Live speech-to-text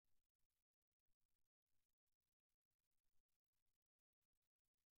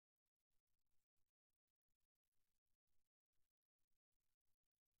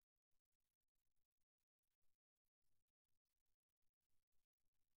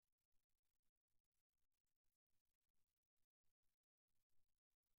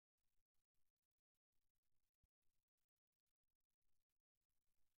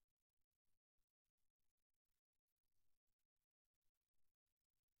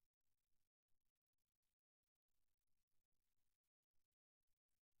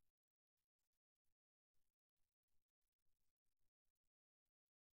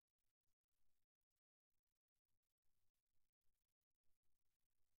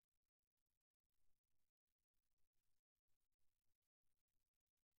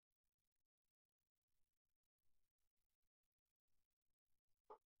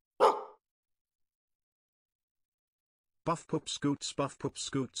BuffPup scoots, BuffPup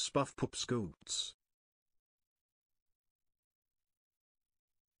scoots, BuffPup scoots.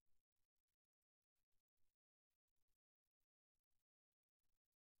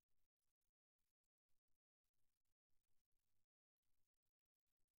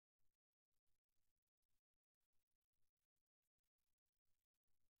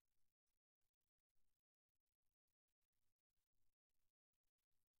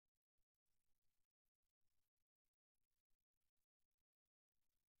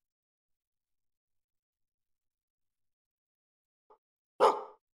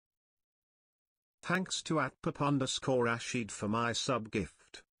 Thanks to @pup_Rashid for my sub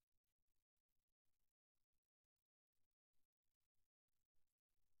gift.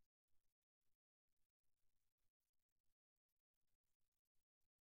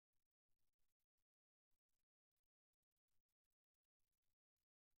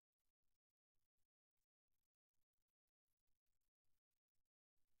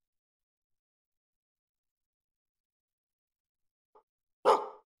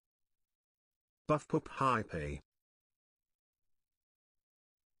 BuffPup Hype.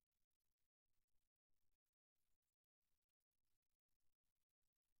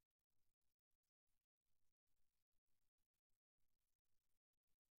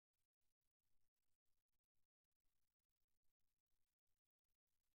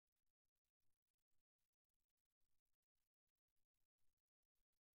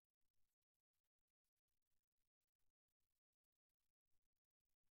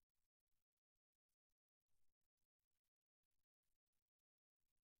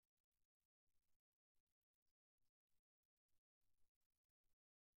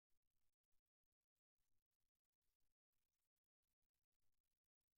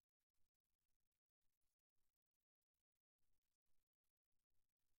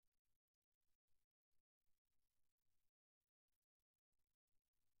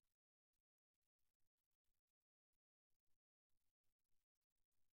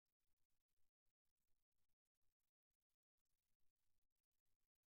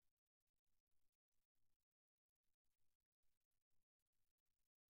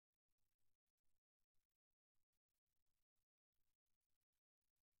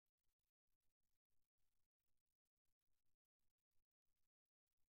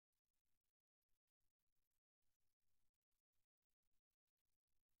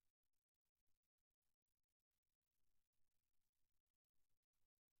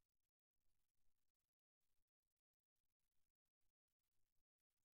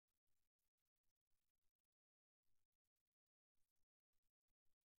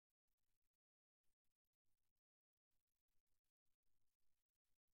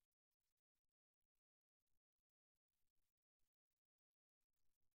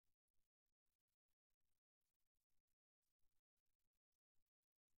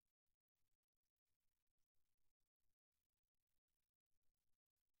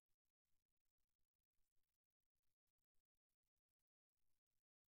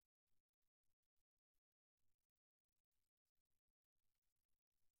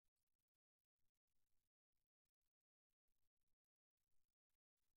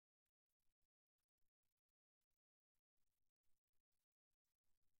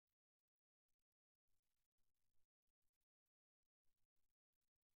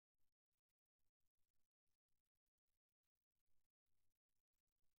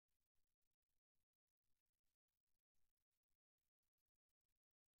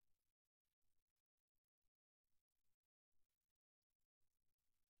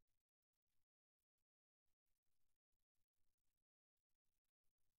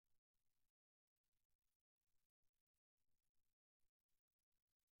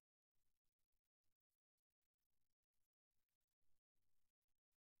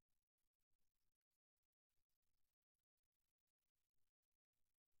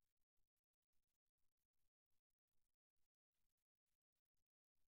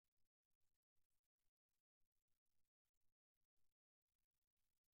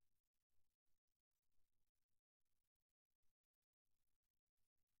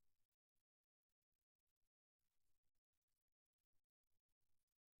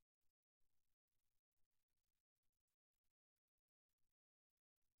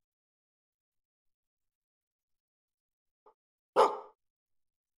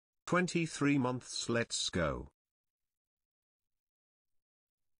 "23 months, let's go."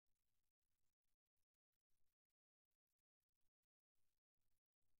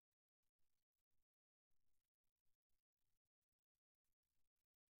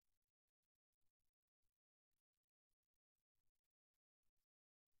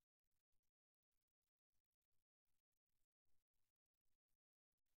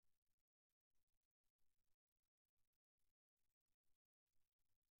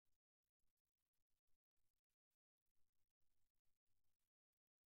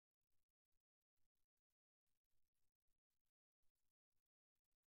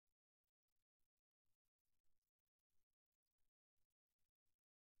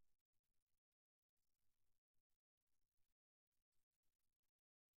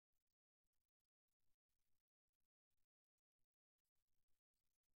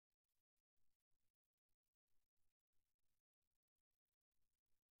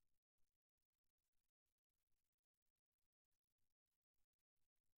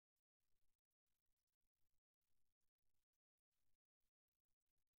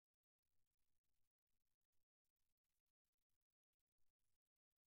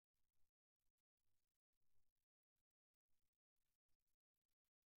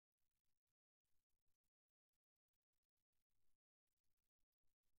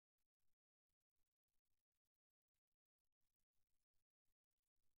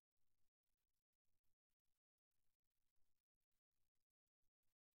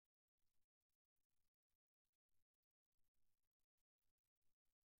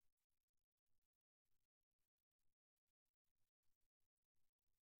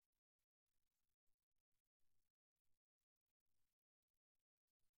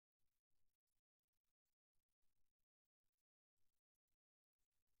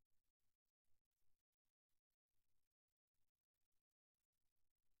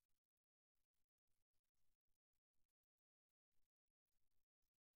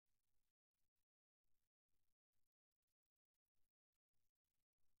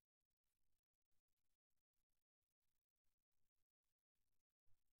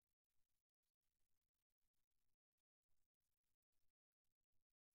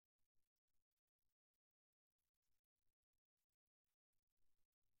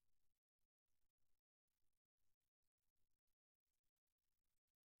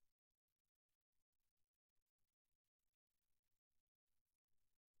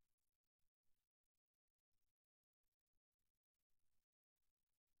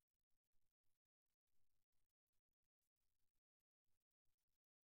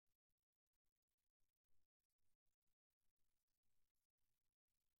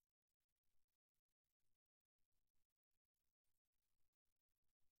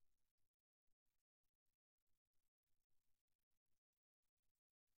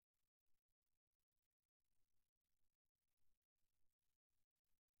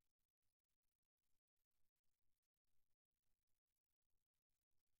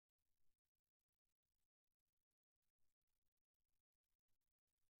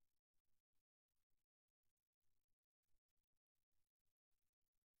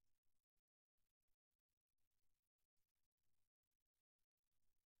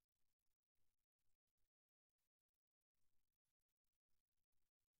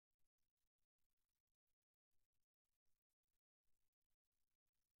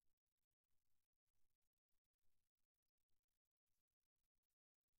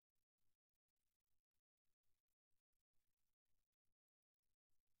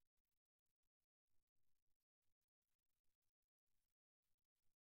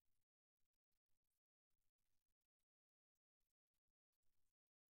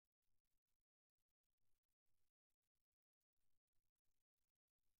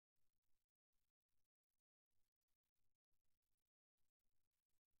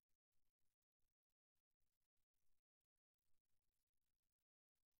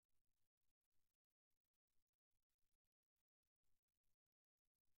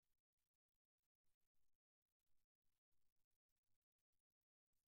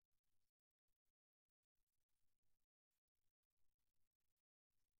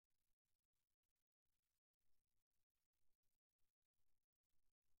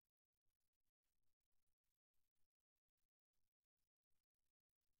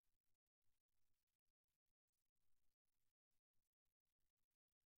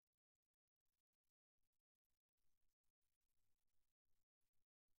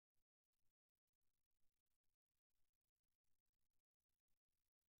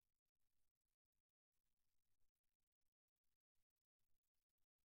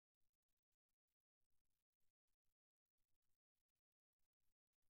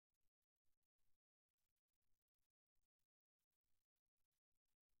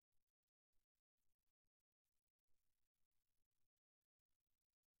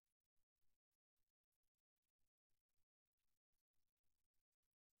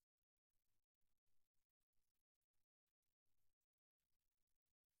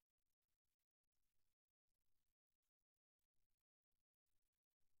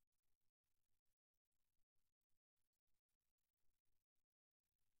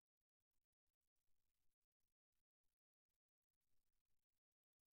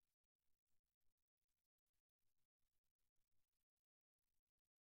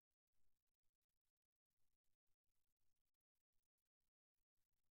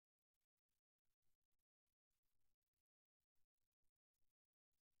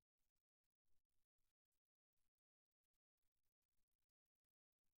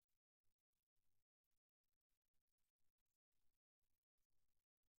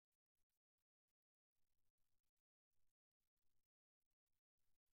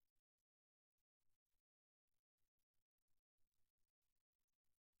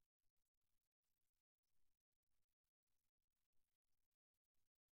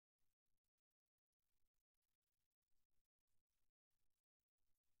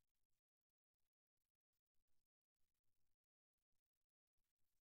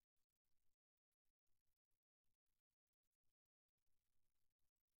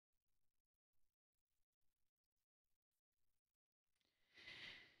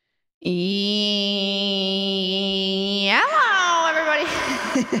 Hello, everybody.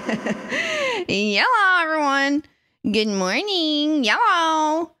 Hello, everyone. Good morning.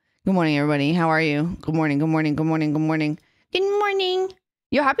 Hello. Good morning, everybody. How are you? Good morning. Good morning. Good morning. Good morning. Good morning.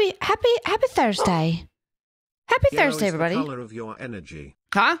 Yo, happy Thursday. Happy Thursday, everybody. The color of your energy.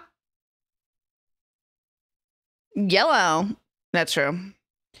 Huh? Yellow. That's true.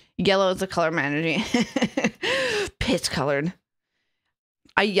 Yellow is the color of my energy. Piss colored.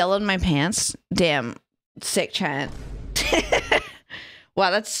 I yellowed my pants. Damn. Sick, chat. Wow,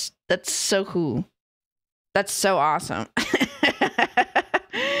 that's so cool. That's so awesome.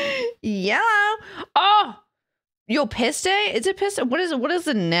 Yellow. Oh, yo, piss day? Is it piss? What is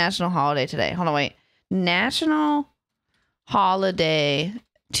the national holiday today? Hold on, wait. National holiday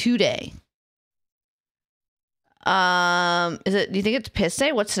today. Do you think it's piss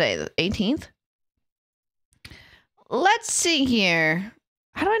day? What's today? The 18th? Let's see here.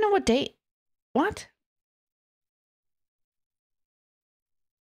 How do I know what date? What?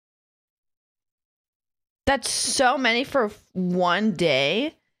 That's so many for one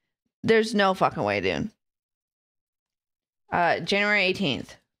day. There's no fucking way, dude. January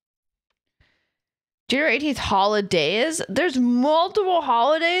 18th. January 18th holidays. There's multiple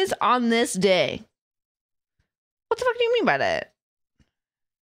holidays on this day. What the fuck do you mean by that?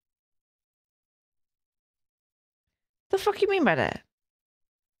 The fuck you mean by that?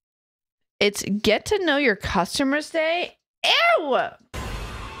 It's get to know your customers day. Ew!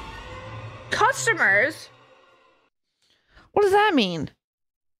 Customers? What does that mean?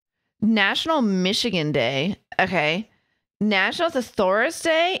 National Michigan Day. Okay. National Thesaurus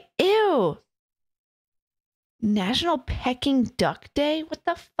Day. Ew. National Peking Duck Day. What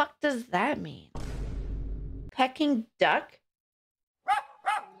the fuck does that mean? Peking duck?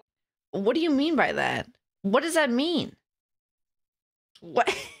 What do you mean by that? What does that mean?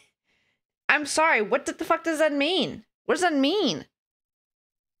 What? I'm sorry. What the fuck does that mean? What does that mean?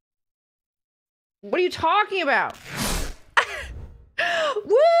 What are you talking about?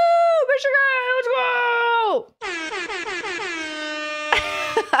 Woo! Michigan! Let's go!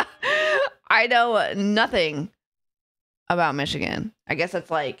 I know nothing about Michigan. I guess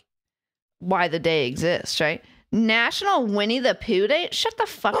that's like why the day exists, right? National Winnie the Pooh Day? Shut the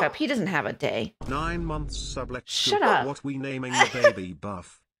fuck up. He doesn't have a day. 9 months sublet. Shut up. What we naming the baby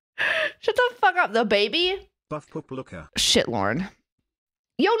Buff? Shut the fuck up. The baby? BuffPup looker. Shit, Lord.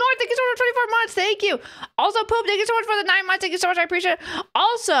 Yo, North, thank you so much for 24 months. Thank you. Also, Poop, thank you so much for the 9 months. Thank you so much. I appreciate it.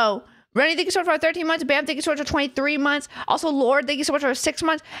 Also, Rennie, thank you so much for 13 months. Bam, thank you so much for 23 months. Also, Lord, thank you so much for 6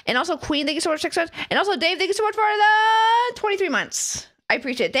 months. And also, Queen, thank you so much for 6 months. And also, Dave, thank you so much for the 23 months. I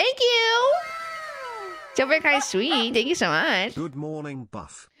appreciate it. Thank you. So very kind of sweet. Thank you so much. Good morning,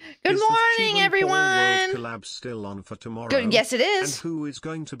 Buff. Good morning, everyone. Collab still on for tomorrow. Good. Yes, it is. And who is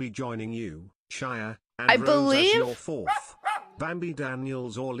going to be joining you, Shia and I Rose believe as your fourth? Bambi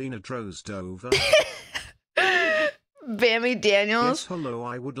Daniels or Lena Drozdova? Bambi Daniels. Yes, hello.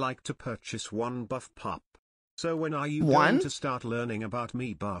 I would like to purchase one BuffPup. So when are you One? going to start learning about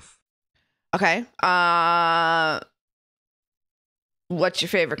me, Buff? Okay. What's your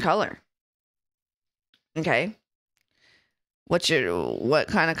favorite color? Okay. What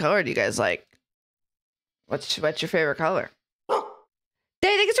kind of color do you guys like? What's your favorite color?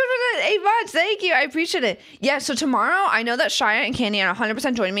 Thank you so much for the 8 months. Thank you. I appreciate it. Yeah, so tomorrow, I know that Shia and Candy are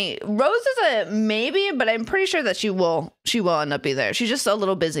 100% joining me. Rose is a maybe, but I'm pretty sure that she will end up being there. She's just a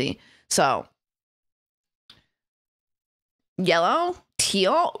little busy. So, yellow,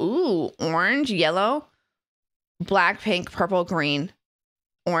 teal, ooh, orange, yellow, black, pink, purple, green,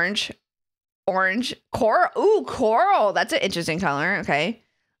 orange, coral. Ooh, coral. That's an interesting color. Okay.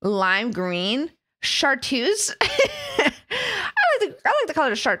 Lime green, chartreuse. I like the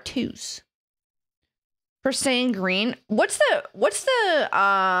color of chartreuse. Persane green. What's the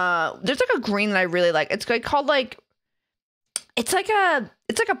there's like a green that I really like. It's called like it's like a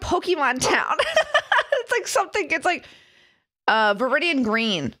Pokemon town. It's like something, it's like Viridian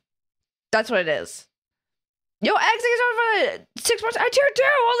green. That's what it is. Yo, X, thank you so much for the 6 months. I tier 2.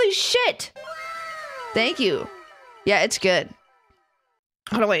 Holy shit. Thank you. Yeah, it's good.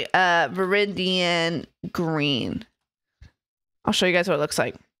 Hold on, wait. Viridian green. I'll show you guys what it looks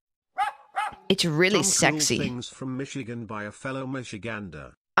like. It's really sexy. Cool things from Michigan by a fellow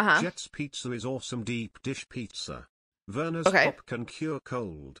Michigander. Jet's Pizza is awesome deep dish pizza. Werner's Pop can cure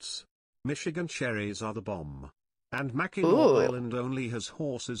colds. Michigan cherries are the bomb. And Mackinac Island only has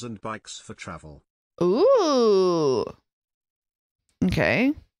horses and bikes for travel. Ooh.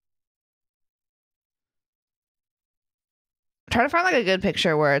 Okay. Try to find like a good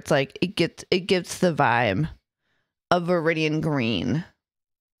picture where it's like it gives the vibe of Viridian green.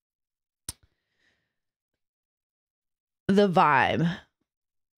 the vibe.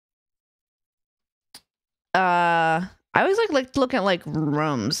 I always like to look at like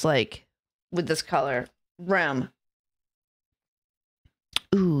rooms like with this color. Room.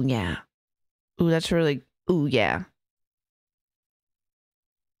 Ooh, yeah. Ooh, that's really, ooh, yeah.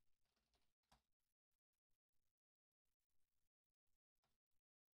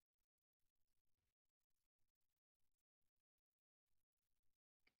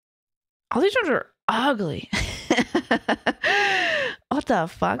 All these rooms are ugly. What the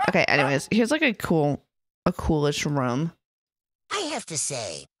fuck? Okay, anyways, here's like a coolish room. I have to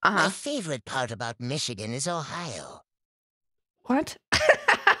say, my favorite part about Michigan is Ohio. What?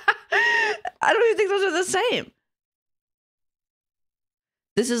 I don't even think those are the same.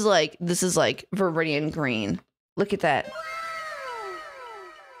 This is like Viridian green. Look at that.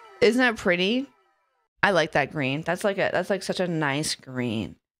 Isn't that pretty? I like that green. That's like such a nice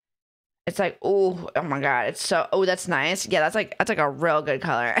green. It's like, oh my God. It's so, that's nice. Yeah, that's like a real good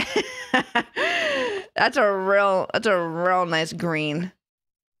color. That's a real nice green.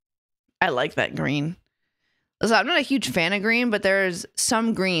 I like that green. So I'm not a huge fan of green, but there's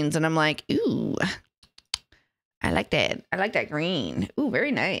some greens and I'm like, ooh, I like that. I like that green. Ooh,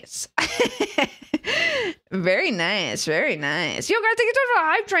 very nice. Very nice. Very nice. Yo, guys, thank you so much for the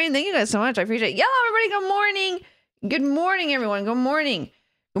hype train. Thank you guys so much. I appreciate it. Yellow, everybody. Good morning. Good morning, everyone. Good morning.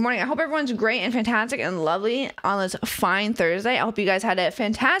 Good morning. I hope everyone's great and fantastic and lovely on this fine Thursday. I hope you guys had a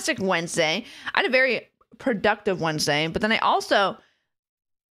fantastic Wednesday. I had a very productive Wednesday, but then I also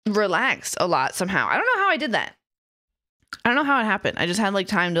relaxed a lot somehow. I don't know how I did that. I don't know how it happened. I just had like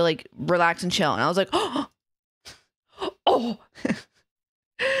time to like relax and chill. And I was like, oh,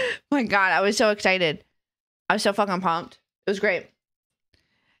 my God. I was so excited. I was so fucking pumped. It was great.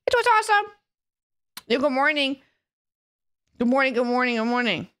 It was awesome. Yo, good morning. Good morning, good morning, good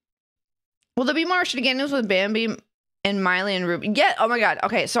morning. Will there be more shenanigans with Bambi and Miley and Ruby? Yeah. Oh my God.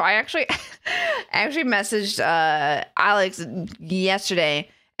 Okay. So I actually messaged Alex yesterday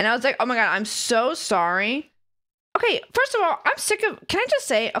and I was like, oh my God, I'm so sorry. Okay. First of all, I'm sick of, can I just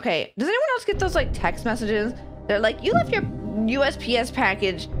say, okay, does anyone else get those like text messages? They're like, you left your USPS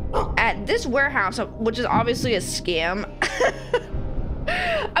package at this warehouse, which is obviously a scam.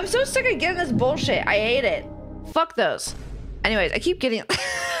 I'm so sick of getting this bullshit. I hate it. Fuck those. Anyways, I keep getting them.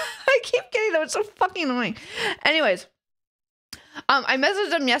 It's so fucking annoying. Anyways, I messaged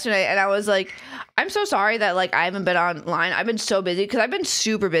them yesterday and I was like, I'm so sorry that like I haven't been online. I've been so busy because I've been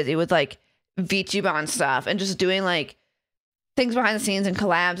super busy with like VTuber stuff and just doing like things behind the scenes and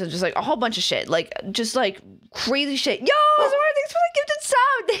collabs and just like a whole bunch of shit. Like just like crazy shit. Yo, Zora, thanks for the gifted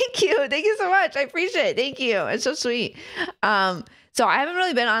sub. Thank you. Thank you so much. I appreciate it. Thank you. It's so sweet. So I haven't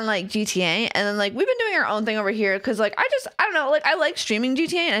really been on like GTA and then like we've been doing our own thing over here because like I don't know, like I like streaming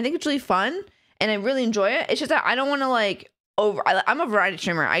GTA and I think it's really fun and I really enjoy it. It's just that I don't want to like I'm a variety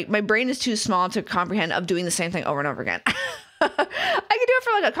streamer. My brain is too small to comprehend of doing the same thing over and over again. I can do it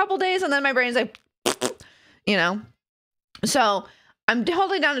for like a couple days and then my brain's like, you know. So I'm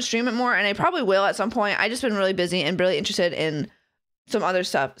totally down to stream it more and I probably will at some point. I just been really busy and really interested in some other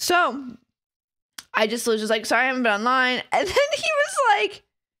stuff. So I just was just like, sorry, I haven't been online. And then he was like,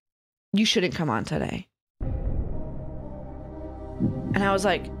 you shouldn't come on today. And I was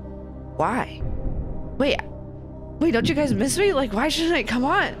like, why? Wait, don't you guys miss me? Like, why shouldn't I come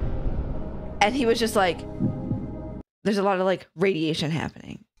on? And he was just like, there's a lot of like radiation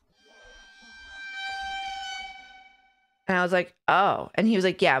happening. And I was like, oh. And he was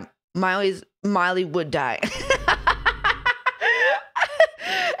like, yeah, Miley would die.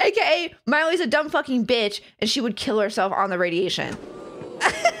 AKA, Miley's a dumb fucking bitch and she would kill herself on the radiation. And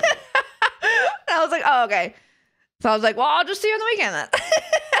I was like, oh, okay. So I was like, well, I'll just see you on the weekend then.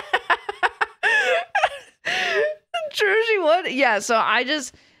 True, she would. Yeah, so I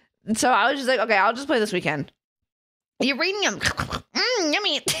was just like, okay, I'll just play this weekend. Uranium.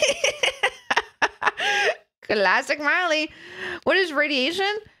 Yummy. Classic Miley. What is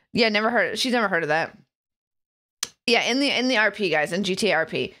radiation? Yeah, never heard. She's never heard of that. Yeah, in the RP, guys, in GTA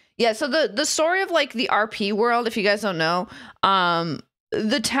RP. Yeah, so the story of like the RP world, if you guys don't know,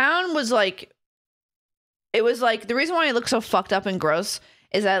 the town was like, it was like, the reason why it looks so fucked up and gross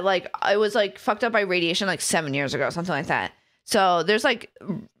is that like it was like fucked up by radiation like 7 years ago, something like that. So there's like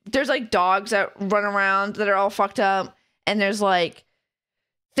dogs that run around that are all fucked up, and there's like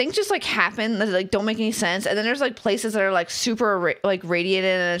things just like happen that like don't make any sense, and then there's like places that are like super like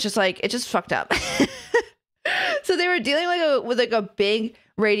radiated, and it's just fucked up. So they were dealing with a big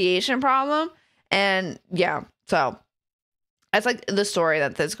radiation problem, and yeah, so that's like the story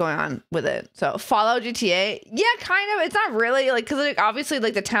that's going on with it. So Fallout GTA, yeah, kind of. It's not really like, because like obviously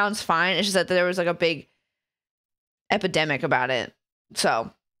like the town's fine. It's just that there was like a big epidemic about it.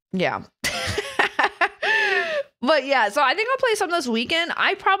 So, yeah. But yeah, so I think I'll play some this weekend.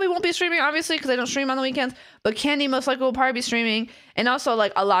 I probably won't be streaming, obviously, because I don't stream on the weekends. But Candy most likely will probably be streaming. And also,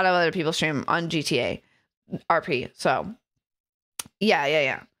 like, a lot of other people stream on GTA RP. So,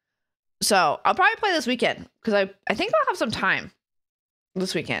 yeah. So, I'll probably play this weekend. Because I think I'll have some time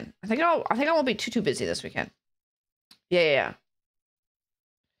this weekend. I think I won't be too busy this weekend. Yeah.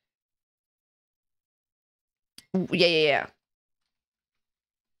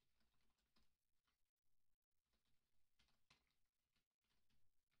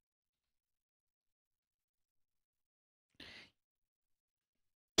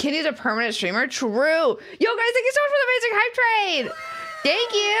 Kitty's a permanent streamer? True. Yo, guys, thank you so much for the amazing hype train.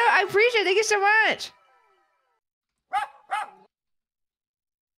 Thank you. I appreciate it. Thank you so much.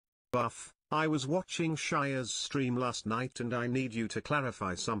 Buff, I was watching Shia's stream last night and I need you to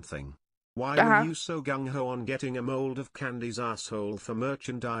clarify something. Why were you so gung-ho on getting a mold of Candy's asshole for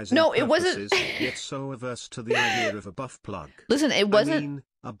merchandising purposes, wasn't. Yet so averse to the idea of a buff plug? Listen, it wasn't...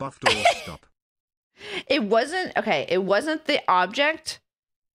 a buff doorstop. It wasn't... Okay, it wasn't the object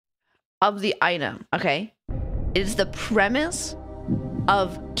of the item, okay? It is the premise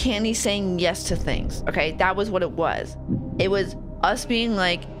of Candy saying yes to things, okay? That was what it was. It was us being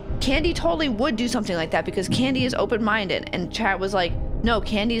like, Candy totally would do something like that because Candy is open-minded. And chat was like, no,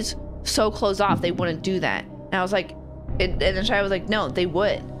 Candy's so closed off, they wouldn't do that. And I was like, and then chat was like, no, they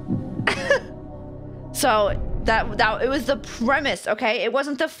would. So that it was the premise, okay? It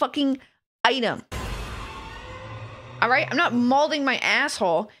wasn't the fucking item. All right, I'm not molding my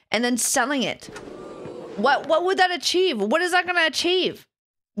asshole and then selling it. What would that achieve? What is that gonna achieve?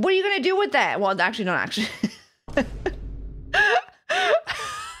 What are you gonna do with that? Well, actually, no, actually.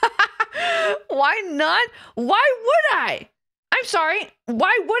 Why not? Why would I? I'm sorry.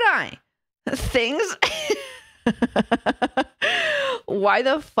 Why would I? Things? Why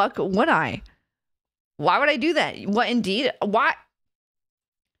the fuck would I? Why would I do that? What indeed? Why?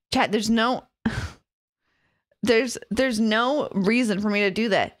 Chat, there's no reason for me to do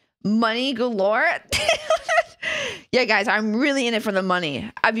that. Money galore? Yeah, guys, I'm really in it for the money.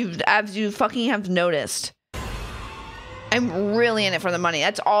 As you fucking have noticed. I'm really in it for the money.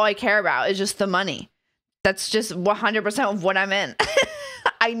 That's all I care about is just the money. That's just 100% of what I'm in.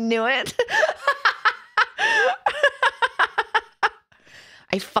 I knew it.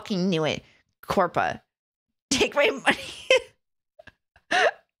 I fucking knew it. Corpa. Take my money.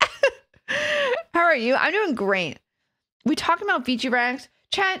 How are you? I'm doing great. We talking about Vici rags?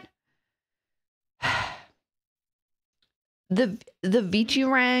 Chat. The Vici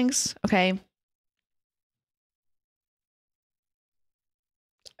rags, okay?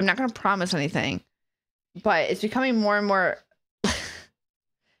 I'm not going to promise anything, but it's becoming more and more.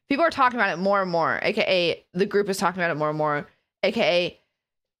 People are talking about it more and more, aka the group is talking about it more and more, aka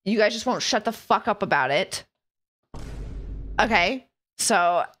you guys just won't shut the fuck up about it. Okay,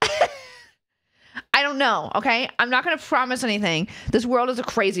 so I don't know, okay? I'm not going to promise anything. This world is a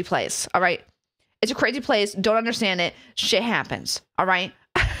crazy place, all right? It's a crazy place. Don't understand it. Shit happens, all right?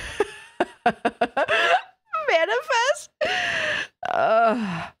 Manifest.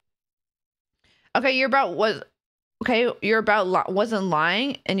 Okay, you're about wasn't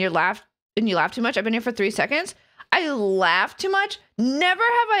lying and you laughed too much. I've been here for 3 seconds. I laughed too much. Never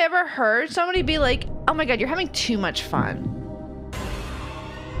have I ever heard somebody be like, oh my god, you're having too much fun.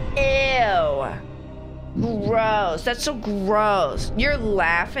 Ew. Gross. That's so gross. You're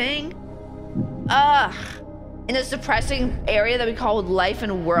laughing? Ugh. In this depressing area that we call life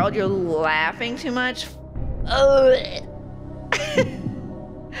and world, you're laughing too much? Ugh.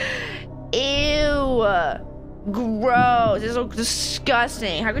 Ew. Gross. It's so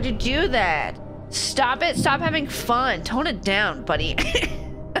disgusting. How could you do that? Stop it. Stop having fun. Tone it down, buddy.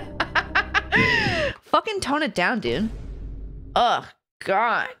 Fucking tone it down, dude. Ugh.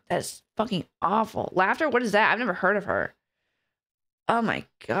 God. That's fucking awful. Laughter? What is that? I've never heard of her. Oh my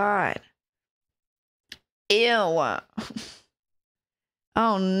god. Ew.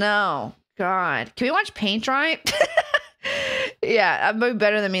 Oh no. God. Can we watch paint dry? Yeah, that'd be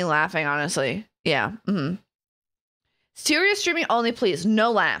better than me laughing, honestly. Yeah. Mm-hmm. Serious streaming only, please.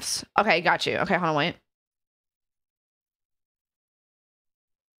 No laughs. Okay, got you. Okay, hold on, wait.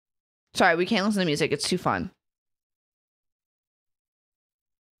 Sorry, we can't listen to music. It's too fun.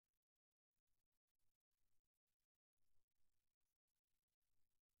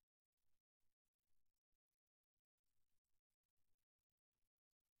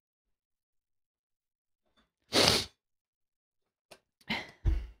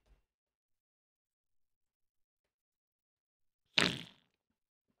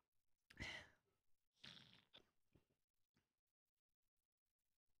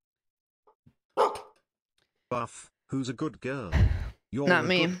 Buff, who's a good girl? You're Not a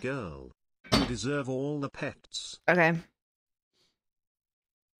me. good girl. You deserve all the pets. Okay.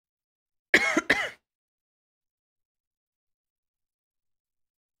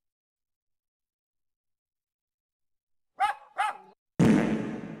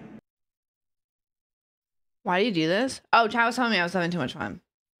 Why do you do this? Oh, Chad was telling me I was having too much fun.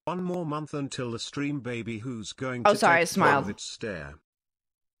 1 more month until the stream, baby. Who's going to sorry, I take smiled. care of its stare?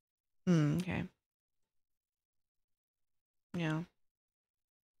 Okay. Yeah.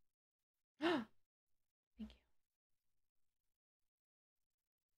 Thank you.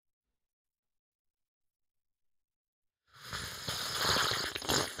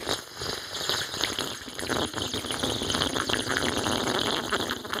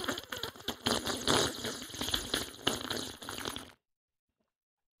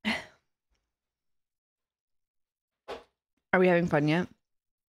 Are we having fun yet?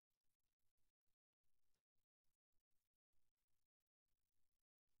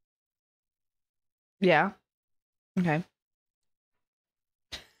 Yeah. Okay.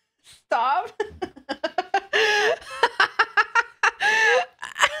 Stop.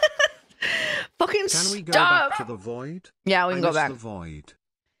 Fucking stop. Can we go back to the void? Yeah, we can go back. The void.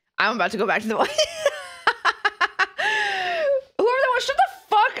 I'm about to go back to the void. Whoever that was, shut the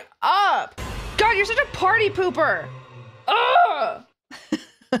fuck up. God, you're such a party pooper. Ugh.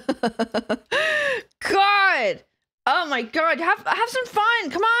 God. Oh my God. Have some fun.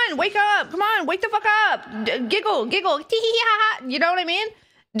 Come on. Wake up. Come on. Wake the fuck up. Giggle. You know what I mean?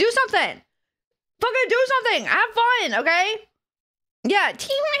 Do something. Fucking do something. Have fun. Okay? Yeah.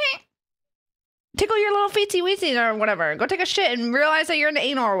 Tickle your little feetsy weetsies or whatever. Go take a shit and realize that you're in the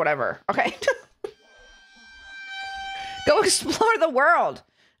anal or whatever. Okay? Go explore the world.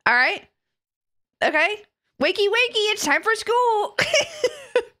 All right? Okay? Wakey, it's time for school.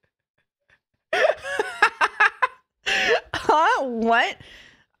 Huh? What?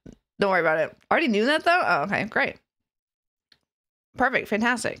 Don't worry about it. Already knew that though? Oh, okay, great. Perfect,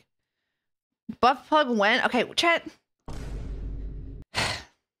 fantastic. BuffPup went. Okay, chat.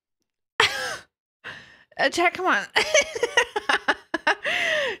 Chat, come on.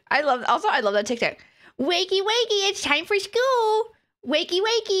 I love that TikTok. Wakey, it's time for school.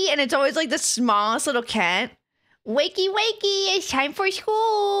 Wakey, and it's always like the smallest little cat. Wakey, it's time for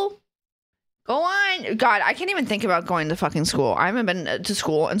school. Go on. God, I can't even think about going to fucking school. I haven't been to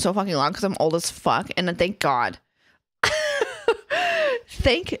school in so fucking long because I'm old as fuck. And thank God.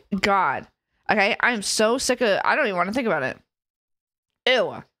 Thank God. Okay, I'm so sick of, I don't even want to think about it.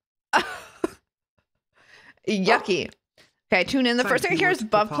 Ew. Yucky. Okay, tune in. The first thing I hear is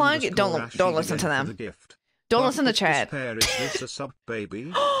BuffPlug. Don't listen to them. Don't listen to Chad. Is this a sub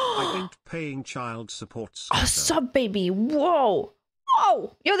baby? I ain't paying child support. A sub baby. Whoa.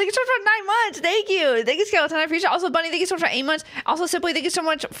 Yo, thank you so much for 9 months. Thank you. Thank you, Skeleton. I appreciate it. Also, Bunny, thank you so much for 8 months. Also, Simply, thank you so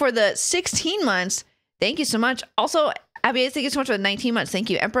much for the 16 months. Thank you so much. Also, Abby, thank you so much for the 19 months. Thank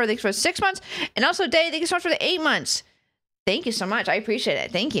you. Emperor, thank you for 6 months. And also, Day, thank you so much for the 8 months. Thank you so much. I appreciate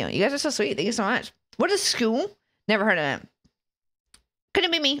it. Thank you. You guys are so sweet. Thank you so much. What is school? Never heard of it.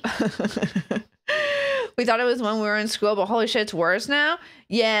 Couldn't be me. We thought it was when we were in school, but holy shit, it's worse now.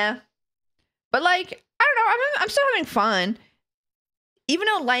 Yeah. But like, I don't know. I'm still having fun. Even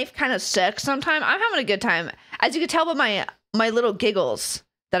though life kind of sucks sometimes, I'm having a good time. As you can tell by my little giggles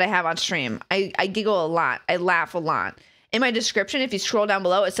that I have on stream. I giggle a lot. I laugh a lot. In my description, if you scroll down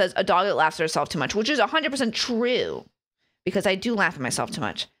below, it says a dog that laughs at herself too much, which is 100% true. Because I do laugh at myself too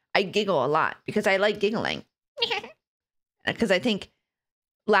much. I giggle a lot because I like giggling. Because I think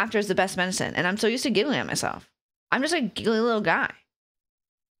laughter is the best medicine. And I'm so used to giggling at myself. I'm just a giggly little guy.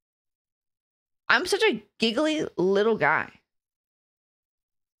 I'm such a giggly little guy.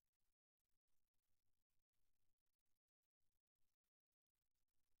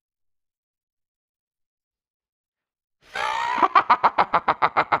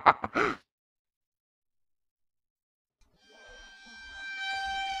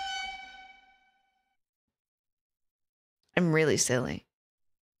 I'm really silly.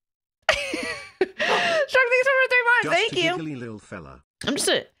 Shark, thanks for 3 months. Thank you. Giggly little fella. I'm just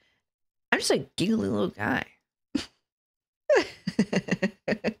a giggly little guy.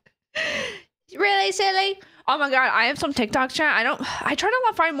 Really silly. Oh my God, I have some TikToks, chat. I try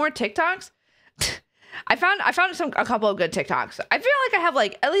to find more TikToks. I found a couple of good TikToks. I feel like I have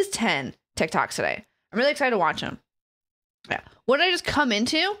like at least 10 TikToks today. I'm really excited to watch them. Yeah. What did I just come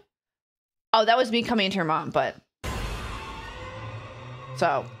into? Oh, that was me coming into your mom, but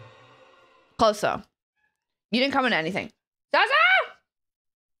so close though. You didn't come into anything. Zaza!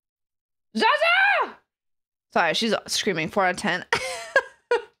 Sorry, she's screaming 4 out of 10.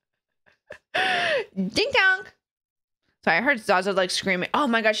 Ding dong. Sorry, I heard Zaza like screaming. Oh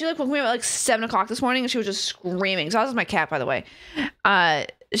my god, she like woke me up at like 7 o'clock this morning, and she was just screaming. Zaza's my cat, by the way.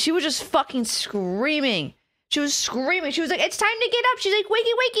 She was just fucking screaming. She was screaming. She was like, "It's time to get up." She's like,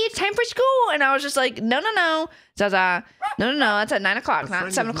 "Wakey, wakey, it's time for school." And I was just like, "No, no, no, Zaza, no, no, no. That's at 9 o'clock,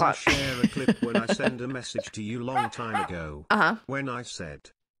 not 7 o'clock." Share a clip when I send a message to you long time ago. When I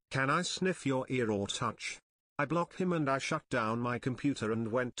said, "Can I sniff your ear or touch?" I blocked him and I shut down my computer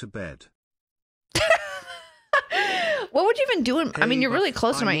and went to bed. What would you even do? I mean, you're really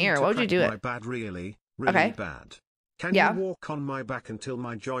close to my ear. What would you do? My bad, really bad. Can you walk on my back until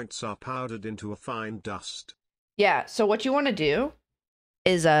my joints are powdered into a fine dust? Yeah. So what you want to do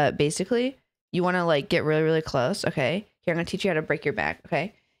is basically you want to like get really, really close. Okay. Here, I'm gonna teach you how to break your back.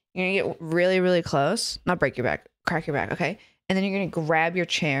 Okay. You're gonna get really, really close. Not break your back, crack your back. Okay. And then you're gonna grab your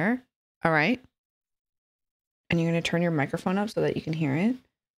chair. All right. And you're gonna turn your microphone up so that you can hear it.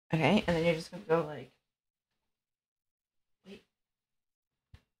 Okay. And then you're just gonna go like.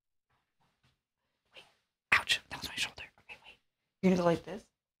 Ouch, that was my shoulder. Okay, wait. You're gonna go like this.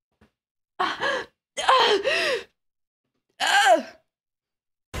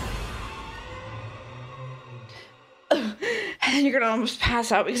 And then you're gonna almost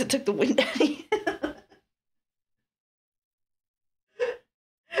pass out because it took the wind out of you.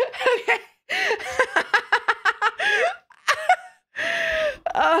 Okay.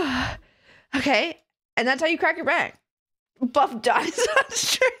 Okay. And that's how you crack your back. Buff dies on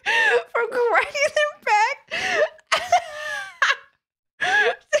stream from cracking their back.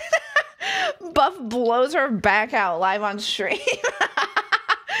 Buff blows her back out live on stream.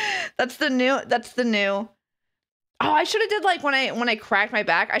 That's the new. Oh, I should have did like when I cracked my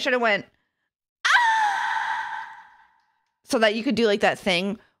back, I should have went so that you could do like that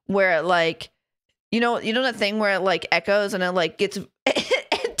thing where it like you know that thing where it like echoes and it like gets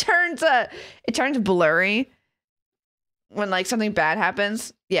it turns blurry. When like something bad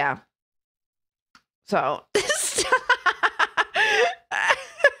happens, yeah. So,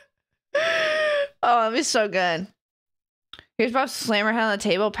 oh, that'd be so good. Here's Bob slam her head on the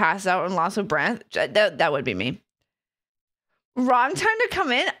table, pass out, and loss of breath. That would be me. Wrong time to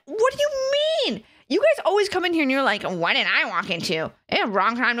come in? What do you mean? You guys always come in here and you're like, "What did I walk into?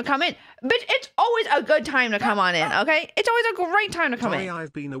 Wrong time to come in." But it's always a good time to come on in, okay? It's always a great time to come in.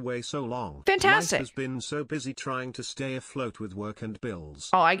 I've been away so long. Fantastic. Life has been so busy trying to stay afloat with work and bills.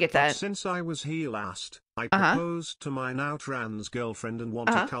 Oh, I get that. But since I was here last, I proposed to my now trans girlfriend and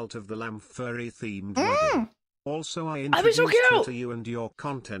want a Cult of the Lamb furry themed wedding. Also, I introduced her to you and your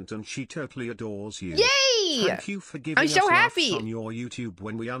content, and she totally adores you. Yay! Thank you for giving us laughs on your YouTube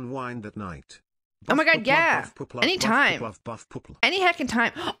when we unwind at night. Oh my god, yeah. Anytime. Any heckin'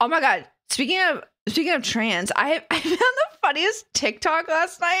 time. Oh my god. Speaking of trans, I found the funniest TikTok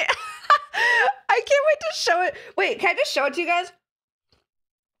last night. I can't wait to show it. Wait, can I just show it to you guys?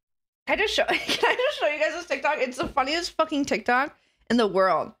 Can I just show you guys this TikTok? It's the funniest fucking TikTok in the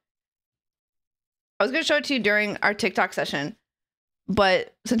world. I was gonna show it to you during our TikTok session,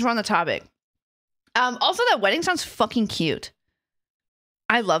 but since we're on the topic. Also that wedding sounds fucking cute.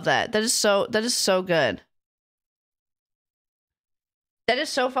 I love that. That is so good. That is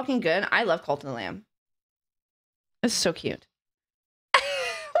so fucking good. I love Cult of the Lamb. It's so cute.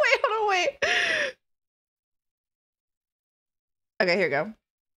 Wait. Okay, here we go.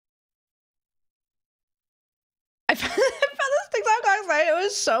 I found this TikTok last night. It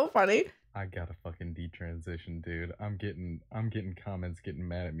was so funny. I gotta fucking detransition, dude. I'm getting comments getting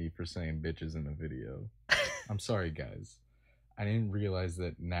mad at me for saying bitches in a video. I'm sorry, guys. I didn't realize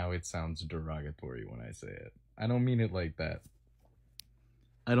that now it sounds derogatory when I say it. I don't mean it like that.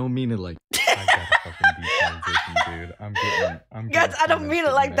 I gotta fucking detransition, dude. I'm guys, I don't mean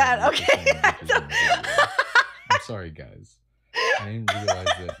it like that, okay? I'm sorry, guys. I didn't realize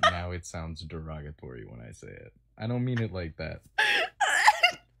that now it sounds derogatory when I say it. I don't mean it like that.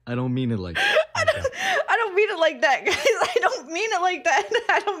 I don't mean it like that. I don't mean it like that, guys. I don't mean it like that.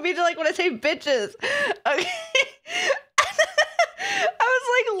 I don't mean it like when I say bitches. Okay. I was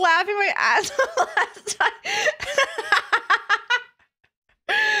like laughing my ass off last time.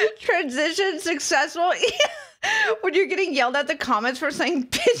 Transition successful. When you're getting yelled at the comments for saying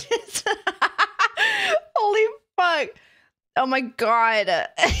bitches. Holy fuck. Oh my god.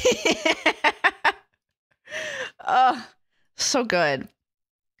 Oh, so good.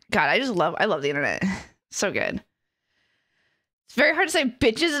 God, I love the internet. So good. It's very hard to say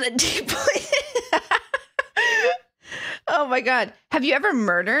bitches in a deep voice. Oh my god. Have you ever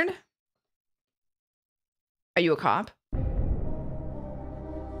murdered? Are you a cop?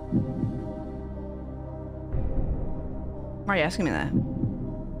 Why are you asking me that?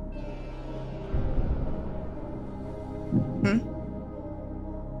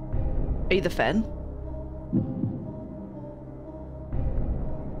 Are you the Fed?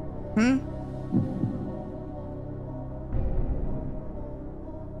 Hmm?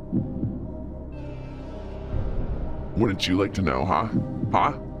 Wouldn't you like to know, huh?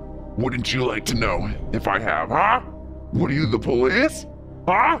 Huh? Wouldn't you like to know if I have, huh? What are you, the police?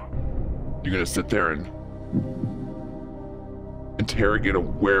 Huh? You're gonna sit there and interrogate a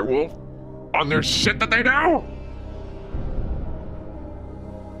werewolf on their shit that they do?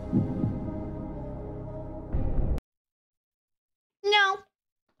 No.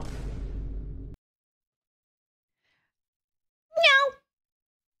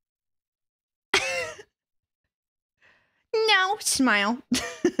 No, smile. Oh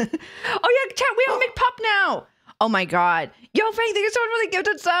yeah, chat, we have McPup now. Oh my god. Yo, Frank, thank you so much for the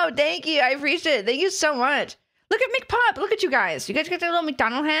gifted sub. Thank you. I appreciate it. Thank you so much. Look at McPup. Look at you guys. You guys got that little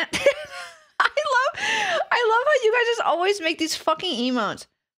McDonald hat? I love how you guys just always make these fucking emotes.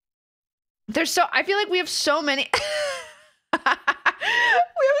 I feel like we have so many. We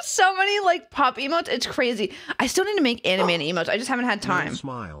have so many like pop emotes. It's crazy. I still need to make animated emotes. I just haven't had time.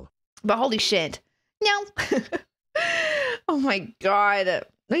 Smile. But holy shit. No. Oh my god.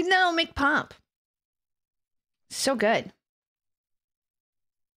 Like, no, make pop. So good.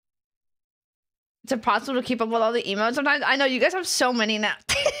 It's impossible to keep up with all the emotes sometimes. I know you guys have so many now.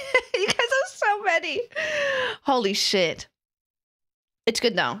 You guys have so many. Holy shit. It's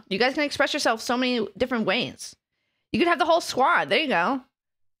good though. You guys can express yourself so many different ways. You could have the whole squad. There you go.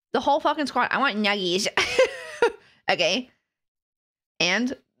 The whole fucking squad. I want nuggies. Okay.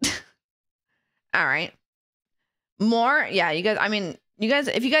 And all right. More? Yeah, you guys, I mean, you guys,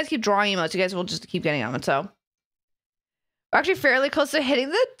 if you guys keep drawing emotes, you guys will just keep getting them. So we're actually fairly close to hitting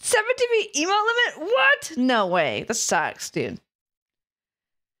the 70 emote limit. What? No way. This sucks, dude.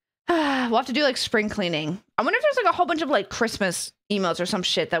 We'll have to do like spring cleaning. I wonder if there's like a whole bunch of like Christmas emotes or some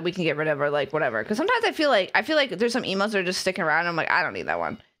shit that we can get rid of or like whatever. Because sometimes I feel like there's some emotes that are just sticking around. And I'm like, I don't need that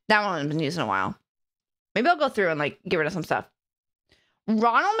one. That one I've been using a while. Maybe I'll go through and like get rid of some stuff.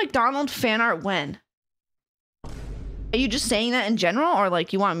 Ronald McDonald fan art when? Are you just saying that in general, or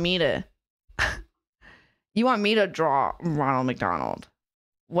like you want me to draw Ronald McDonald?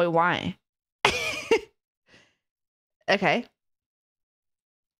 Wait, why? Okay.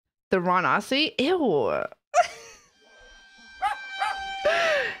 The Ron Ossie? Ew.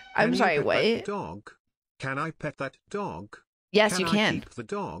 I'm sorry, wait. Dog? Can I pet that dog? Yes, you can. I keep the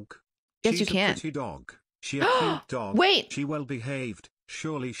dog? Yes, She's you can. A pretty dog. She a cute dog. Wait. She well behaved.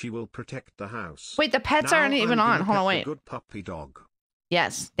 Surely she will protect the house. Wait, the pets aren't even on. Hold on, wait. Good puppy dog.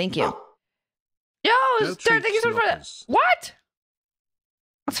 Yes, thank you. Yo, thank you so much for that. What?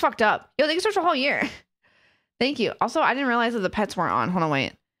 That's fucked up. Yo, thank you so much for the whole year. Thank you. Also, I didn't realize that the pets weren't on. Hold on,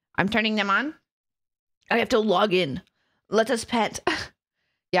 wait. I'm turning them on. I have to log in. Let us pet.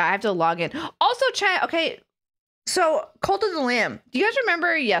 Yeah, I have to log in. Also, chat. Okay, so Cult of the Lamb. Do you guys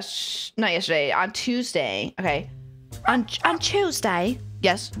remember? Yes, not yesterday. On Tuesday. Okay. On Tuesday.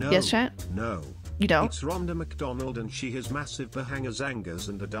 Yes. No, yes, chat. No. You don't? It's Rhonda McDonald and she has massive bahangazangas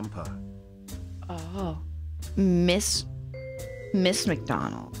and a dumper. Oh. Miss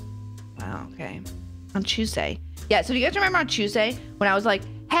McDonald. Wow, okay. On Tuesday. Yeah, so do you guys remember on Tuesday when I was like,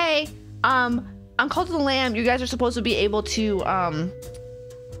 hey, on Cult of the Lamb, you guys are supposed to be able to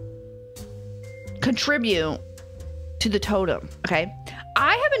contribute to the totem, okay?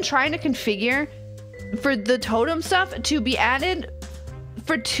 I have been trying to configure for the totem stuff to be added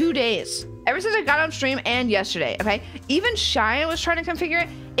for 2 days. Ever since I got on stream and yesterday, okay? Even Shia was trying to configure it.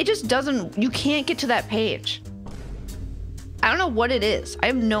 It just doesn't, you can't get to that page. I don't know what it is. I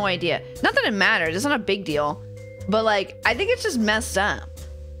have no idea. Not that it matters, it's not a big deal. But like, I think it's just messed up.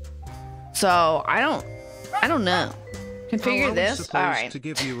 So I don't know. Configure this? All right. To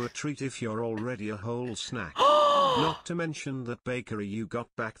give you a treat if you're already a whole snack. Not to mention that bakery you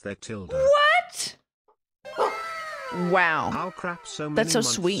got back there, Tilda. What? Wow. How crap, so many That's so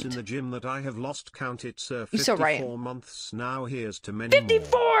months sweet. in the gym that I have lost count. It's 54 so right. months now. Here's to many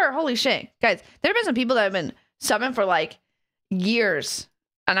 54! more. Holy shit. Guys, there have been some people that have been subbing for like years.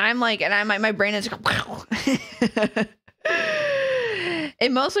 And I'm like, my brain is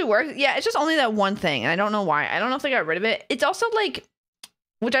it mostly works. Yeah, it's just only that one thing. And I don't know why. I don't know if they got rid of it. It's also like,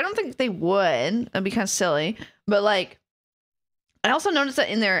 which I don't think they would. That'd be kind of silly. But like, I also noticed that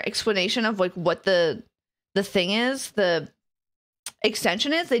in their explanation of like what the thing is, the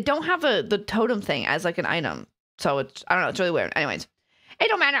extension is, they don't have the totem thing as like an item. So it's, I don't know, it's really weird. Anyways, it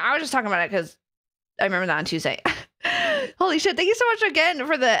don't matter. I was just talking about it because I remember that on Tuesday. Holy shit. Thank you so much again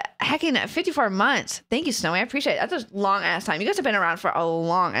for the hecking 54 months. Thank you, Snowy. I appreciate it. That's a long ass time. You guys have been around for a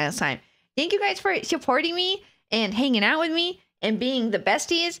long ass time. Thank you guys for supporting me and hanging out with me and being the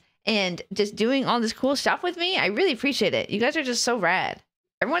besties and just doing all this cool stuff with me. I really appreciate it. You guys are just so rad.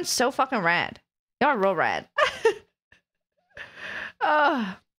 Everyone's so fucking rad. Y'all are real rad.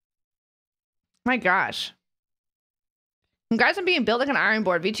 Oh my gosh. Congrats on being built like an iron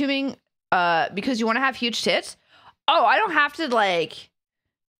board. VTubing because you want to have huge tits. Oh, I don't have to, like,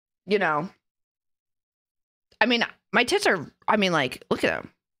 you know. I mean, my tits are, I mean, like, look at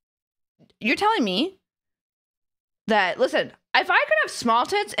them. You're telling me that, listen, if I could have small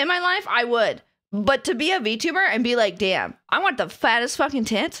tits in my life, I would. But to be a VTuber and be like, damn, I want the fattest fucking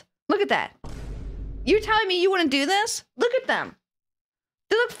tits. Look at that. You're telling me you wouldn't do this? Look at them.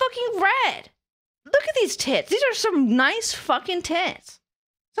 They look fucking red. Look at these tits. These are some nice fucking tits.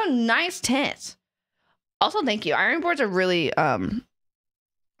 Some nice tits. Also, thank you. Iron boards are really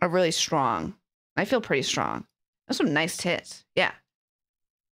strong. I feel pretty strong. Those are some nice tits. Yeah.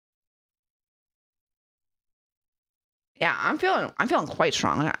 Yeah, I'm feeling quite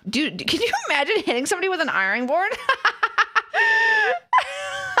strong. Dude, can you imagine hitting somebody with an iron board?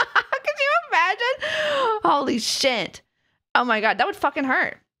 Could you imagine? Holy shit. Oh my god, that would fucking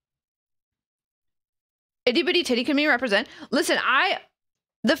hurt. Itty bitty titty can me represent. Listen,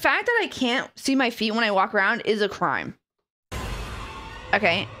 the fact that I can't see my feet when I walk around is a crime.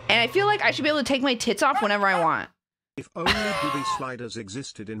 Okay, and I feel like I should be able to take my tits off whenever I want. If only booby sliders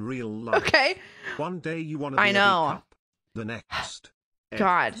existed in real life. Okay. One day you want to be I know. a cup. The next.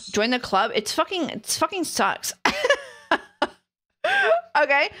 God, join the club. It's fucking sucks.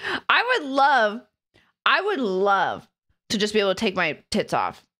 Okay, I would love to just be able to take my tits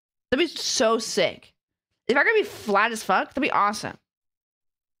off. That'd be so sick. If I could be flat as fuck, that'd be awesome.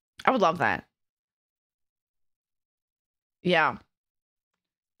 I would love that. Yeah.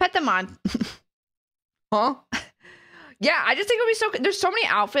 Pet them on. Huh? Yeah, I just think it would be so good. There's so many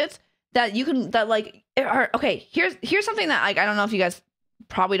outfits that you can, that like, are, okay, here's something that, like, I don't know if you guys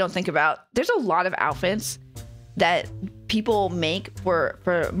probably don't think about. There's a lot of outfits that people make for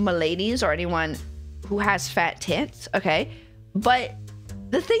miladies or anyone who has fat tits, okay? But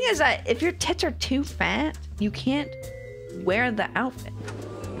the thing is that if your tits are too fat, you can't wear the outfit.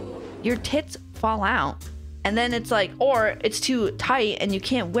 Your tits fall out, and then it's like, or it's too tight and you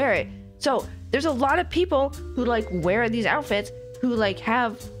can't wear it. So there's a lot of people who like wear these outfits who like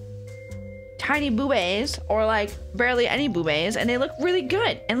have tiny boobies or like barely any boobies, and they look really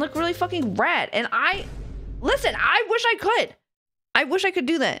good and look really fucking rad. And listen, I wish I could. I wish I could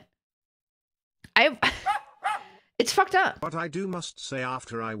do that. It's fucked up. But I must say,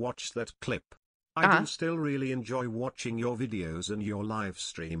 after I watched that clip, I do still really enjoy watching your videos and your live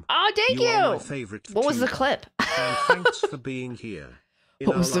stream. Oh, thank you. You are my favorite. What was the clip? And thanks for being here.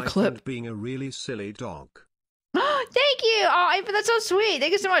 What was the clip? And being a really silly dog. Thank you. Oh, that's so sweet.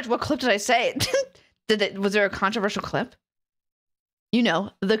 Thank you so much. What clip did I say? Was there a controversial clip? You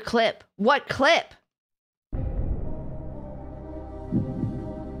know, the clip. What clip?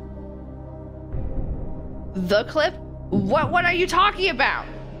 The clip? What are you talking about?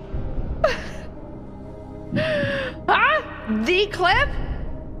 Huh? The clip?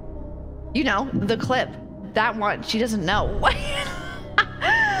 You know, the clip. That one. She doesn't know.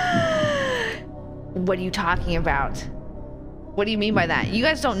 What are you talking about? What do you mean by that? You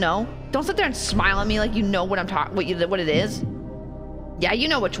guys don't know? Don't sit there and smile at me like you know what I'm talking, what it is. Yeah, you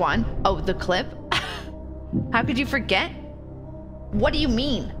know which one. Oh, the clip? How could you forget? What do you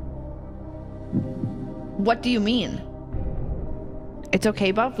mean? What do you mean? It's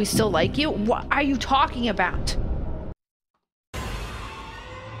okay, Buff. We still like you. What are you talking about?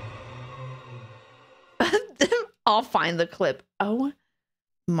 I'll find the clip. Oh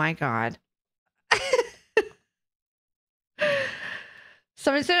my god.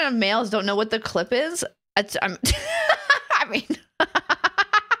 Somebody said males don't know what the clip is. I mean,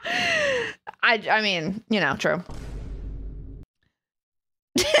 I mean, you know, true.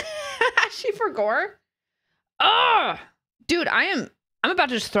 She forgot. Oh, dude, I'm about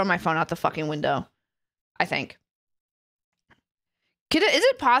to just throw my phone out the fucking window. I think. Is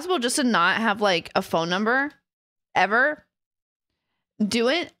it possible just to not have like a phone number ever? Do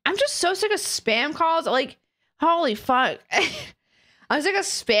it. I'm just so sick of spam calls. Like, holy fuck. I'm sick of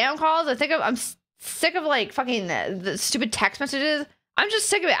spam calls. I'm sick of like fucking the stupid text messages. I'm just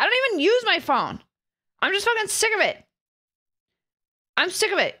sick of it. I don't even use my phone. I'm just fucking sick of it. I'm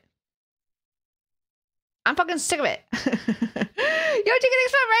sick of it. I'm fucking sick of it. Yo, Chicken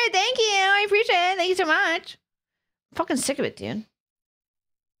Expo, right? Thank you. I appreciate it. Thank you so much. I'm fucking sick of it, dude.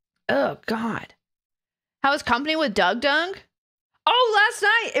 Oh, God. How was company with Doug? Oh, last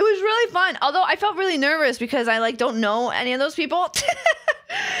night. It was really fun. Although I felt really nervous because I like don't know any of those people.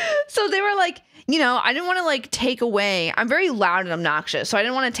 So they were like, you know, I didn't want to like take away. I'm very loud and obnoxious, so I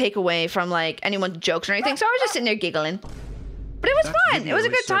didn't want to take away from like anyone's jokes or anything. So I was just sitting there giggling. But it was fun. It was a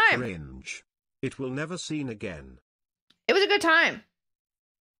good time. Cringe. It will never seen again. It was a good time.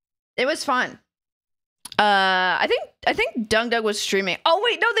 It was fun. I think Dung Dug was streaming. Oh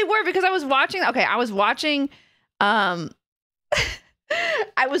wait, no, they were, because I was watching. Okay, I was watching. I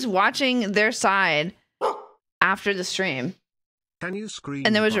was watching their side after the stream. Can you scream?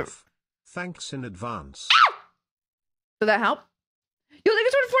 And there was thanks in advance. Did that help? Yo, thank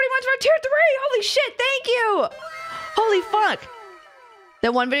you for 40 months for tier 3. Holy shit, thank you. Holy fuck.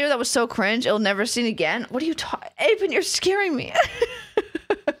 That one video that was so cringe, it'll never seen again. What are you talking? Apen, you're scaring me.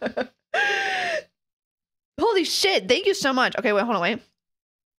 Holy shit, thank you so much. Okay, wait, hold on, wait.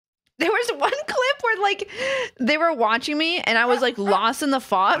 There was one clip where like they were watching me and I was like lost in the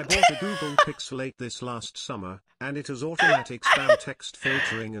fog. I bought a Google Pixel 8 this last summer, and it has automatic spam text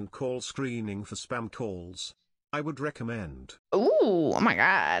filtering and call screening for spam calls. I would recommend. Ooh, oh my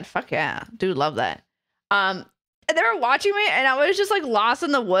god, fuck yeah, dude, love that. And they were watching me and I was just like lost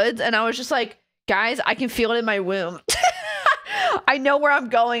in the woods, and I was just like, guys, I can feel it in my womb. I know where I'm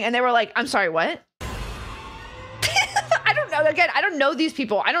going. And they were like, I'm sorry, what? I don't know. Again, I don't know these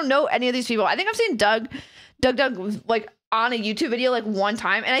people. I don't know any of these people. I think I've seen Doug like on a YouTube video like one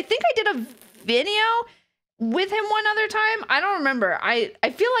time. And I think I did a video with him one other time. I don't remember. I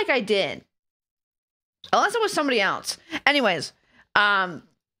feel like I did. Unless it was somebody else. Anyways, but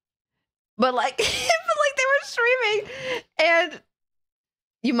like, but like they were streaming, and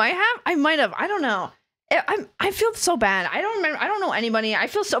you might have, I might have, I don't know. I feel so bad. I don't remember. I don't know anybody. I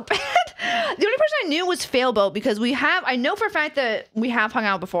feel so bad. The only person I knew was Failboat, because I know for a fact that we have hung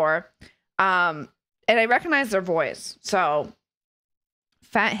out before. And I recognize their voice. So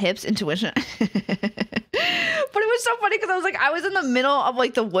fat hips intuition. But it was so funny because I was in the middle of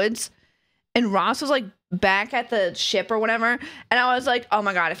like the woods, and Ross was like back at the ship or whatever. And I was like, oh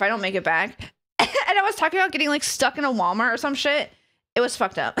my God, if I don't make it back. And I was talking about getting like stuck in a Walmart or some shit. It was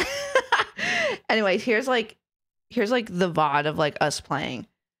fucked up. Anyways, here's like the VOD of like us playing.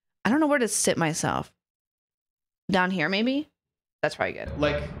 I don't know where to sit myself. Down here, maybe? That's probably good.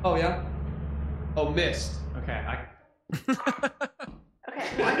 Like, oh yeah? Oh, missed. Okay,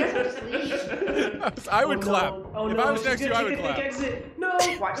 Okay, well, I guess I'll just leave. I would clap. Oh, if no, I was next to you, I would clap. No!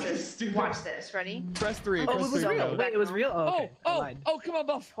 Watch this. Watch this. Ready? Press 3. Oh, it was real. Wait, it was real? Oh, okay. Come on,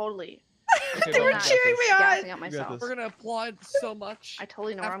 Buff. Totally. Okay, They were cheering me on. Out myself. We're gonna applaud so much. I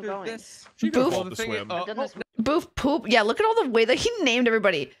totally know where I'm going. This. Boof. The swim. Boof poop. Yeah, look at all the way that he named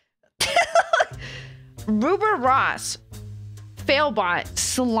everybody. Ruber Ross, Failbot,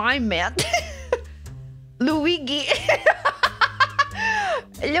 Slime Man, Luigi,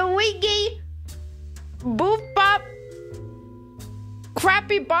 BuffPup,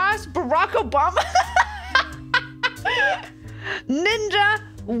 Crappy Boss, Barack Obama, Ninja,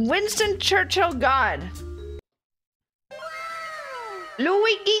 Winston Churchill God,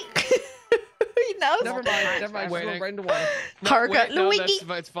 Luigi. He knows. Never mind. Waiting. Right into one. Harka, Luigi.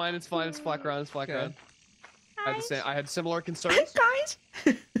 It's fine. It's flat ground. It's flat ground. I had similar concerns. Guys.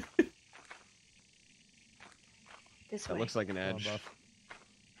 This way. That looks like an edge.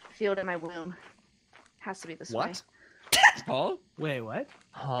 Feel it in my womb. Has to be this way. What? Huh? Wait, what?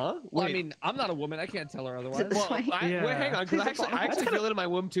 Huh? Well, I mean, I'm not a woman. I can't tell her otherwise. This way? Wait, hang on. Because I actually feel it in my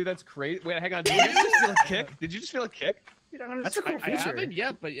womb too. That's crazy. Wait, hang on. Did you just feel a kick? Did you just feel a kick? That's a cool I feature. haven't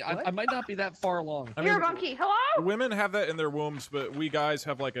yet, but I might not be that far along. I Here, mean, Bunky. Hello? women have that in their wombs, but we guys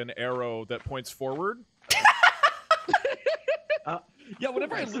have like an arrow that points forward. Yeah,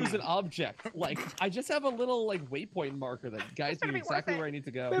 whenever I lose an object, like I just have a little like waypoint marker that guides me exactly where I need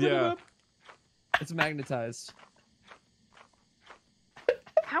to go. Yeah. It's magnetized.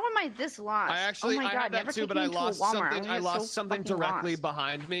 How am I this lost? I actually oh my I God, had that never too, take but me I to a lost Walmart. something. I lost something fucking directly lost.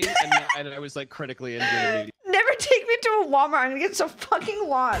 behind me, and I was like critically injured. Never take me to a Walmart. I'm gonna get so fucking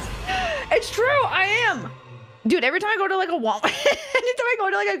lost. It's true. I am. Dude, every time I go to like a Walmart, anytime I go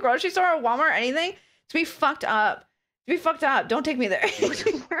to like a grocery store or a Walmart or anything, to be fucked up. To be fucked up. Don't take me there.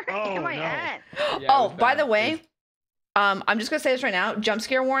 Where am I at? Yeah, oh, by the way, I'm just gonna say this right now. Jump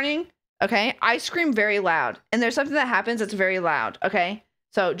scare warning. Okay, I scream very loud, and there's something that happens that's very loud. Okay,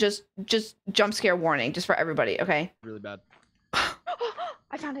 so just jump scare warning, just for everybody. Okay. Really bad.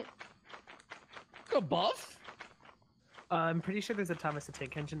 I found it. Go Buff. I'm pretty sure there's a Thomas the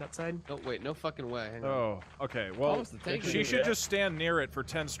Tank Engine outside. Oh wait, no fucking way. Hang on. Oh, okay. Well, Thomas the Tank she Engine. should just stand near it for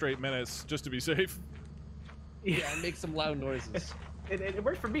 10 straight minutes just to be safe. Yeah, and make some loud noises. It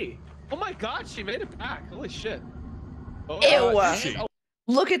worked for me. Oh my God, she made it back. Holy shit. Oh, Ew. oh.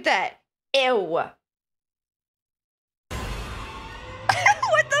 Look at that. Ew. What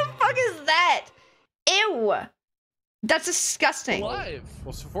the fuck that? Ew. That's disgusting. Alive.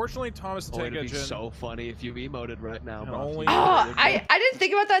 Well, so fortunately, Thomas the Tank It'd be Engine. so funny if you emoted right now, bro. I didn't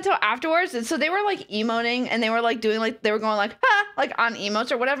think about that until afterwards. And so they were like emoting and they were like doing like, they were going like, ha, like on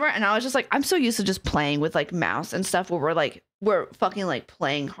emotes or whatever. And I was just like, I'm so used to just playing with like mouse and stuff where we're fucking like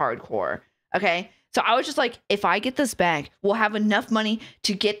playing hardcore. Okay. So I was just like, if I get this bag, we'll have enough money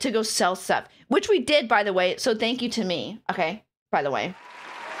to get to go sell stuff, which we did, by the way. So thank you to me. Okay. By the way.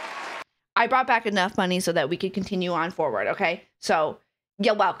 I brought back enough money so that we could continue on forward, okay? So,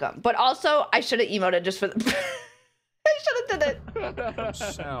 you're welcome. But also, I should have emoted just for the... I should have done it.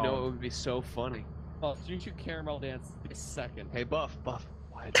 No, it would be so funny. Oh, didn't you caramel dance a second? Hey, Buff,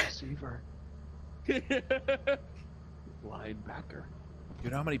 wide receiver. Linebacker. You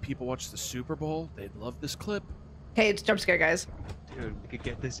know how many people watch the Super Bowl? They'd love this clip. Hey, it's jump scare, guys. Dude, we could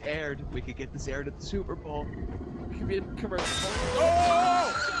get this aired. We could get this aired at the Super Bowl. It could be a commercial.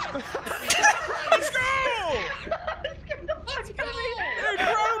 Oh! Let's go! Let's go!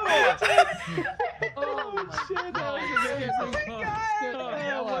 Incredible! Oh, shit.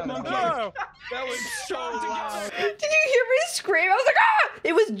 That was so loud. Did you hear me scream? I was like, ah!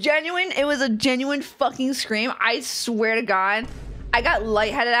 It was genuine. It was a genuine fucking scream. I swear to God. I got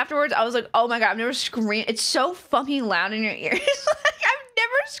lightheaded afterwards. I was like, oh my God, I've never screamed. It's so fucking loud in your ears. Like, I've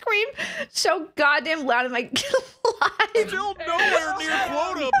never screamed so goddamn loud in my life. Still nowhere near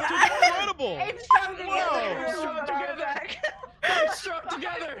quota, but it's incredible. It's struck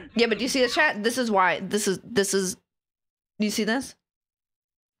together. Yeah, but do you see the chat? This is why. This is, do you see this?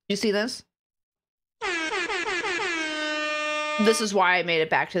 Do you see this? This is why I made it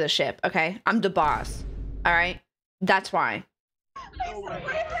back to the ship, okay? I'm the boss, all right? That's why.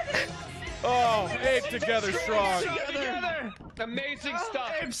 Oh, ape together strong. Together. Amazing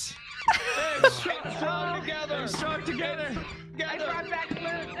stuff. Strong together. Strong together. I brought back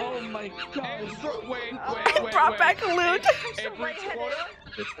loot. Oh my God. Wait. I brought back loot.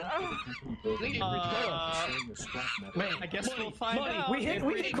 Wait, I guess we'll find out. We hit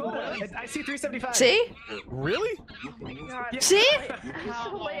quota. I see 375. See? Really? Oh my God. See?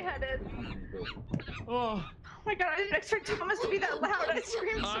 So lightheaded. Oh. Oh my God, I didn't expect Thomas to be that loud. I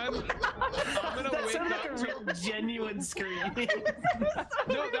screamed so loud. I'm gonna That wake sounded up like a real genuine scream.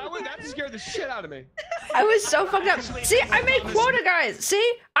 No, that scared the shit out of me. I was so fucked up. See, I made quota, guys.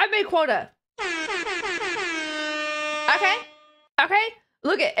 See? I made quota. Okay?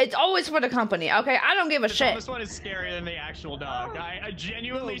 Look, it's always for the company, okay? I don't give a shit. This one is scarier than the actual dog. I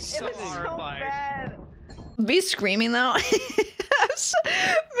genuinely It was so bad. Me screaming, though. Me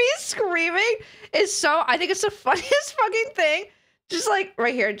screaming is so... I think it's the funniest fucking thing. Just like,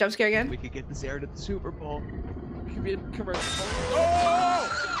 right here, jump scare again. We could get this aired at the Super Bowl. It could be a commercial.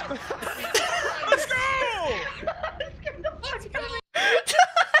 Oh! Let's go! Let's go. Like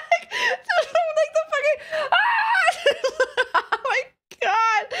the fucking... Ah! Oh my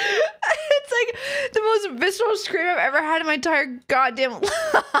God. It's like the most visceral scream I've ever had in my entire goddamn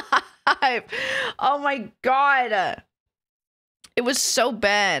life. Oh my God. It was so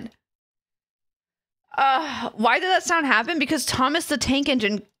bad. Why did that sound happen? Because Thomas the Tank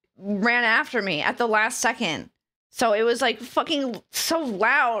Engine ran after me at the last second. So it was like fucking so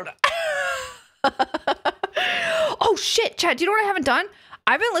loud. Oh shit, Chad, do you know what I haven't done?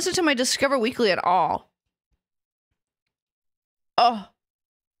 I haven't listened to my Discover Weekly at all. Oh.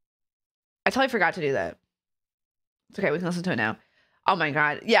 I totally forgot to do that. It's okay, we can listen to it now. Oh my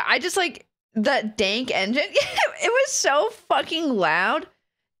God. Yeah, I just like the dank engine. It was so fucking loud.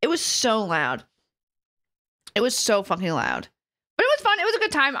 It was so loud. It was so fucking loud. But it was fun. It was a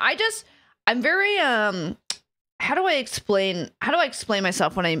good time. I'm very how do I explain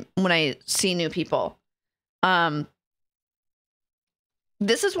myself when I see new people?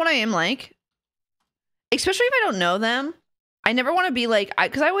 This is what I am like. Especially if I don't know them. I never want to be like,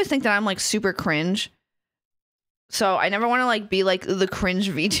 because I always think that I'm like super cringe. So I never want to like be like the cringe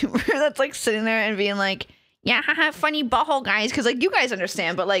VTuber that's like sitting there and being like, yeah, haha, funny butthole guys. Because like you guys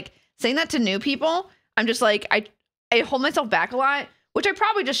understand, but like saying that to new people, I'm just like, I hold myself back a lot, which I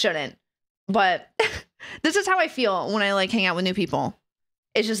probably just shouldn't. But this is how I feel when I like hang out with new people.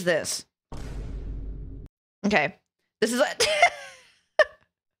 It's just this. Okay. This is okay.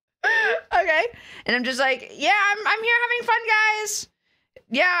 And I'm just like, yeah, I'm here having fun, guys.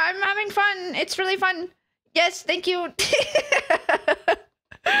 Yeah, I'm having fun. It's really fun. Yes, thank you.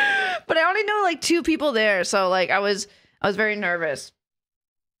 But I only know like 2 people there, so like I was very nervous.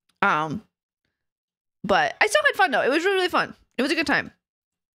 But I still had fun though. It was really, really fun. It was a good time.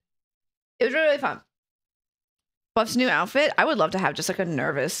 It was really, really fun. Buff's new outfit. I would love to have just like a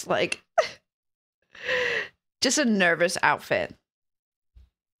nervous, like just a nervous outfit.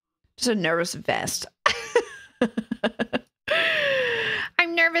 Just a nervous vest.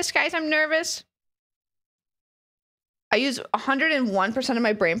 I'm nervous, guys. I'm nervous. I use 101% of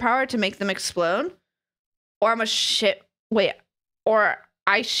my brain power to make them explode. Or I'm a shit. Wait. Or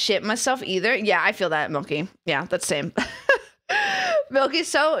I shit myself either. Yeah, I feel that, Milky. Yeah, that's same. Milky,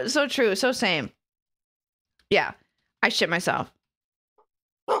 so true. So same. Yeah, I shit myself.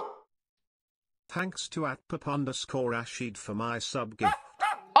 Thanks to @pup_Rashid for my sub gift.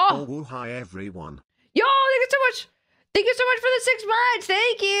 Oh, woo, hi everyone. Yo, thank you so much. Thank you so much for the 6 months.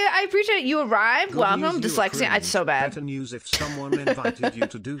 Thank you. I appreciate it. You arrived. Welcome. Dyslexia. It's so bad. Better news if someone invited you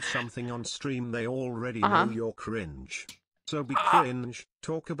to do something on stream, they already know you're cringe. So be cringe.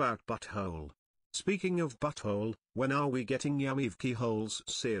 Talk about butthole. Speaking of butthole, when are we getting yummy keyholes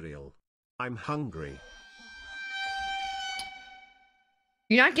cereal? I'm hungry.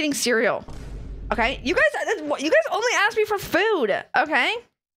 You're not getting cereal. Okay? You guys only ask me for food. Okay?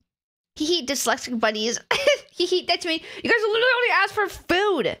 Hee, dyslexic buddies. Hee, that's me. You guys literally only ask for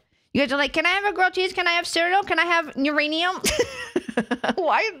food. You guys are like, can I have a grilled cheese? Can I have cereal? Can I have uranium?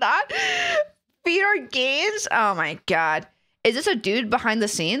 Why not? Feed our games? Oh my god. Is this a dude behind the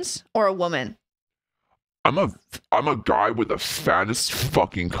scenes or a woman? I'm a guy with the fattest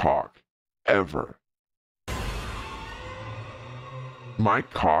fucking cock ever. My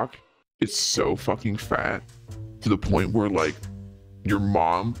cock is so fucking fat to the point where, like, your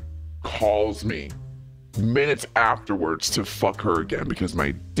mom calls me minutes afterwards to fuck her again because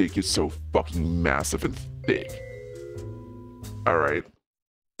my dick is so fucking massive and thick. All right.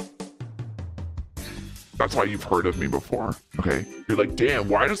 That's why you've heard of me before, okay? You're like, damn,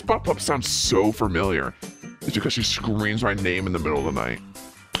 why does BuffPup sound so familiar? It's because she screams my name in the middle of the night.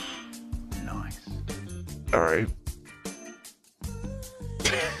 Nice. All right.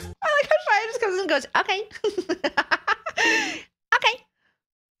 I like how Shia just comes and goes, okay. Okay.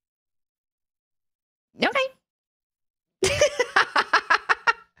 Okay.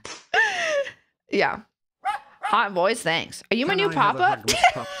 Yeah. Hot voice, thanks. Are you my new pop-up?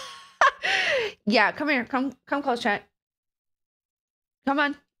 Yeah, come here. Come close, chat. Come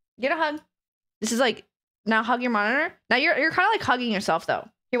on. Get a hug. This is like, now hug your monitor. Now you're kind of like hugging yourself though.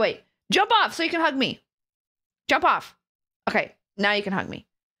 Here, wait. Jump off so you can hug me. Jump off. Okay, now you can hug me.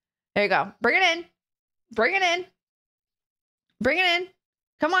 There you go. Bring it in. Bring it in. Bring it in.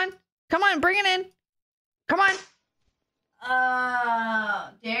 Come on. Come on, bring it in. Come on. Oh,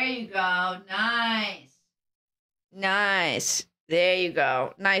 there you go. Nice. Nice. There you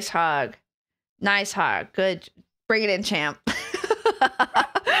go. Nice hug. Nice hug. Good. Bring it in, champ.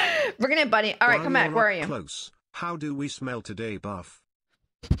 Bring it in, buddy. All right, come back. Where are you? Close. How do we smell today, Buff?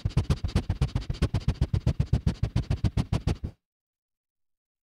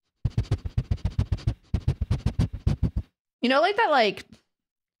 You know, like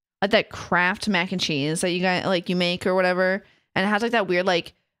that Kraft mac and cheese that you guys like you make or whatever, and it has like that weird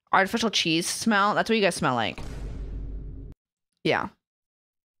like artificial cheese smell. That's what you guys smell like. Yeah.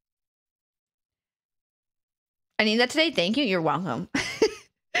 I need that today. Thank you. You're welcome.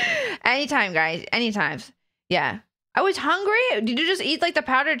 Anytime, guys. Anytime. Yeah. I was hungry. Did you just eat like the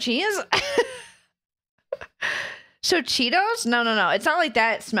powdered cheese? So Cheetos? No. It's not like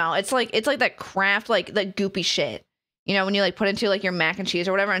that smell. It's like that Kraft, like that goopy shit. You know, when you like put into like your mac and cheese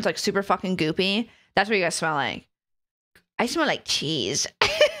or whatever, and it's like super fucking goopy. That's what you guys smell like. I smell like cheese.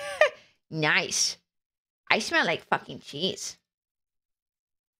 Nice. I smell like fucking cheese.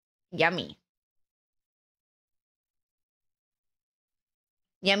 Yummy.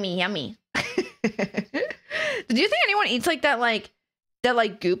 Yummy, yummy. Do you think anyone eats like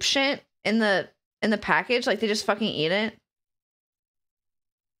that goop shit in the package? Like they just fucking eat it?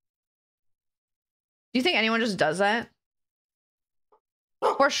 Do you think anyone just does that?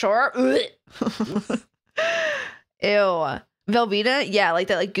 For sure. Ew. Velveeta? Yeah, like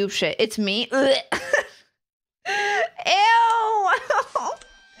that like goop shit. It's me. Ew.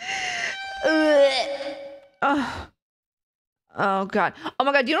 Oh god. Oh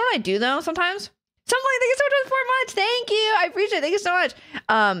my god. Do you know what I do though sometimes? Something like, thank you so much for the 4 months. Thank you. I appreciate it. Thank you so much.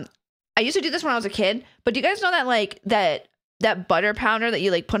 I used to do this when I was a kid, but do you guys know that like that butter powder that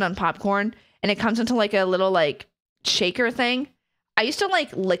you like put on popcorn and it comes into like a little like shaker thing? I used to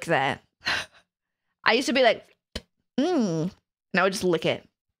like lick that. I used to be like, and I would just lick it.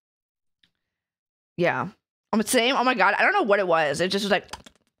 Yeah. I'm the same. Oh my god. I don't know what it was. It just was like,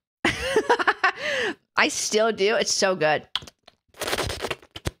 I still do. It's so good.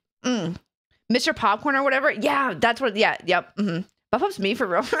 Mr. Popcorn or whatever. Yeah, that's what. Yeah, yep. BuffPup's me for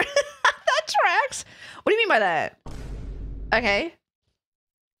real. That tracks. What do you mean by that? Okay.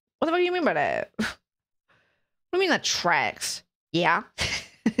 What the fuck do you mean by that? What do you mean that tracks? Yeah.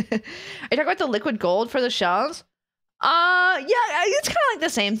 talking about the liquid gold for the shells? Yeah, it's kind of like the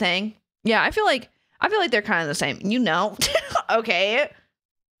same thing. Yeah, I feel like they're kind of the same. You know. Okay.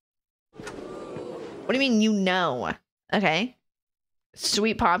 What do you mean you know? Okay.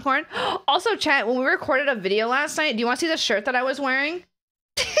 Sweet popcorn. Also, chat, when we recorded a video last night, do you want to see the shirt that I was wearing?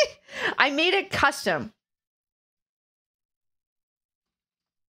 I made it custom.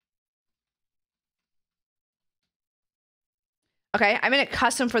 Okay, I made it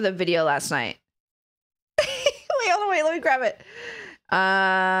custom for the video last night. Wait, let me grab it.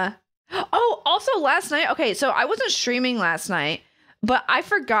 Oh, also last night, okay, so I wasn't streaming last night, but I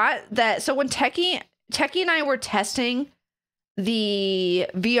forgot that, so when Techie and I were testing the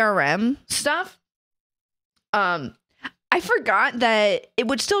VRM stuff, I forgot that it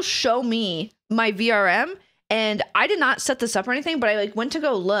would still show me my VRM, and I did not set this up or anything, but I like went to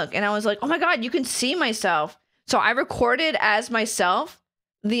go look, and I was like, oh my god, you can see myself. So I recorded as myself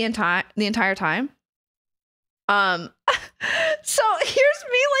the entire time. So here's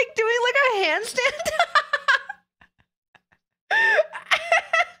me like doing like a handstand.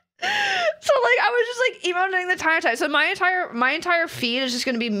 So like I was just like emoting the entire time. So my entire feed is just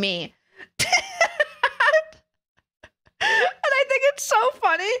gonna be me. And I think it's so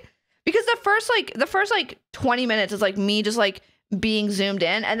funny because the first 20 minutes is like me just like being zoomed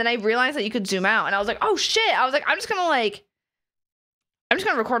in, and then I realized that you could zoom out, and I was like, oh shit. I was like, I'm just gonna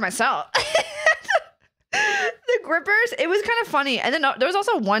record myself. The grippers, it was kind of funny. And then there was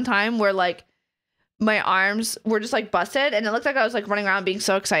also one time where like my arms were just like busted, and it looked like I was like running around being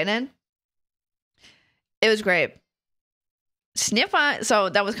so excited. It was great. Sniffa. So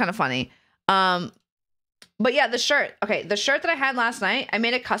that was kind of funny. But yeah, the shirt. Okay, the shirt that I had last night, I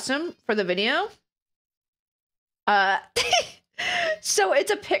made it custom for the video. So it's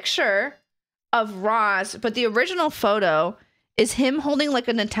a picture of Ross, but the original photo is him holding like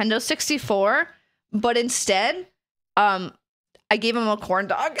a Nintendo 64, but instead, I gave him a corn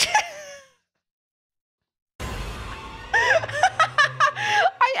dog. I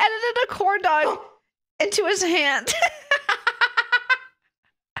edited a corn dog into his hand.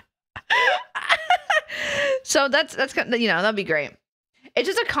 So that's you know, that'd be great. It's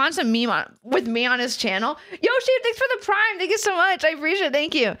just a constant meme with me on his channel. Yoshi, thanks for the prime. Thank you so much. I appreciate it.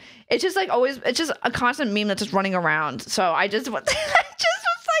 Thank you. It's just like always, it's just a constant meme that's just running around. So I just was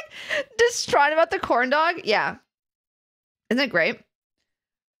like distraught about the corn dog. Yeah. Isn't it great?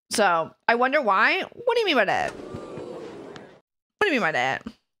 So I wonder why. What do you mean by that? What do you mean by that?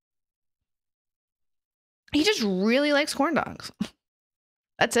 He just really likes corn dogs.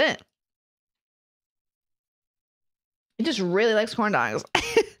 That's it. He just really likes corn dogs.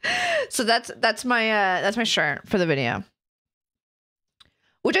 So that's my shirt for the video.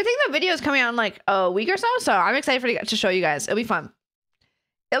 Which I think the video is coming out in like a week or so. So I'm excited to show you guys. It'll be fun.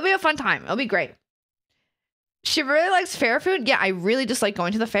 It'll be a fun time. It'll be great. She really likes fair food. Yeah, I really just like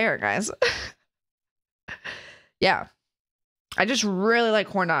going to the fair, guys. Yeah. I just really like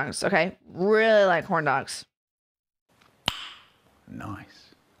corn dogs, okay? Really like corn dogs.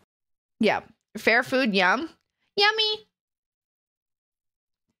 Nice. Yeah. Fair food, yum. Yummy.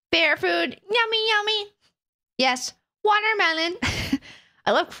 Fair food, yummy, yummy. Yes. Watermelon.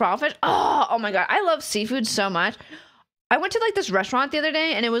 I love crawfish. Oh my god. I love seafood so much. I went to like this restaurant the other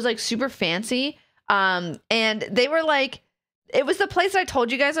day, and it was like super fancy. And they were like, it was the place that I told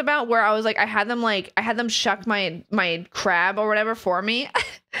you guys about where I was like, I had them shuck my crab or whatever for me.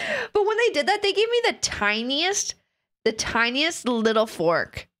 But when they did that, they gave me the tiniest little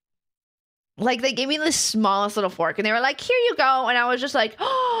fork. Like they gave me the smallest little fork, and they were like, here you go. And I was just like,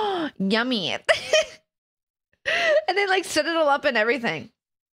 oh, yummy. And they like set it all up and everything.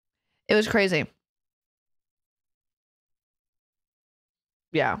 It was crazy.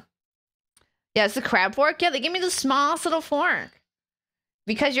 Yeah. Yeah, it's the crab fork. Yeah, they gave me the smallest little fork.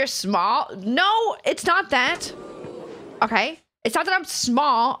 Because you're small? No, it's not that. Okay? It's not that I'm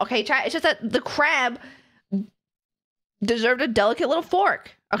small. Okay, chat. It's just that the crab deserved a delicate little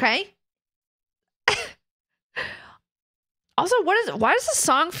fork. Okay? Also, why does the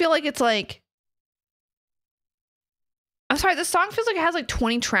song feel like it's like... I'm sorry, this song feels like it has like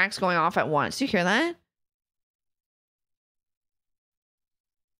 20 tracks going off at once. Do you hear that?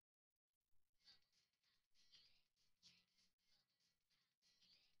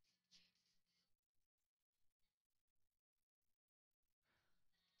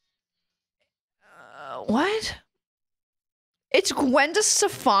 What? It's Gwen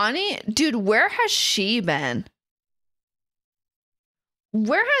Stefani? Dude, where has she been?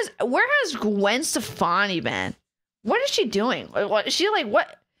 Where has Gwen Stefani been? What is she doing? What is she like?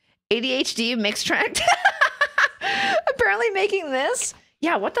 What ADHD mix track? Apparently making this.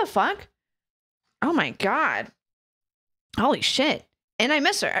 Yeah, what the fuck? Oh my God. Holy shit. And I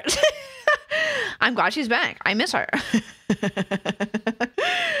miss her. I'm glad she's back. I miss her.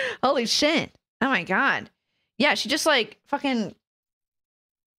 Holy shit. Oh my God. Yeah, she just like fucking.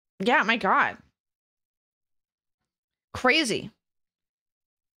 Yeah, my God. Crazy.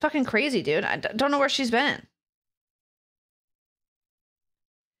 Fucking crazy, dude. I don't know where she's been.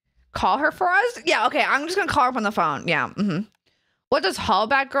 Call her for us? Yeah, okay. I'm just gonna call her up on the phone. Yeah. What does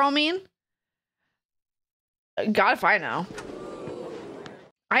Hallback Girl mean? God if I know.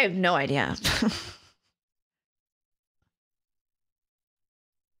 I have no idea.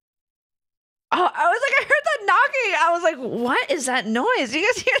 Oh, I was like, I heard that knocking. I was like, what is that noise? You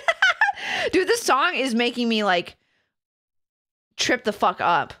guys hear that? Dude, this song is making me like trip the fuck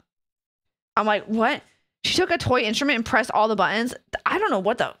up. I'm like, what? She took a toy instrument and pressed all the buttons. I don't know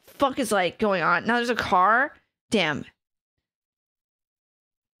what the fuck is like going on. Now there's a car. Damn.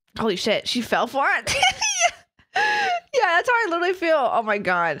 Holy shit. She fell for it. Yeah, that's how I literally feel. Oh my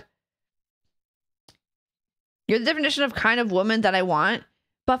God. You're the definition of kind of woman that I want.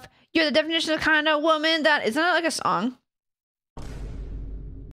 Buff, you're the definition of kind of woman that... Isn't that like a song?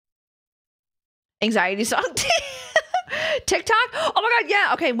 Anxiety song. TikTok? Oh my God,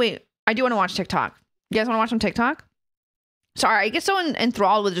 yeah. Okay, wait. I do want to watch TikTok. You guys want to watch some TikTok? Sorry, I get so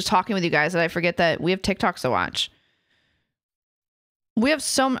enthralled with just talking with you guys that I forget that we have TikToks to watch. We have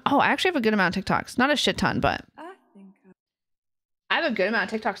some... Oh, I actually have a good amount of TikToks. Not a shit ton, but... I have a good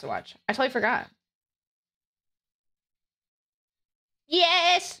amount of TikToks to watch. I totally forgot.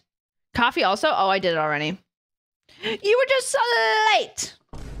 Yes! Coffee also? Oh, I did it already. You were just late.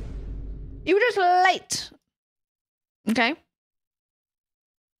 You were just late. Okay?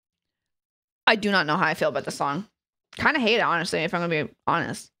 I do not know how I feel about the song. Kind of hate it, honestly, if I'm going to be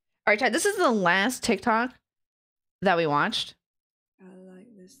honest. All right, Chad, this is the last TikTok that we watched. I like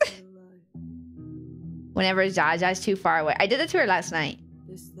this little life. Whenever Jaja's too far away. I did it to her last night.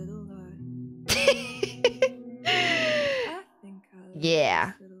 This little life.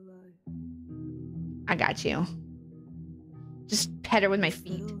 Yeah. I got you. Just pet her with my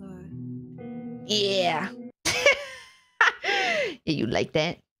feet. Yeah. Yeah, you like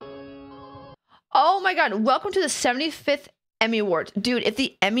that? Oh my God. Welcome to the 75th Emmy Awards. Dude, if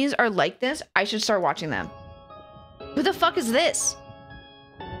the Emmys are like this, I should start watching them. Who the fuck is this?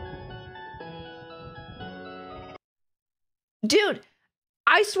 Dude,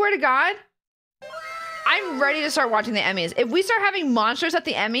 I swear to God, I'm ready to start watching the Emmys. If we start having monsters at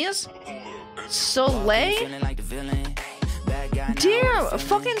the Emmys, Soleil? Damn,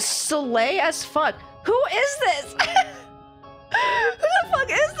 fucking Soleil as fuck. Who is this? Who the fuck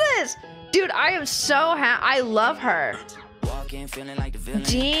is this? Dude, I am so happy. I love her.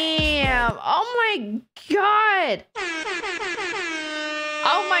 Damn. Oh my God.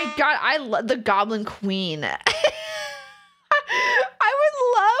 Oh my God. I love the Goblin Queen.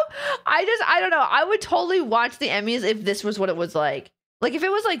 I don't know. I would totally watch the Emmys if this was what it was like. Like, if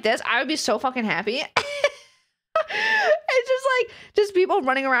it was like this, I would be so fucking happy. It's just like, just people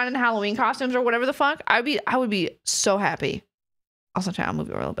running around in Halloween costumes or whatever the fuck. I would be so happy. Also, I'll move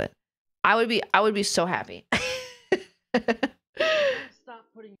you a little bit. I would be so happy. Stop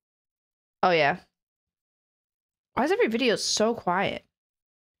putting. Oh, yeah. Why is every video so quiet?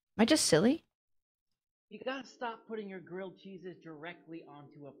 Am I just silly? You gotta stop putting your grilled cheeses directly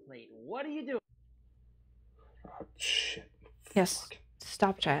onto a plate. What are you doing? Oh, shit. Yes.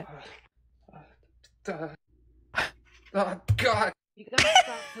 Stop, chat. Oh, God. You gotta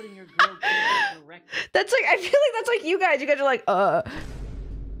stop putting your grilled cheeses directly. That's like, I feel like that's like you guys. You guys are like,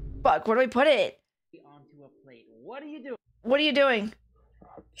 fuck, where do we put it? Onto a plate. What are you doing? What are you doing?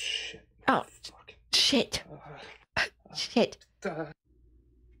 Oh, shit. Oh, shit. Shit.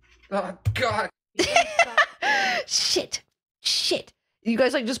 Oh, God. Shit. Shit. You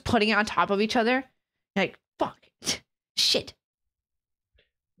guys like just putting it on top of each other? Like, fuck. Shit.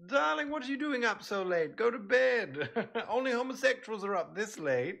 Darling, what are you doing up so late? Go to bed. Only homosexuals are up this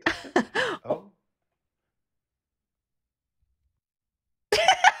late. Oh.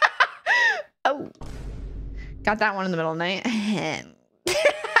 Oh. Got that one in the middle of the night.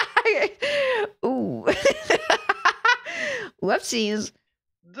 Ooh. Whoopsies.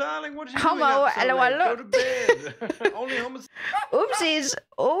 Darling, what are you doing up so late? Hello. Go to bed. Only homosexuals. Oopsies.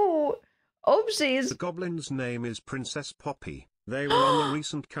 Oh. Oopsies. The goblin's name is Princess Poppy. They were on the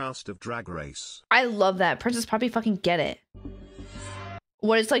recent cast of Drag Race. I love that. Princess Poppy fucking get it.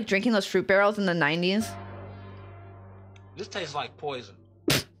 What, it's like drinking those fruit barrels in the 90s? This tastes like poison.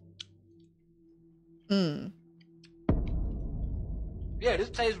 Mm. Yeah, this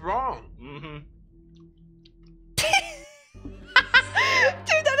tastes wrong. Mm-hmm.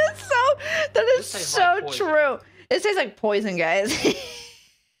 so true. It tastes like poison, guys.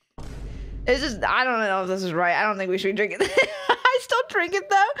 It's just, I don't know if this is right. I don't think we should drink it. I still drink it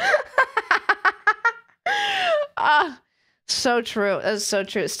though. So true. That's so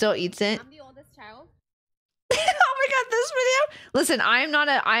true. It still eats it. I'm the oldest child. Oh my god, this video. Listen,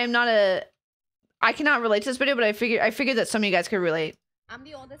 I cannot relate to this video, but I figured that some of you guys could relate. I'm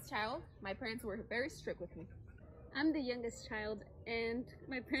the oldest child. My parents were very strict with me. I'm the youngest child, and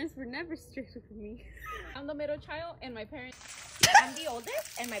my parents were never strict with me. I'm the middle child, and my parents... I'm the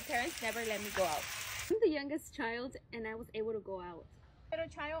oldest, and my parents never let me go out. I'm the youngest child, and I was able to go out. Middle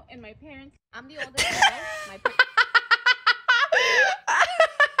child, and my parents... I'm the oldest child. My parents...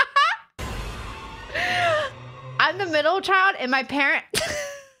 I'm the middle child, and my parents...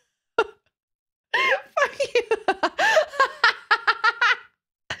 Fuck you.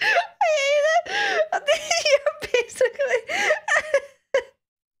 I hate it. You're basically...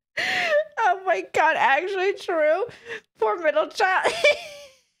 Oh my god, actually true. Poor middle child.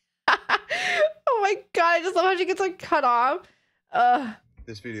 Oh my god, I just love how she gets like cut off.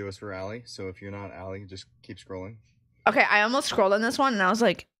 This video is for Allie, so if you're not Allie, just keep scrolling. Okay, I almost scrolled on this one and I was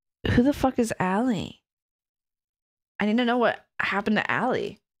like, who the fuck is Allie? I need to know what happened to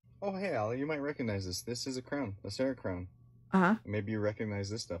Allie. Oh, hey, Allie, you might recognize this. This is a crown, a Sarah crown. Uh-huh. Maybe you recognize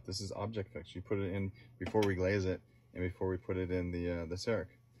this stuff. This is object fix. You put it in before we glaze it and before we put it in the Sarah.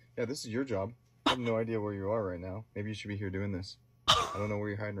 Yeah, this is your job. I have no idea where you are right now. Maybe you should be here doing this. I don't know where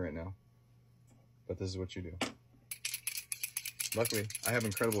you're hiding right now. But this is what you do. Luckily, I have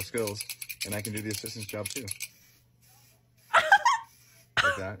incredible skills, and I can do the assistant's job too.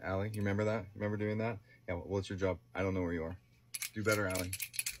 Like that, Allie. You remember that? Remember doing that? Yeah, well, it's your job. I don't know where you are. Do better, Allie.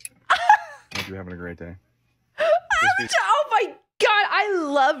 I hope you're having a great day. Oh my god, I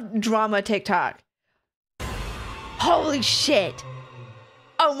love drama TikTok. Holy shit.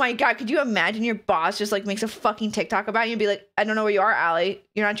 Oh my god, could you imagine your boss just like makes a fucking TikTok about you and be like, I don't know where you are, Allie.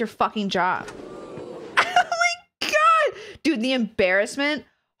 You're not your fucking job. Oh my god. Dude, the embarrassment.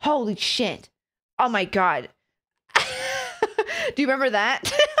 Holy shit. Oh my god. Do you remember that? I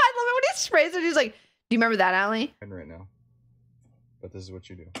love it when he sprays it. He's like, do you remember that, Allie? Right now. But this is what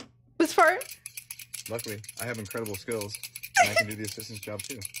you do. This part? Luckily, I have incredible skills, and I can do the assistant's job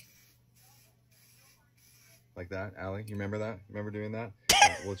too. Like that, Allie. You remember that? Remember doing that?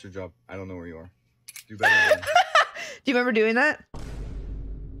 Yeah, well, it's your job. I don't know where you are. Do better, Allie. Do you remember doing that?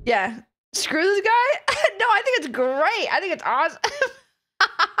 Yeah. Screw this guy? No, I think it's great. I think it's awesome.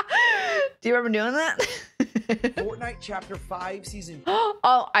 Do you remember doing that? Fortnite Chapter 5 Season...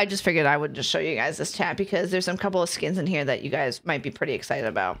 Oh, I just figured I would just show you guys this chat because there's some couple of skins in here that you guys might be pretty excited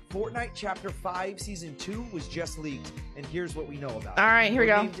about. Fortnite Chapter 5 Season 2 was just leaked, and here's what we know about it. All right, here we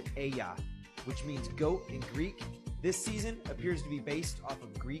go. Named Aya, which means goat in Greek. This season appears to be based off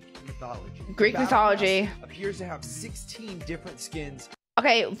of Greek mythology. Greek mythology. Appears to have 16 different skins.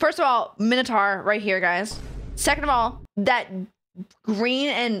 Okay, first of all, Minotaur right here, guys. Second of all, that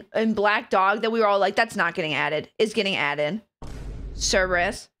green and black dog that we were all like, that's not getting added, is getting added.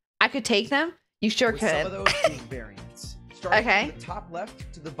 Cerberus. I could take them. You sure could. Some of those being variants. Starting from the top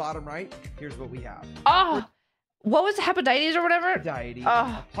left to the bottom right, here's what we have. Oh, what was Hepatitis or whatever? Aphrodite,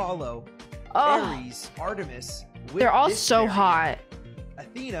 Apollo, Ares, Artemis. They're all so hot.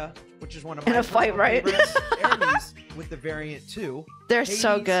 Athena, which is one of my in a fight, right? Hermes with the variant 2. They're Hades,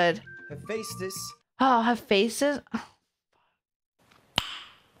 so good. Hephaestus. Oh, Hephaestus. Oh.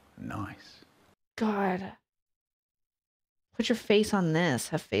 Nice. God. Put your face on this,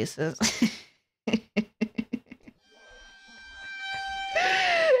 Hephaestus.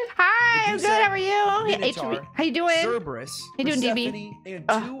 Hi, I'm good. How are you? Minotaur, how you doing? Cerberus, how you doing, DB? DB? And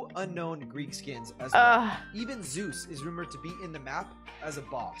 2 unknown Greek skins as well. Even Zeus is rumored to be in the map as a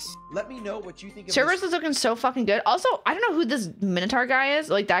boss. Let me know what you think of Cerberus is looking so fucking good. Also, I don't know who this Minotaur guy is.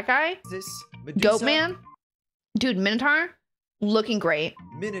 Like that guy? This Goat Man? Dude, Minotaur? Looking great.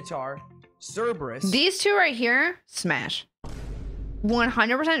 Minotaur, Cerberus. These two right here, smash.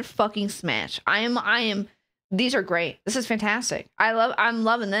 100% fucking smash. I am. These are great. This is fantastic. I'm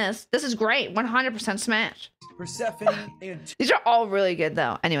loving this. This is great. 100% smash. Persephone and these are all really good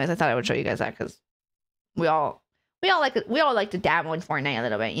though. Anyways, I thought I would show you guys that because we all like to dabble in Fortnite a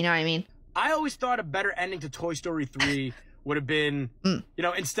little bit. You know what I mean? I always thought a better ending to Toy Story 3 would have been, you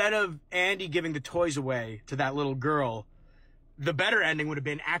know, instead of Andy giving the toys away to that little girl, the better ending would have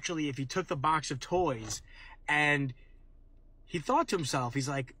been actually if he took the box of toys and he thought to himself, he's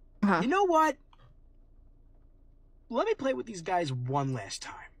like, you know what? Let me play with these guys one last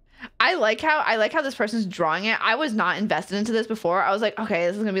time. I like how this person's drawing it. I was not invested into this before. I was like, okay,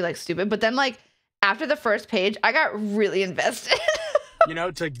 this is gonna be like stupid. But then like after the first page, I got really invested. you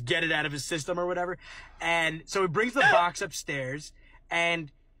know, to get it out of his system or whatever. And so he brings the box upstairs,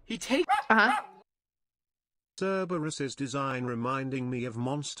 and he takes... Cerberus's design reminding me of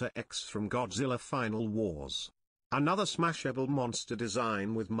Monster X from Godzilla Final Wars. Another smashable monster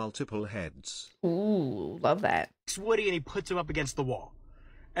design with multiple heads. Ooh, love that. Woody, and he puts him up against the wall.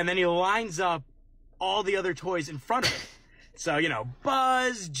 And then he lines up all the other toys in front of him. So, you know,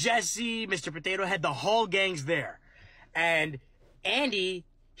 Buzz, Jesse, Mr. Potato Head, the whole gang's there. And Andy,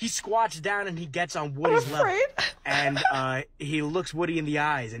 he squats down and he gets on Woody's level. And he looks Woody in the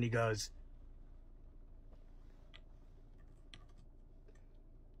eyes and he goes,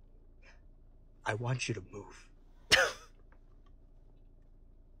 I want you to move.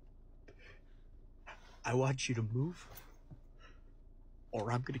 I want you to move,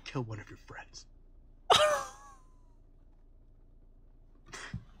 or I'm gonna kill one of your friends.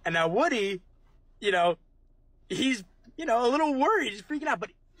 And now Woody, you know, he's, you know, a little worried, he's freaking out, but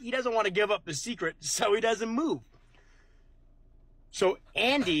he doesn't want to give up the secret, so he doesn't move. So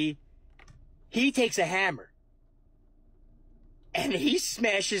Andy, he takes a hammer, and he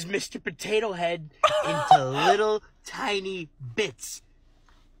smashes Mr. Potato Head into little tiny bits.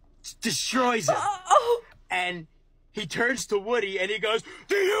 Destroys him. And he turns to Woody and he goes,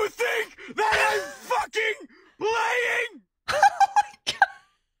 do you think that I'm fucking playing? Oh my God.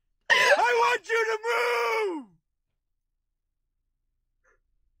 I want you to move.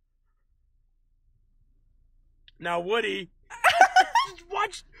 Now Woody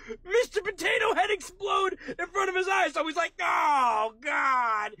watched Mr. Potato Head explode in front of his eyes. So he's like, oh,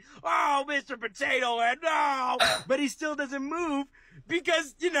 God. Oh, Mr. Potato Head, no. But he still doesn't move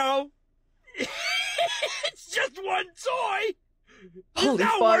because, you know, it's just one toy. It's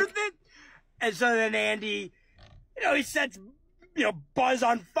not worth it. And so then Andy, you know, he sets, you know, Buzz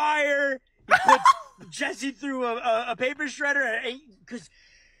on fire. He puts Jesse through a paper shredder because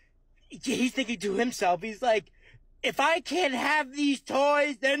he's thinking to himself, he's like, if I can't have these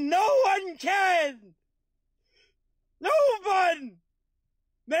toys, then no one can. No one.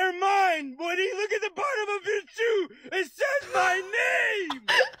 They're mine, Woody. Look at the bottom of your shoe. It says my name.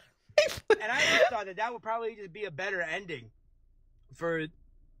 And I just thought that would probably just be a better ending for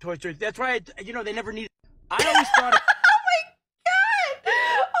Toy Story. That's why, you know, they never needed. I always thought.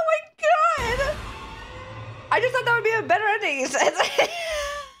 Oh my God. I just thought that would be a better ending.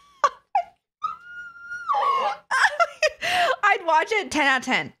 I'd watch it 10 out of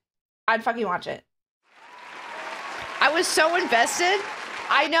 10. I'd fucking watch it. I was so invested.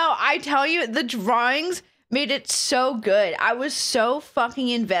 I know, I tell you, the drawings made it so good. I was so fucking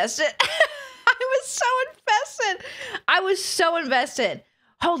invested. I was so invested.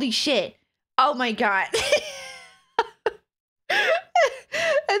 Holy shit. Oh my God. And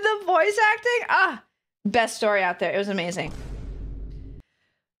the voice acting, best story out there. It was amazing.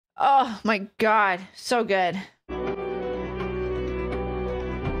 Oh my God. So good.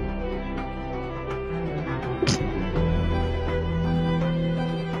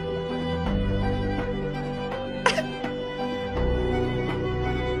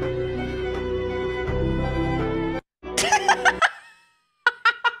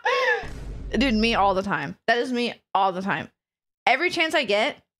 Dude, me all the time. That is me all the time. Every chance I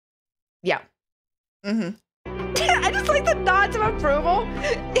get, yeah. I just like the nods of approval.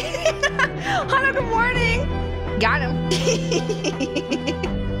 Hello, good morning. Got him.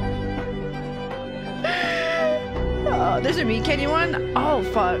 Oh, there's a meat candy one. Oh,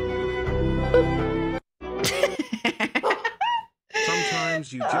 fuck.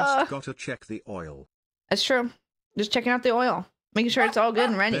 Sometimes you just gotta check the oil. That's true. Just checking out the oil. Making sure it's all good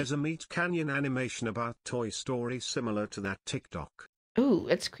and ready. There's a Meat Canyon animation about Toy Story similar to that TikTok. Ooh,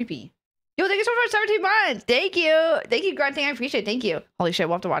 it's creepy. Yo, thank you so much for 17 months. Thank you. Thank you, Grunting. I appreciate it. Thank you. Holy shit,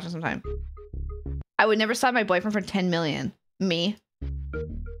 we'll have to watch it sometime. I would never slap my boyfriend for 10 million. Me.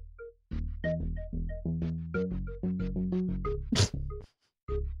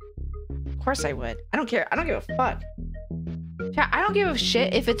 Of course I would. I don't care. I don't give a fuck. I don't give a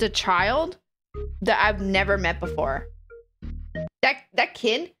shit if it's a child that I've never met before. That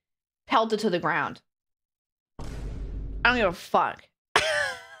kid pelted to the ground. I don't give a fuck.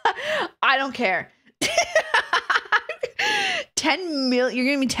 I don't care. 10 million. You're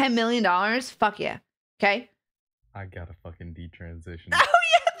giving me $10 million? Fuck yeah. Okay. I gotta fucking detransition. Oh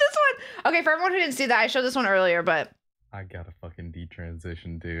yeah, this one. Okay, for everyone who didn't see that, I showed this one earlier, but I gotta fucking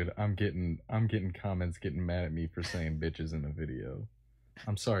detransition, dude. I'm getting comments getting mad at me for saying bitches in a video.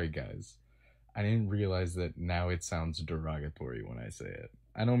 I'm sorry, guys. I didn't realize that now it sounds derogatory when I say it.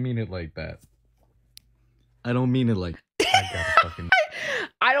 I don't mean it like that. I don't mean it like I gotta fucking.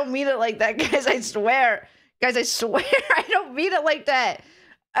 I don't mean it like that, guys. I swear. Guys, I swear I don't mean it like that.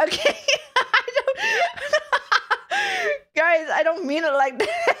 Okay? Guys, I don't mean it like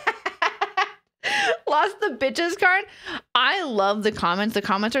that. Lost the bitches card. I love the comments. The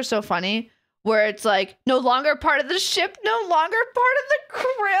comments are so funny. Where it's like, no longer part of the ship, no longer part of the crew.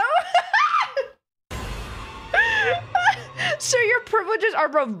 So your privileges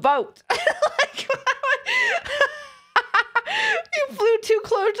are revoked. Like, you flew too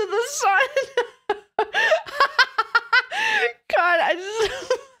close to the sun. God, I just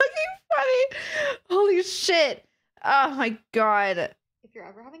fucking funny. Holy shit. Oh my God. If you're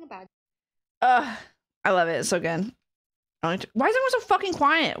ever having a bad I love it. It's so good. Why is everyone so fucking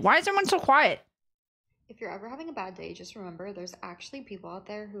quiet? Why is everyone so quiet? If you're ever having a bad day, just remember there's actually people out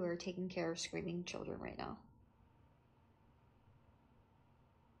there who are taking care of screaming children right now.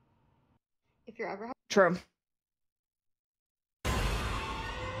 If you're ever True.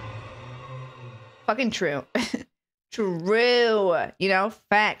 Fucking true. True. You know,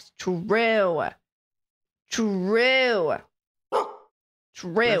 facts. True. True.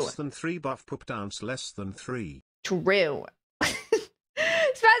 Less than 3 BuffPup dance. Less than 3. True. Spaz,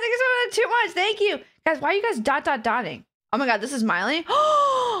 thank you so much. Too much. Thank you. Guys, why are you guys dotting? Oh my God, this is Miley.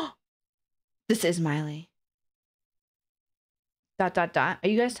 This is Miley. Are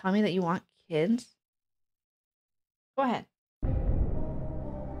you guys telling me that you want kids? Go ahead. Is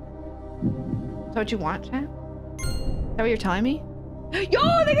that what you want, chat? Is that what you're telling me? Yo,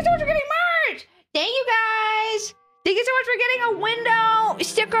 thank you so much for getting merch! Thank you guys! Thank you so much for getting a window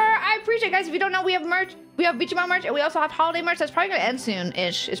sticker. I appreciate it, guys. If you don't know, we have merch. We have Beach Mom merch, and we also have holiday merch. That's probably gonna end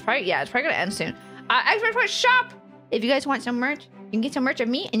soon-ish. It's probably gonna end soon. Expert Point Shop. If you guys want some merch, you can get some merch of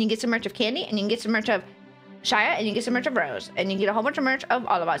me, and you can get some merch of Candy, and you can get some merch of Shia, and you can get some merch of Rose, and you can get a whole bunch of merch of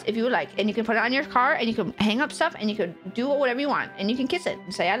all of us if you would like. And you can put it on your car, and you can hang up stuff, and you can do whatever you want, and you can kiss it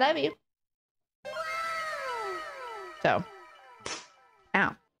and say I love you. So,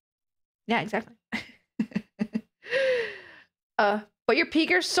 ow. Yeah, exactly. But your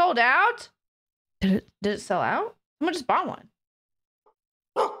peaker sold out? Did it sell out? Someone just bought one.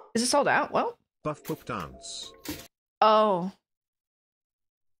 Is it sold out? Well, BuffPup dance. Oh.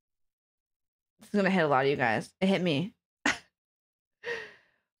 This is gonna hit a lot of you guys. It hit me.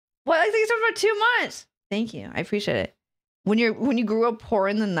 Well, I think it's over 2 months. Thank you. I appreciate it. When you grew up poor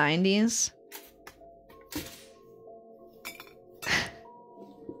in the 90s.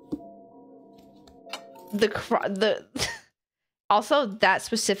 the also that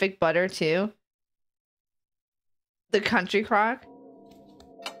specific butter too. The country crock.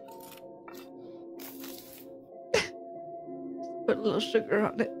 Put a little sugar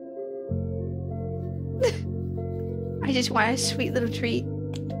on it. I just want a sweet little treat.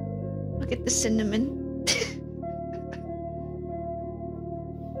 Look at the cinnamon.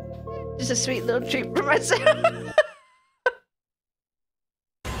 Just a sweet little treat for myself.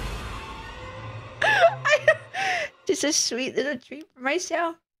 Just a sweet little treat for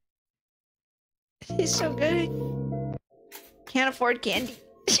myself. It's so good. Can't afford candy.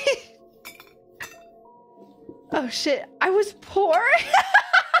 Oh shit, I was poor? Big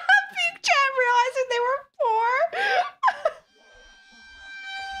chat realizing they were poor.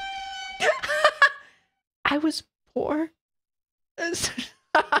 I was poor. Oh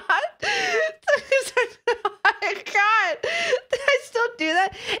my God. Did I still do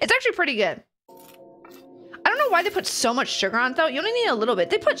that? It's actually pretty good. I don't know why they put so much sugar on it, though. You only need a little bit.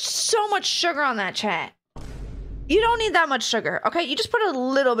 They put so much sugar on that, chat. You don't need that much sugar, okay? You just put a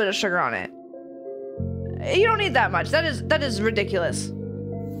little bit of sugar on it. You don't need that much. That is ridiculous.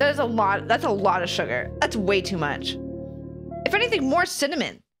 That is a lot. That's a lot of sugar. That's way too much. If anything, more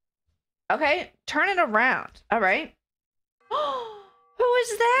cinnamon. Okay? Turn it around. All right? Who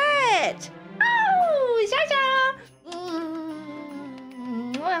is that? Oh, Zaza.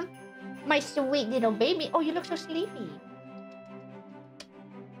 My sweet little baby. Oh, you look so sleepy.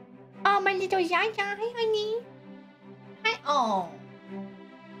 Oh, my little Zaza. Hi, honey. Hi. Oh.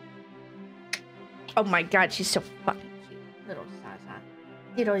 Oh my God, she's so fucking cute. Little Zaza.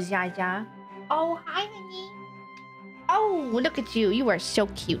 Little Zaza. Oh, hi, honey. Oh, look at you. You are so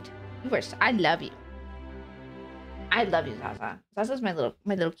cute. You are so, I love you. I love you, Zaza. Zaza's my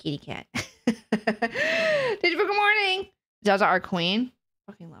little kitty cat. Did you good morning? Zaza, our queen.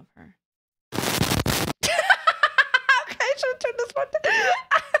 Fucking love her. Okay, I should turn this one down.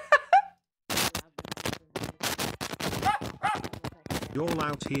 You're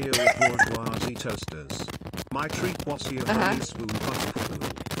out here with bourgeoisie toasters. My treat was your honey spoon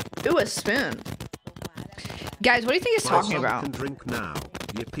BuffPup. Ooh, a spoon. Guys, what do you think he's talking about? Can drink now.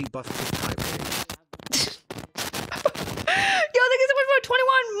 Yippee BuffPup typing. Yo, thank you so much for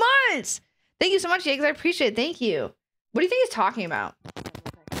 21 months. Thank you so much, Yeggs. I appreciate it. Thank you. What do you think he's talking about?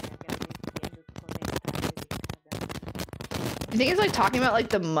 You think he's like talking about like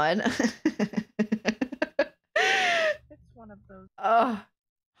the mud? It's one of those. Oh.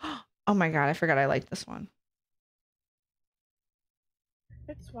 Oh my god, I forgot I liked this one.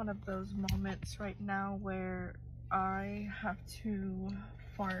 It's one of those moments right now where I have to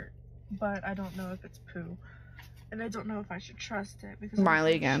fart, but I don't know if it's poo. And I don't know if I should trust it because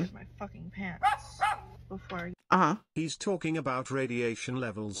Miley I'm again. shit my fucking pants before Uh-huh. He's talking about radiation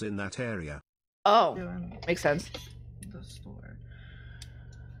levels in that area. Oh, makes sense. The store.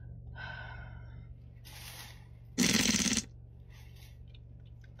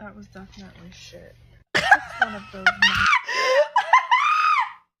 That was definitely shit. It's one of those moments.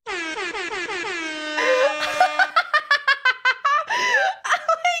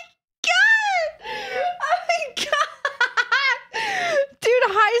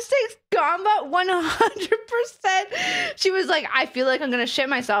 High stakes gamba 100%. She was like, I feel like I'm gonna shit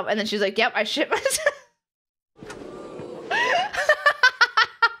myself, and then she's like, yep, I shit myself.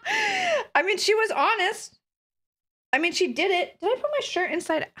 I mean, she was honest. I mean, she did it. Did I put my shirt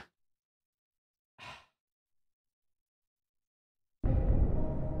inside?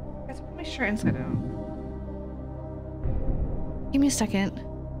 Guys, I put my shirt inside out. Give me a second.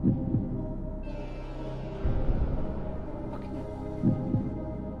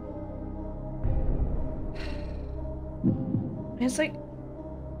 It's like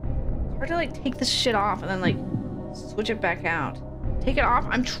hard to like take this shit off and then like switch it back out. Take it off.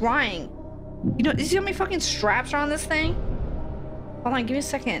 I'm trying. You know, you see how many fucking straps are on this thing? Hold on, give me a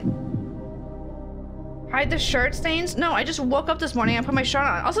second. Hide the shirt stains? No, I just woke up this morning and put my shirt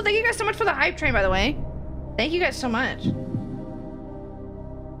on. Also, thank you guys so much for the hype train, by the way. Thank you guys so much.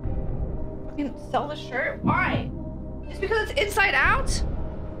 Fucking sell the shirt? Why? Just because it's inside out?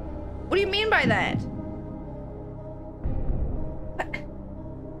 What do you mean by that?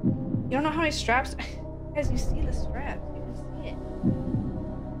 You don't know how many straps? Guys, you see the straps. You can see it.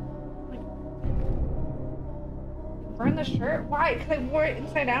 Burn the shirt? Why? Because I wore it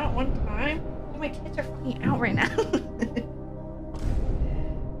inside out one time? My tits are fucking out right now.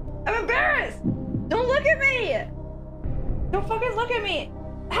 I'm embarrassed! Don't look at me! Don't fucking look at me!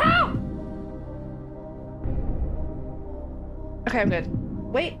 How? Okay, I'm good.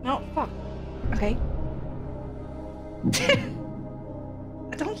 Wait, no, fuck. Okay.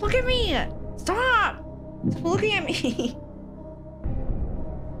 Don't look at me! Stop! Stop looking at me!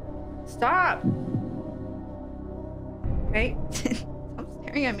 Stop! Okay? Stop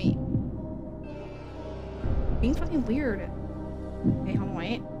staring at me. Being fucking weird. Okay, hold on,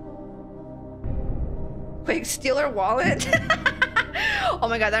 wait. Quick, steal her wallet? Oh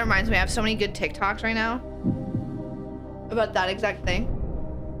my god, that reminds me. I have so many good TikToks right now about that exact thing.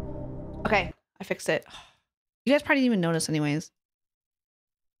 Okay, I fixed it. You guys probably didn't even notice anyways.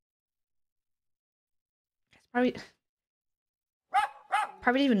 Probably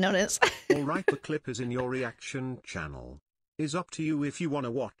didn't even notice. Alright, the clip is in your reaction channel. Is up to you if you want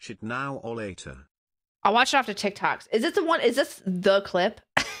to watch it now or later. I'll watch it after TikToks. Is this the one? Is this the clip?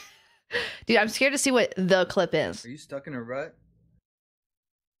 Dude, I'm scared to see what the clip is. Are you stuck in a rut?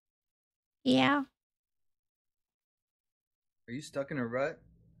 Yeah. Are you stuck in a rut?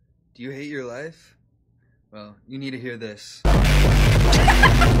 Do you hate your life? Well, you need to hear this. Are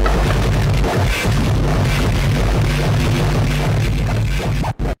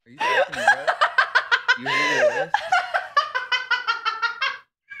you stuck in a rut? Do you hate your life?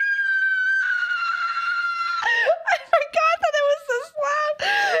 I forgot that it was this loud.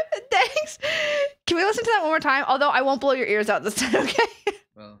 Thanks. Can we listen to that one more time? Although I won't blow your ears out this time, okay?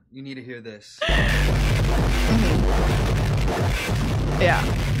 Well, you need to hear this. Yeah.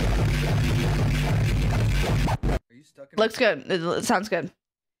 Looks good. It sounds good.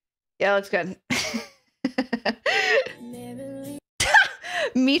 Yeah, it looks good.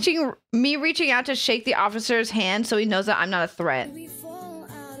 Me reaching out to shake the officer's hand so he knows that I'm not a threat.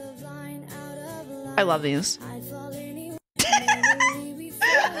 I love these.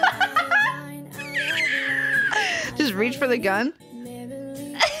 Just reach for the gun.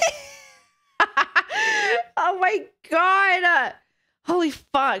 Oh my god. Holy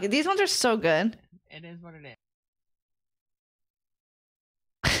fuck. These ones are so good. It is what it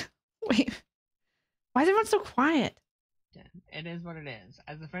is. Wait. Why is everyone so quiet? It is what it is.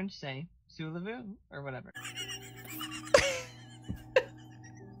 As the French say, sous la vie, or whatever.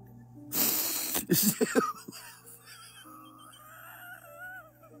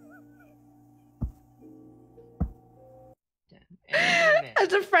 As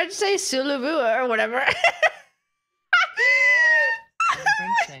the French say, sous la vie, or whatever. As the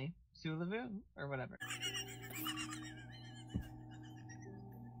French say, sous la vie, whatever.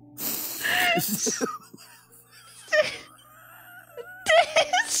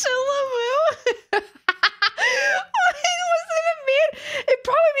 It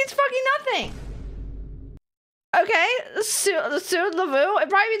probably means fucking nothing. Okay, Soon Lavu. It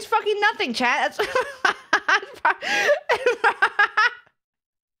probably means fucking nothing, chat.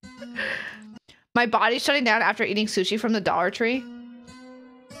 My body's shutting down after eating sushi from the Dollar Tree.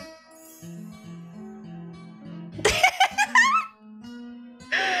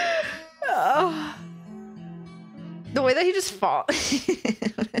 Oh. The way that he just falls.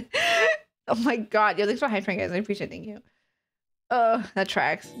 Oh my god. Yo, thanks for hyping, guys. I appreciate it. Thank you. That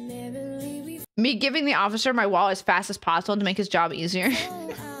tracks. Me giving the officer my wallet as fast as possible to make his job easier.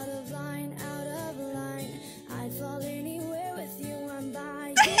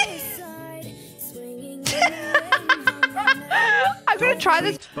 I'm gonna try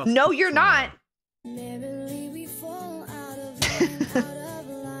this. No, you're not.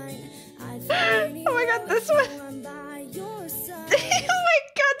 Oh my god, this one. Oh my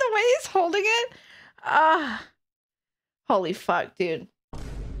god, the way he's holding it. Holy fuck, dude.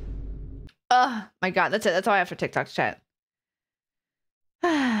 My god, that's it. That's all I have for TikTok's chat.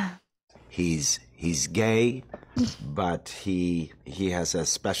 He's gay, but he has a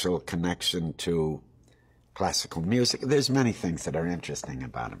special connection to classical music. There's many things that are interesting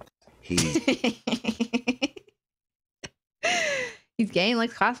about him. He's gay and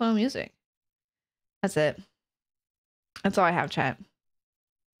likes classical music. That's it. That's all I have, chat.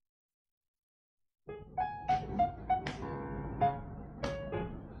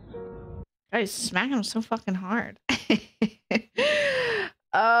 Guys, smacking him so fucking hard.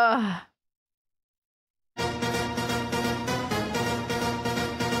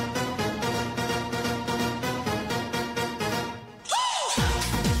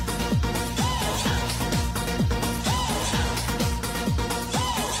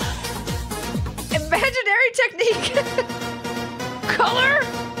 Imaginary technique. Color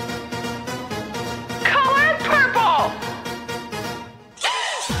purple.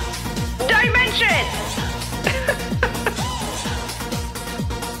 Dimension.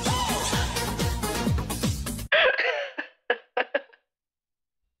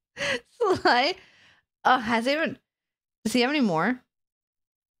 Sly. Has he even? Does he have any more?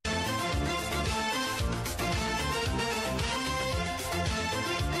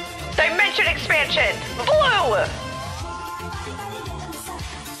 Dimension expansion. Blue.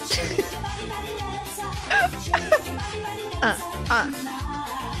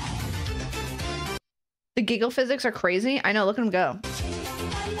 The giggle physics are crazy. I know. Look at him go.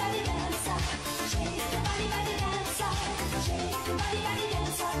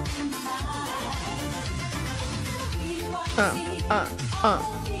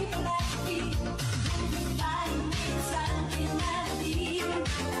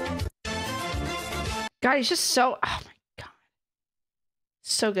 God, he's just so. Oh my god,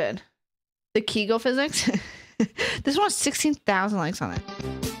 so good. The Kegel physics. This one has 16,000 likes on it.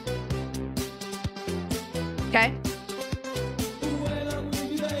 Okay.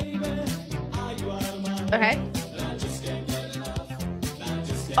 Okay.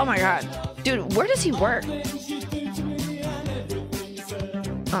 Oh my god, dude, where does he work?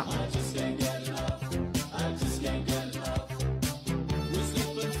 Oh.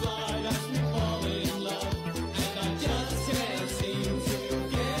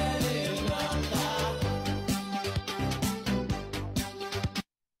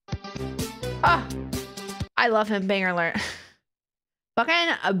 Ah, I love him. Banger alert. Fucking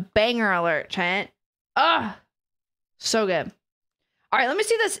a banger alert, chat. Ah, so good. All right, let me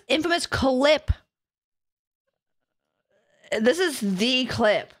see this infamous clip. This is the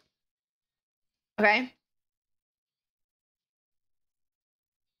clip. Okay.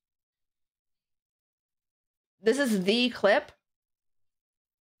 This is the clip.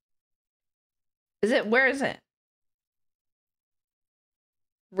 Is it? Where is it?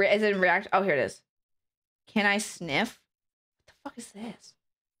 Is it in react? Oh, here it is. Can I sniff? What the fuck is this?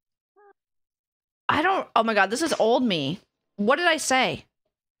 I don't. Oh my god, this is old me. What did I say?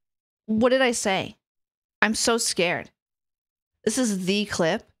 What did I say? I'm so scared. This is the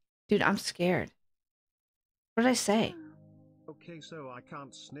clip? Dude, I'm scared. What did I say? Okay, so I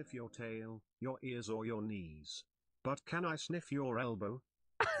can't sniff your tail, your ears, or your knees. But can I sniff your elbow?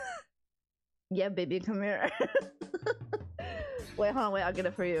 Yeah, baby, come here. Wait, hold on, wait, I'll get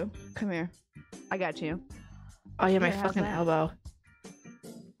it for you. Come here. I got you. Oh, yeah, my fucking elbow.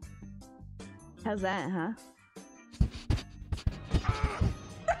 How's that, huh?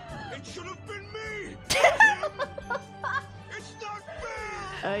 It should have been me! It's not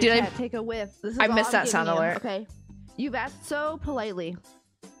Dude, take a whiff. This is I all missed I'm that giving sound you. alert. Okay. You've asked so politely.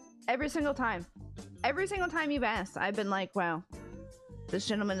 Every single time. Every single time you've asked, I've been like, wow, this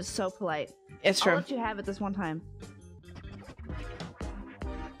gentleman is so polite. It's true. I'll let you have it this one time.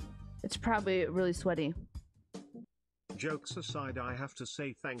 It's probably really sweaty. Jokes aside, I have to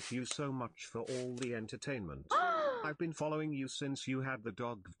say thank you so much for all the entertainment. I've been following you since you had the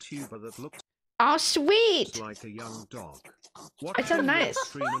dog tuber that looked sweet like a young dog. It's so nice. Your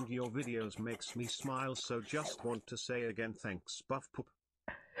stream and your videos makes me smile, so just want to say again thanks, BuffPup.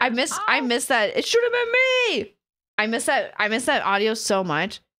 I miss that. It should have been me. I miss that audio so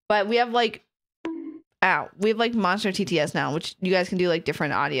much. But we have like Monster TTS now, which you guys can do like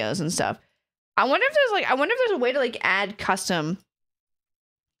different audios and stuff. I wonder if there's a way to like add custom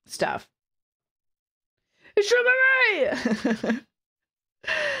stuff. It should have been me.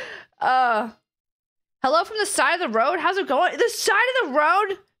 Hello from the side of the road. How's it going? The side of the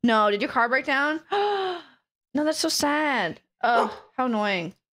road? No, did your car break down? No, that's so sad. Oh, how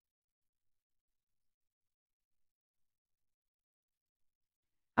annoying.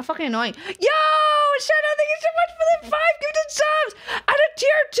 How fucking annoying. Yo, Shadow, thank you so much for the 5 gifted subs out of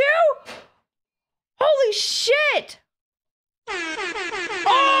tier 2. Holy shit.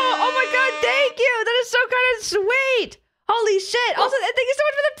 Oh my god, thank you. That is so kind of sweet. Holy shit. Also, thank you so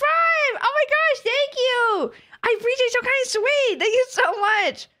much for the Prime. Oh my gosh, thank you. I appreciate it, so kind of sweet. Thank you so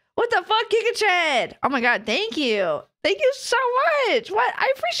much. What the fuck, Giga Chad? Oh my god, thank you. Thank you so much. What?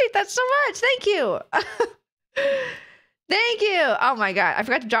 I appreciate that so much. Thank you. Thank you. Oh my god, I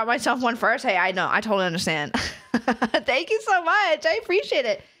forgot to drop myself one first. Hey, I know. I totally understand. Thank you so much. I appreciate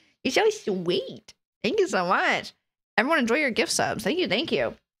it. You're so sweet. Thank you so much. Everyone enjoy your gift subs. Thank you. Thank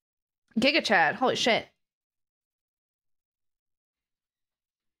you. Giga Chad. Holy shit.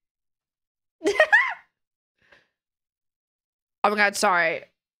 Oh my god, sorry.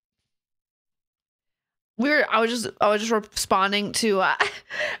 I was just responding to I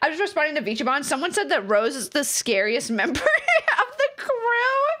was responding to Vichibon. Someone said that Rose is the scariest member of the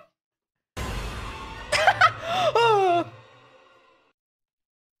crew. Oh.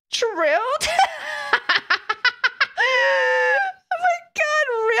 Trilled? Oh my god,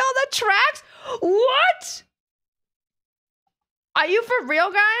 real? That tracks? What? Are you for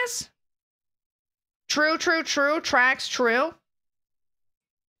real, guys? True, tracks, true.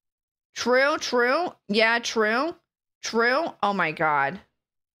 True. Yeah, true. Oh my god.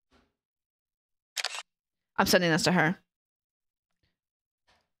 I'm sending this to her.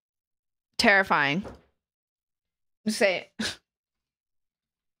 Terrifying. Say it.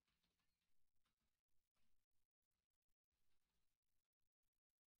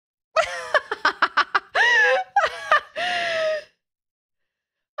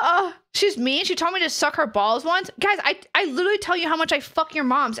 Oh, she's mean. She told me to suck her balls once. Guys, I literally tell you how much I fuck your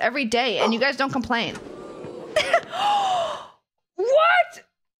moms every day, and you guys don't complain. What?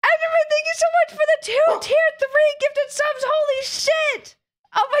 Everyone, thank you so much for the 2 tier 3 gifted subs. Holy shit.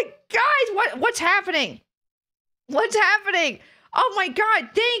 Oh my god. What's happening? What's happening? Oh my god,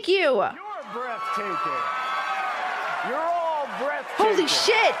 thank you. You're breathtaking. You're all breathtaking. Holy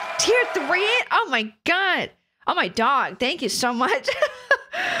shit. Tier 3? Oh my god. Oh my dog. Thank you so much.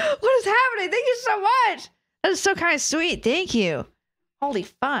 What is happening? Thank you so much. That is so kind of sweet. Thank you. Holy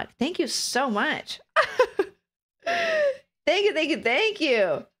fuck. Thank you so much. Thank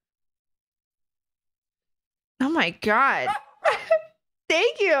you. Oh my god.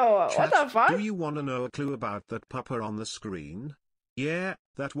 Thank you. Chat, what the fuck? Do you want to know a clue about that pupper on the screen? Yeah,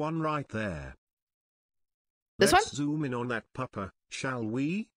 that one right there. This Let's one? zoom in on that pupper, shall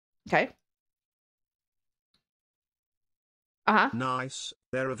we? Okay. Uh-huh. Nice.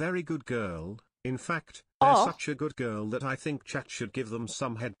 They're a very good girl. In fact, they're such a good girl that I think chat should give them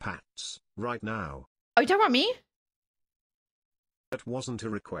some head pats right now. Are you talking about me? That wasn't a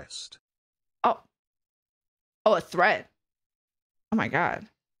request. Oh, a threat. Oh my god.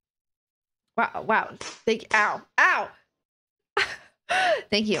 Wow. Thank you. Ow.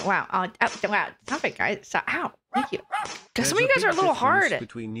 Thank you. Wow. Wow. Stop it, guys. Stop. Ow. Thank you. Because some of you guys are a little hard.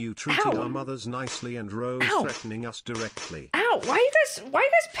 Between you treating our mothers nicely and Rose threatening us directly. Ow. Why you guys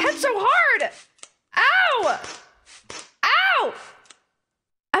pet so hard? Ow.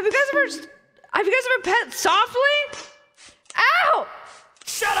 Have you guys ever pet softly? Ow.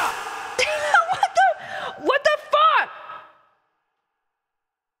 Shut up. What the fuck?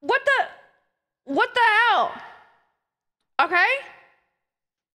 What the hell? Okay.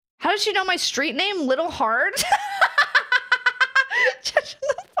 How does she know my street name? Little Hard? Shut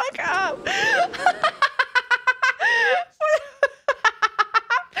the fuck up.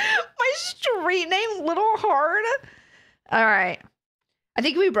 My street name, Little Hard? All right.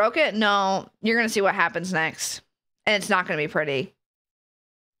 broke it? No, you're gonna see what happens next. And it's not gonna be pretty.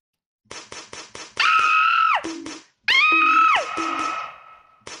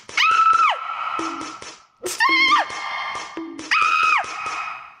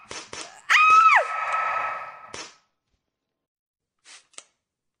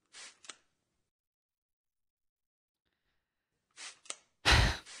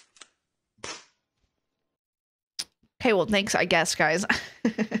 Okay, well, thanks, I guess, guys.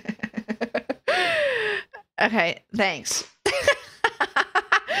 Okay, thanks.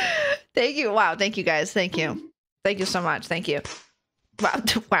 Thank you. Wow, thank you, guys. Thank you. Thank you so much. Thank you. Wow.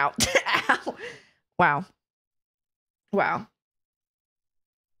 Wow. Ow. Wow. Wow.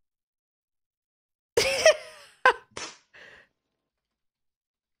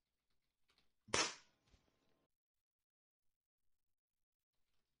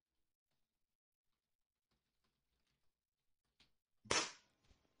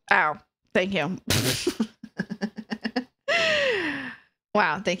 Ow. Thank you.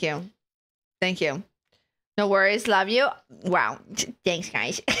 Wow. Thank you. Thank you. No worries. Love you. Wow. Thanks,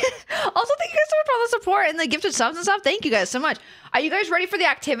 guys. Also, thank you guys so much for all the support and the gifted subs and stuff. Thank you guys so much. Are you guys ready for the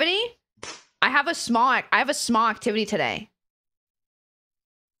activity? I have a small activity today.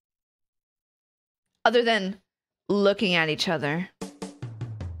 Other than looking at each other.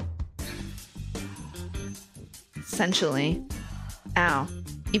 Essentially. Ow.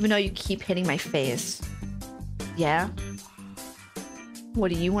 Even though you keep hitting my face. Yeah?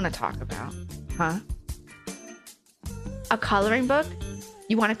 What do you want to talk about? Huh? A coloring book?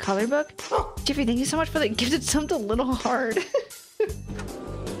 You want a color book? Jeffrey, thank you so much for the gifted sub to Little Heart.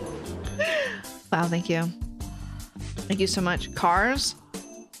 Wow, thank you. Thank you so much. Cars?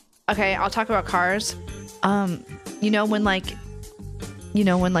 Okay, I'll talk about cars. You know when like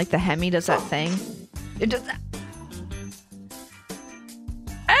the Hemi does that thing? It does that.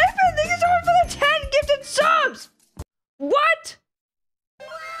 Evan, thank you so much for the 10 gifted subs! What?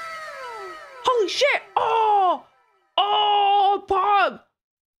 Holy shit! Oh! Oh, Pog!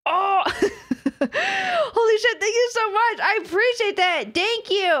 Oh! Holy shit, thank you so much! I appreciate that! Thank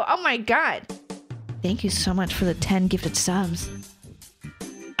you! Oh my god! Thank you so much for the 10 gifted subs.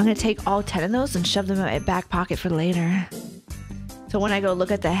 I'm gonna take all 10 of those and shove them in my back pocket for later. So when I go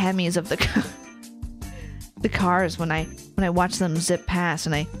look at the Hemis of the cars, when I watch them zip past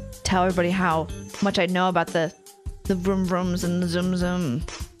and I tell everybody how much I know about the vroom vrooms and the zoom zoom,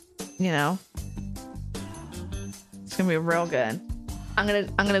 you know? It's gonna be real good. I'm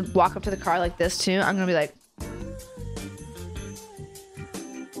gonna walk up to the car like this too. I'm gonna be like,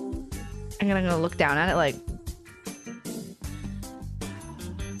 I'm gonna look down at it like,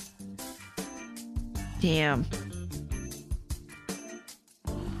 damn.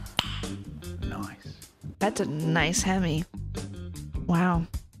 Nice. That's a nice Hemi. Wow.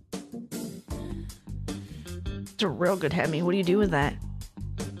 It's a real good Hemi. What do you do with that?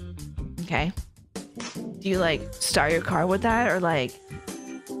 Okay. Do you like start your car with that or like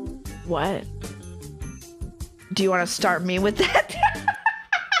what? Do you want to start me with that?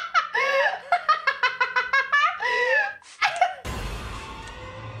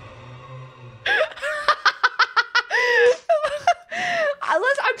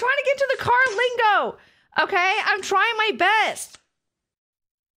 I'm trying to get to the car lingo. Okay? I'm trying my best.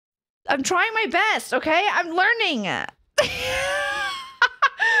 I'm trying my best, okay? I'm learning.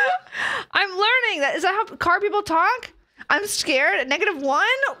 I'm learning that. Is that how car people talk? I'm scared. -1?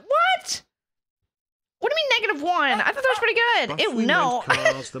 What? What do you mean -1? I thought that was pretty good. Ew, no.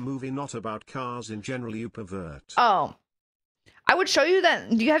 Cars, the movie, not about cars in general, you pervert. Oh. I would show you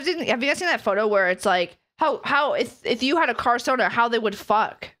that. Have you guys seen that photo where it's like how if you had a car soda, how they would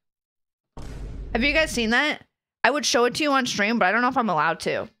fuck? Have you guys seen that? I would show it to you on stream, but I don't know if I'm allowed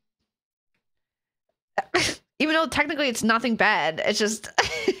to. Even though technically it's nothing bad. It's just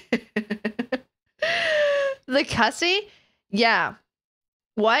the cussy? Yeah.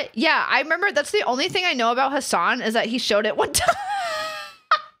 What? Yeah, I remember that's the only thing I know about Hassan is that he showed it one time.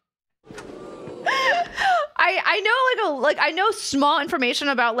 I know I know small information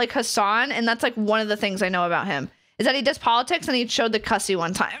about like Hassan, and that's like one of the things I know about him is that he does politics and he showed the cussy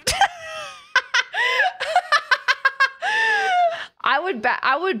one time. I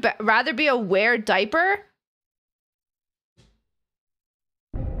would rather be a wear diaper.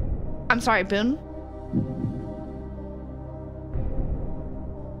 I'm sorry, Boone.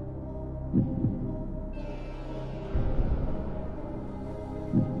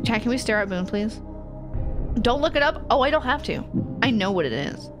 Chat, can we stare at Boone, please? Don't look it up. Oh, I don't have to. I know what it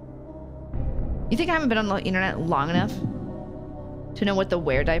is. You think I haven't been on the internet long enough to know what the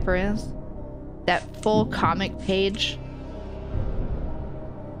wear diaper is? That full comic page.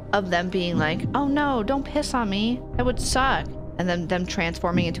 of them being like, oh no, don't piss on me. That would suck. And then them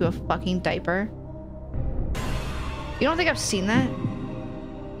transforming into a fucking diaper. You don't think I've seen that?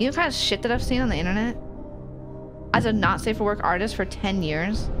 You know the kind of shit that I've seen on the internet? As a not safe for work artist for 10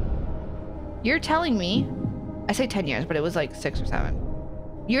 years? You're telling me, I say 10 years, but it was like 6 or 7.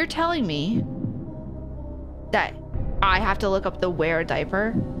 You're telling me that I have to look up the wear a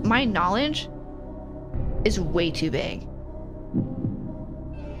diaper? My knowledge is way too big.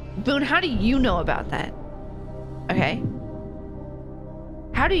 Boone, how do you know about that? Okay.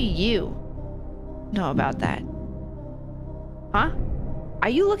 How do you know about that? Huh? Are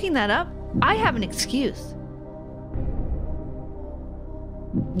you looking that up? I have an excuse.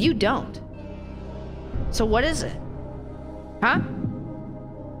 You don't. So what is it? Huh?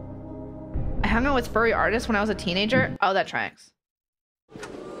 I hung out with furry artists when I was a teenager. Oh, that tracks.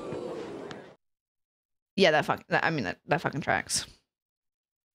 Yeah, that fucking tracks.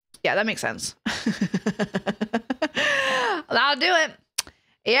 Yeah, that makes sense. I'll do it.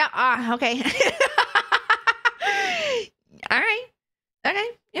 Yeah, okay. All right. Okay,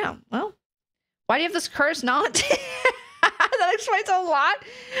 yeah, well. Why do you have this cursed knowledge? That explains a lot.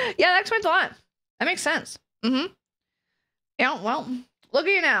 Yeah, that explains a lot. That makes sense. Mm-hmm. Yeah, well, look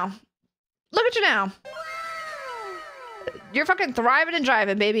at you now. Look at you now. You're fucking thriving and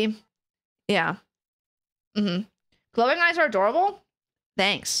driving, baby. Yeah. Mm-hmm. Glowing eyes are adorable?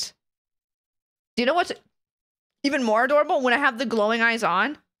 Thanks. Do you know what's even more adorable? When I have the glowing eyes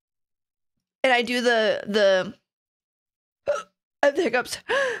on and I do the hiccups.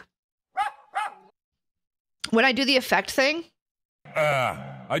 When I do the effect thing.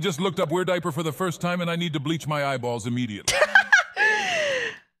 I just looked up wear diaper for the first time and I need to bleach my eyeballs immediately.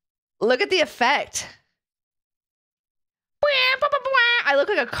 Look at the effect. I look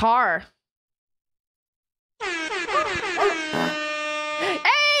like a car. Hey,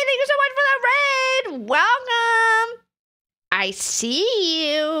 thank you so much for the raid. Welcome. I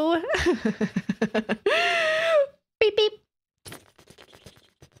see you. Beep, beep.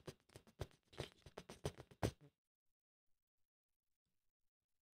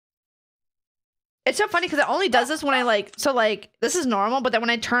 It's so funny because it only does this when I like, so like, this is normal, but then when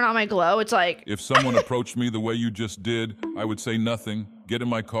I turn on my glow, it's like. If someone approached me the way you just did, I would say nothing, get in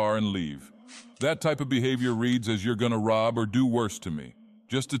my car and leave. That type of behavior reads as you're gonna rob or do worse to me.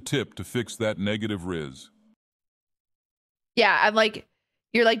 Just a tip to fix that negative riz. Yeah, I'm like,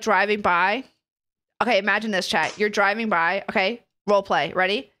 you're like driving by. Okay, imagine this, chat. You're driving by, okay? Role play,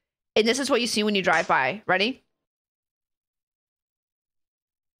 ready? And this is what you see when you drive by, ready?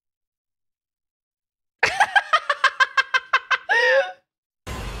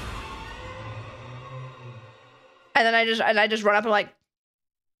 And then I just run up and like,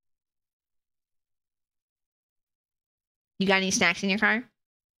 you got any snacks in your car?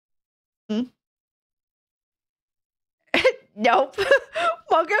 Hmm? Nope.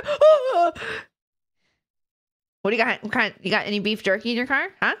 Mocha. What do you got? What kind? You got any beef jerky in your car?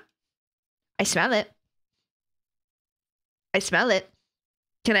 Huh? I smell it. I smell it.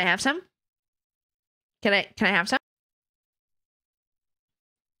 Can I have some? Can I have some?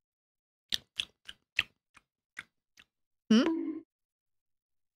 Hmm?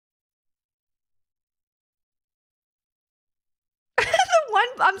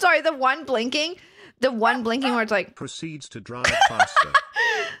 I'm sorry, the one blinking where it's like proceeds to drive faster.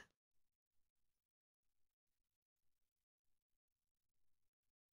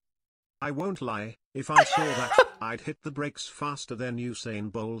 I won't lie, if I saw that, I'd hit the brakes faster than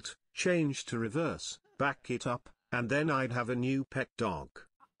Usain Bolt, change to reverse, back it up, and then I'd have a new pet dog.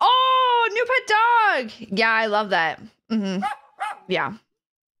 Oh, new pet dog! Yeah, I love that. Mm-hmm. Yeah.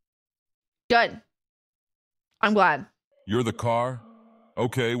 Good. I'm glad. You're the car?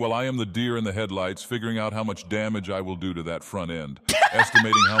 Okay, well, I am the deer in the headlights, figuring out how much damage I will do to that front end,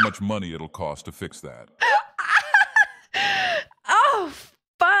 estimating how much money it'll cost to fix that. Oh,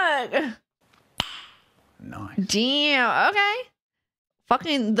 fuck. Nice. Damn, okay.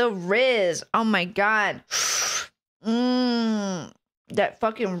 Fucking the Riz. Oh my god. That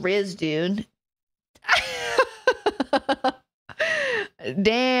fucking Riz, dude.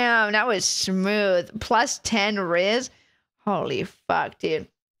 Damn, that was smooth. Plus 10 Riz. Holy fuck, dude.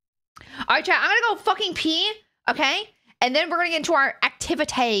 All right, chat, I'm gonna go fucking pee, okay? And then we're gonna get into our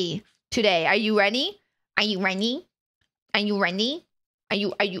activity today. Are you ready? Are you ready? Are you ready? Are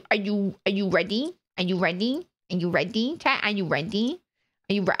you ready? Are you ready? Are you ready, chat? Are you ready?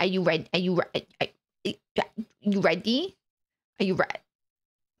 Are you ready? Are you ready? Are you ready?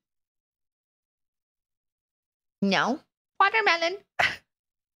 No? Watermelon.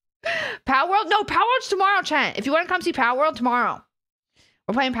 Power World? No, Power World's tomorrow, chat. If you want to come see Power World, tomorrow.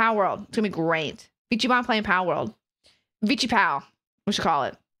 We're playing Power World. It's gonna be great. Vichibon playing Power World. Vichi Pow, we should call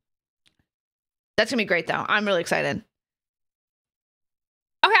it. That's gonna be great though. I'm really excited. Okay,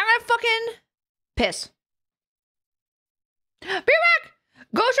 I'm gonna fucking piss. Be right back.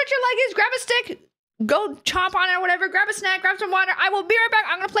 Go stretch your leggings, grab a stick, go chomp on it or whatever, grab a snack, grab some water. I will be right back.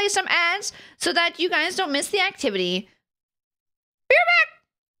 I'm gonna play some ads so that you guys don't miss the activity. Be right back.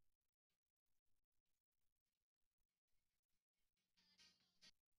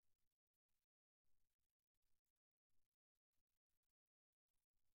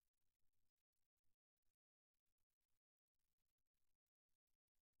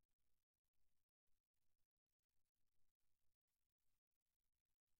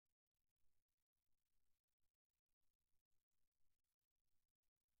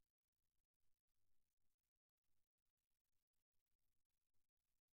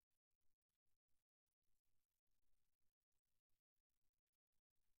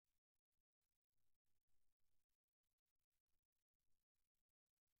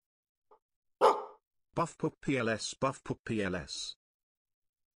 BuffPup PLS, BuffPup PLS.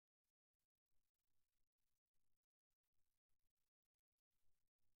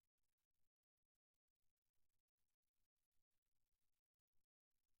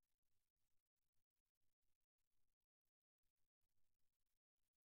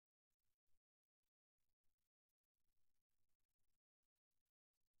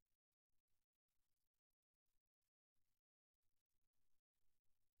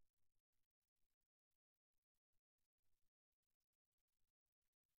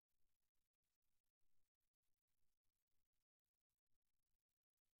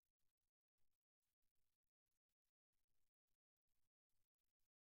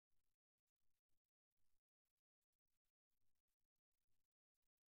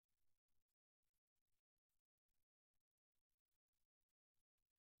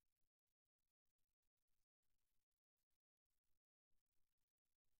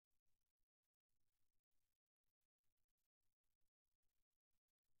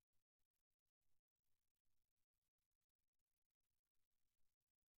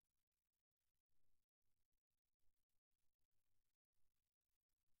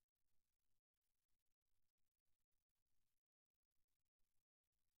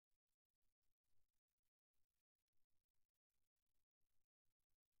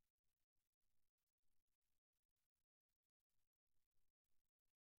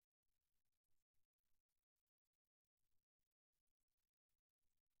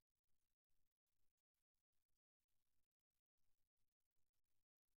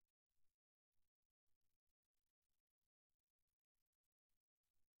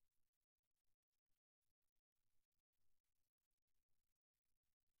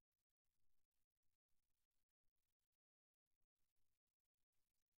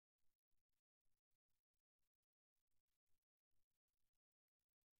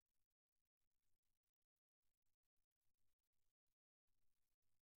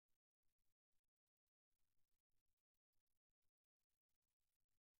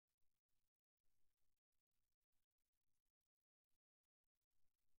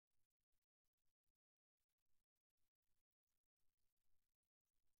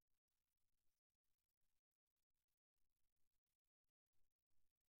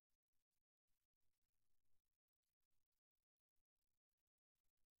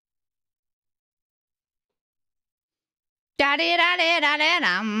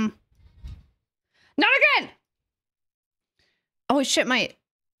 Da-de-da-de-da-de-dum. Not again! Oh shit, my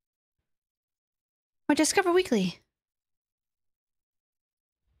Discover Weekly.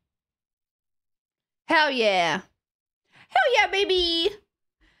 Hell yeah. Hell yeah, baby.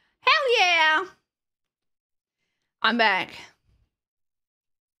 Hell yeah. I'm back.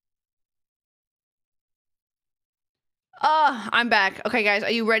 I'm back. Okay, guys,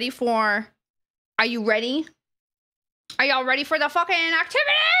 are you ready? Are you ready? Are y'all ready for the fucking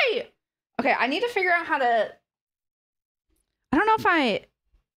activity? Okay, I need to figure out how to... I don't know if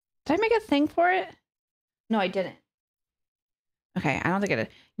did I make a thing for it? No, I didn't. Okay, I don't think I did.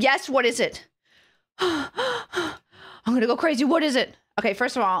 Yes, what is it? I'm gonna go crazy. What is it? Okay,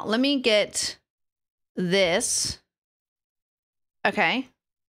 first of all, let me get this. Okay.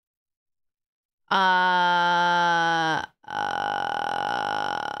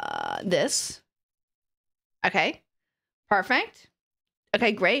 This. Okay. Perfect.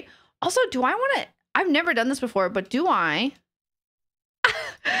 Okay, great. Also, do I want to... I've never done this before, but do I...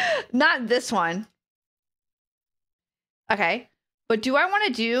 Not this one. Okay. But do I want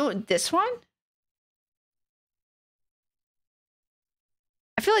to do this one?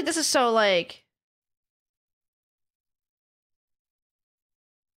 I feel like this is so, like...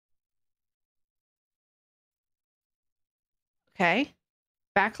 Okay.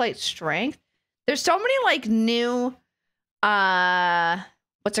 Backlight strength. There's so many like new,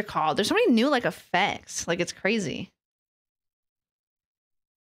 what's it called? There's so many new like effects. Like it's crazy.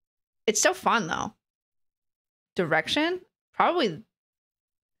 It's so fun though. Direction? Probably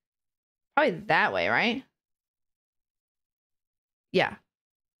that way, right? Yeah.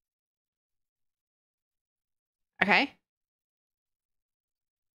 Okay.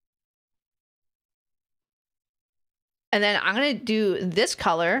 And then I'm going to do this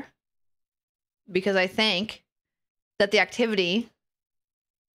color because I think that the activity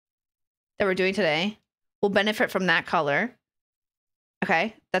that we're doing today will benefit from that color.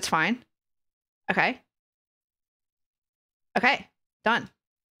 Okay, that's fine. Okay. Okay, done.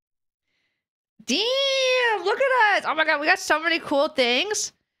 Damn, look at us. Oh my God, we got so many cool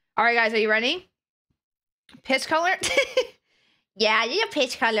things. All right, guys, are you ready? Pitch color? Yeah, you need a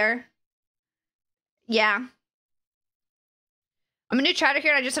pitch color. Yeah. I'm a new chatter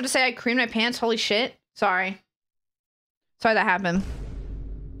here and I just have to say I creamed my pants. Holy shit. Sorry. Sorry that happened.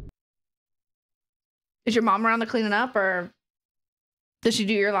 Is your mom around to clean it up or does she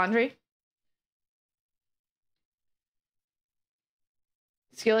do your laundry?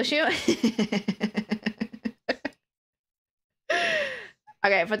 Skill issue?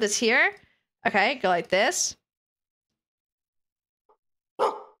 Okay, put this here. Okay, go like this.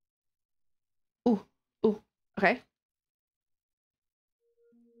 Ooh, ooh, okay.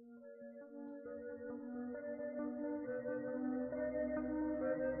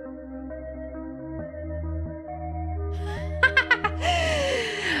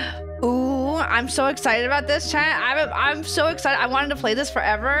 Ooh, I'm so excited about this, chat. I'm so excited. I wanted to play this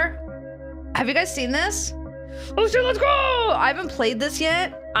forever. Have you guys seen this? Oh shit, let's go! I haven't played this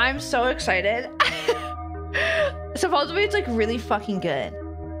yet. I'm so excited. Supposedly it's like really fucking good.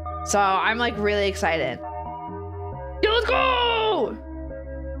 So I'm like really excited. Yo, let's go!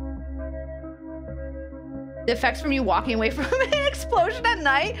 The effects from you walking away from an explosion at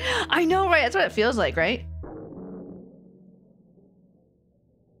night. I know, right? That's what it feels like, right?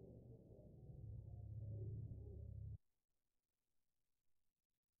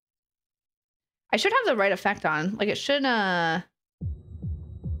 I should have the right effect on. Like it should, yeah.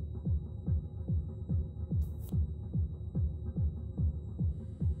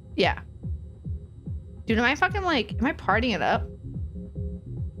 Dude, am I fucking like, am I partying it up?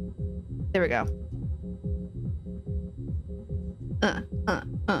 There we go.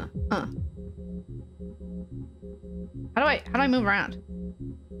 How do I move around?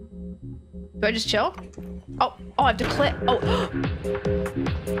 Do I just chill? Oh, I have to click. Oh.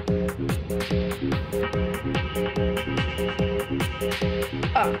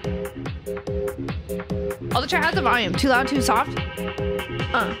 Oh, the chat has the volume. Too loud, too soft?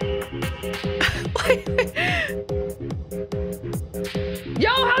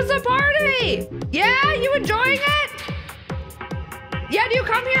 Yo, how's the party? Yeah, you enjoying it? Yeah, do you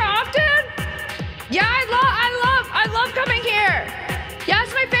come here often? Yeah, I love coming here. Yeah,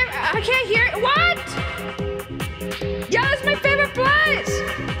 it's my favorite. I can't hear it. What? Yeah, it's my favorite place.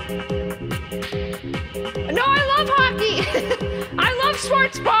 No, I love hockey. I love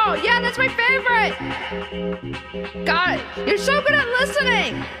sports ball. Yeah, that's my favorite. God, you're so good at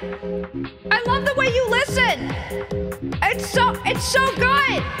listening. I love the way you listen. It's so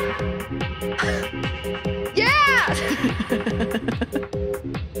good. Yeah.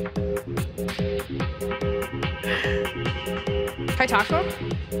 Can I talk to him?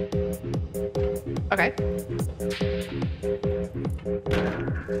 Okay.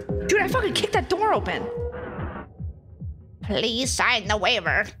 Dude, I fucking kicked that door open. Please sign the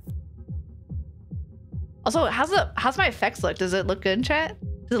waiver. Also, how's my effects look? Does it look good in chat?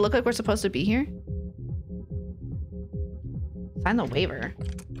 Does it look like we're supposed to be here? Sign the waiver.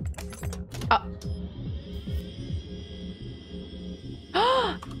 Oh.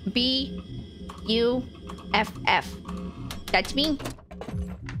 B-U-F-F. That's me.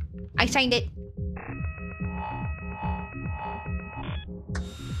 I signed it.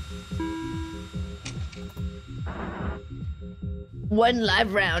 One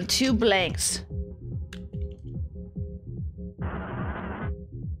live round, 2 blanks.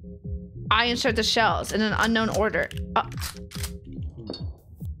 I insert the shells in an unknown order. Oh.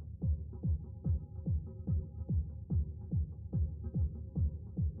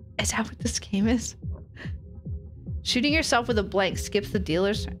 Is that what this game is? Shooting yourself with a blank skips the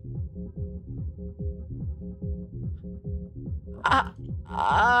dealer's turn.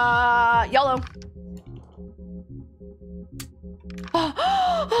 YOLO.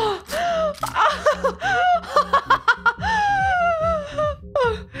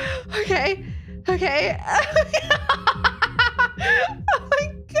 Okay.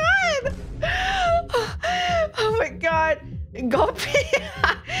 Gulp.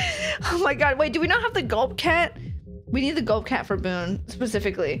 Oh my god. Wait, do we not have the gulp cat? We need the gulp cat for Boone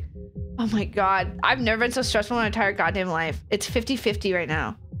specifically. Oh my god. I've never been so stressful in my entire goddamn life. It's 50-50 right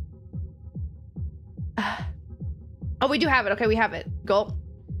now. Oh, we do have it. Okay, we have it. Gulp.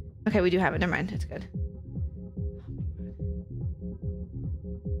 Okay, we do have it. Never mind. It's good.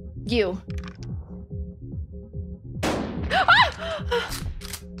 You.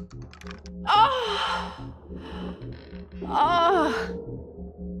 Oh! Oh!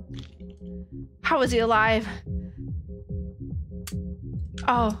 How is he alive?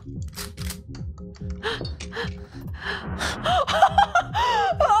 Oh.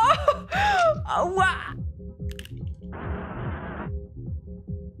 Oh, wow.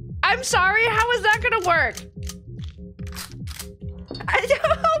 I'm sorry, how is that gonna work? Okay.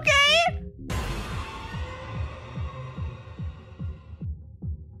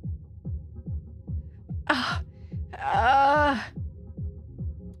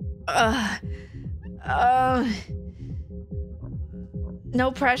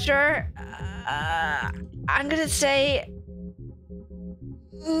 No pressure. I'm gonna say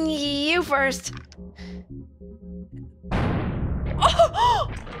you first. Oh!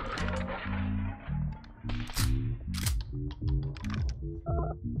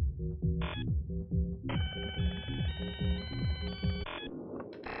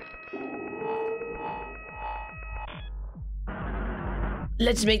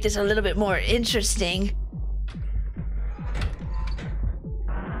 Let's make this a little bit more interesting.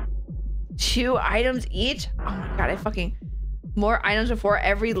 2 items each? Oh my god, I fucking... More items before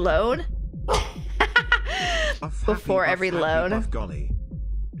every load? Before every load. Yo, Sim,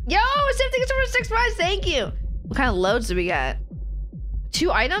 thank you so much for 6 months. Thank you. What kind of loads do we got?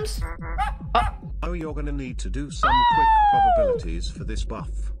 2 items? Oh, you're gonna need to do some quick probabilities for this buff.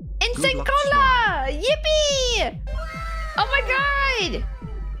 Insane cola! Yippee! Oh my god!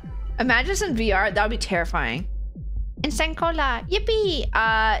 Imagine this in VR. That would be terrifying. Insane cola! Yippee!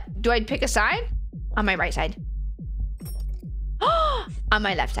 Do I pick a side? On my right side. On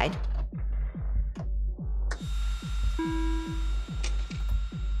my left side.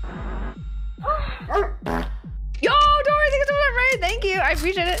 Yo, Dory, thank you so much, right? Thank you. I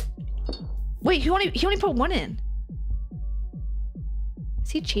appreciate it. Wait, he only put 1 in.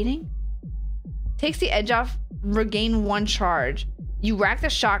 Is he cheating? Takes the edge off, regain 1 charge. You rack the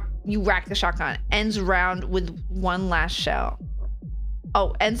shotgun. Ends round with 1 last shell.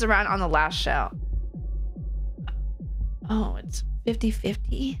 Oh, ends the round on the last shell. Oh, it's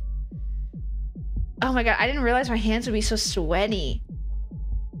 50-50. Oh my god, I didn't realize my hands would be so sweaty.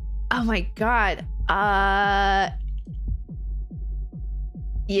 Oh my god.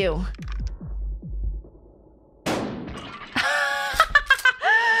 You.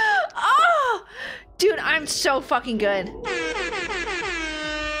 Oh! Dude, I'm so fucking good.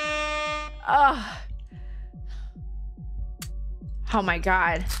 Oh my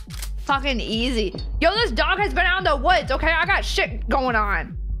god. Fucking easy. Yo, this dog has been out in the woods, okay? I got shit going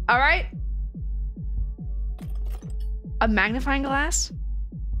on. Alright? A magnifying glass?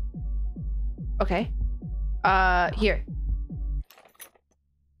 Okay. Here.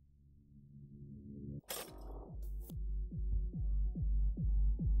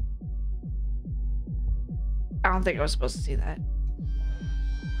 I don't think I was supposed to see that.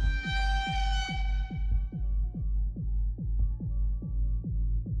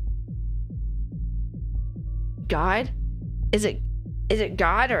 God? Is it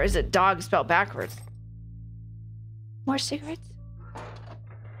God or is it dog spelled backwards? More cigarettes?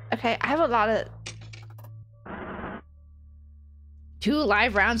 Okay, I have a lot of... 2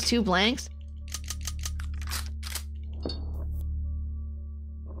 live rounds, 2 blanks.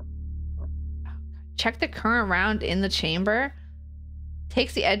 Check the current round in the chamber.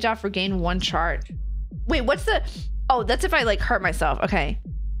 Takes the edge off, regain 1 charge. Wait, what's the... Oh, that's if I like hurt myself. Okay.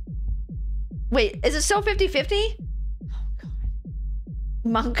 Wait, is it still 50-50? Oh god.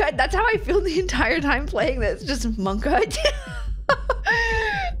 Monk cut? That's how I feel the entire time playing this. Just monk cut.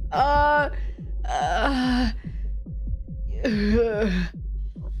 I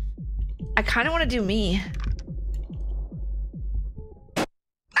kind of want to do me.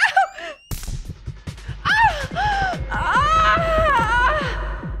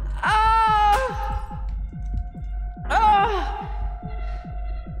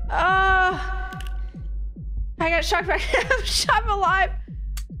 I got shocked back. I'm shot alive.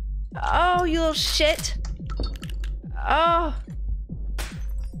 Oh, you little shit. Oh.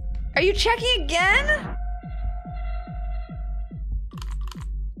 Are you checking again?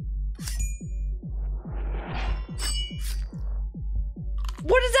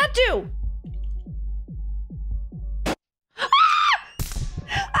 What does that do?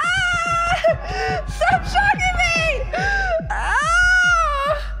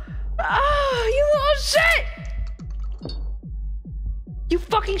 You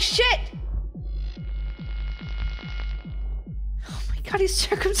fucking shit! Oh my god, he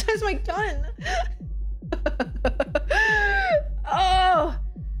circumcised my gun. Oh.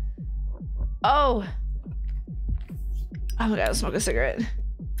 Oh. Oh my god, I'll smoke a cigarette.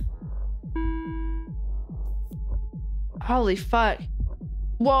 Holy fuck.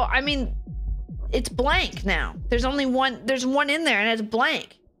 Well, I mean, it's blank now. There's only one, there's one in there and it's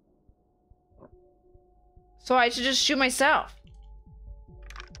blank. So I should just shoot myself.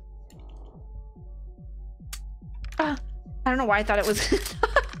 I don't know why I thought it was.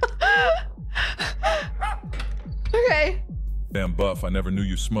 Okay. Damn, Buff, I never knew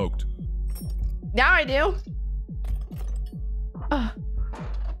you smoked. Now I do.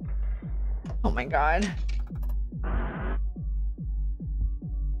 Oh my god.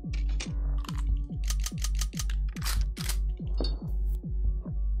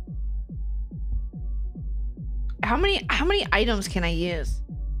 How many items can I use?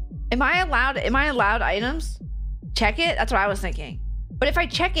 Am I allowed items? Check it? That's what I was thinking. But if I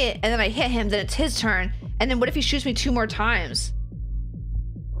check it and then I hit him, then it's his turn. And then what if he shoots me 2 more times?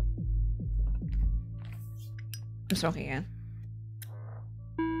 I'm smoking again.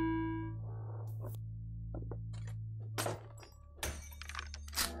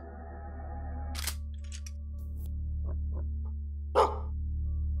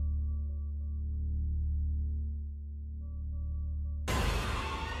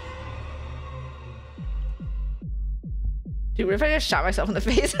 Dude, what if I just shot myself in the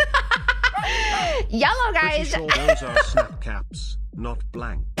face? Yellow, guys! Pretty sure those are snap caps, not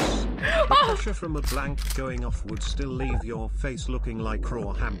blanks. The pressure from a blank going off would still leave your face looking like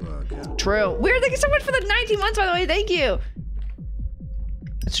raw hamburger. True. Weird, thank you so much for the 19 months, by the way. Thank you.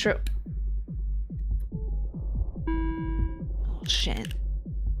 It's true. Oh, shit.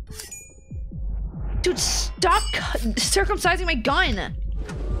 Dude, stop circumcising my gun.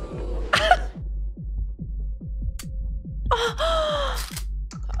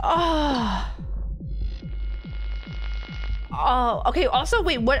 Oh, okay. Also,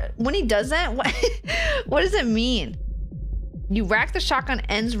 wait, what, when he does that, what does it mean? You rack the shotgun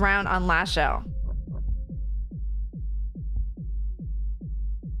ends round on last shell.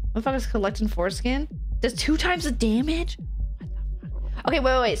 Motherfucker's collecting foreskin? Does 2 times the damage? What the fuck? Okay,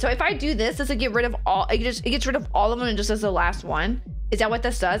 wait. So if I do this, does it get rid of all, it gets rid of all of them and just as the last one? Is that what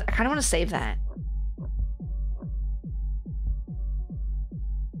this does? I kind of want to save that.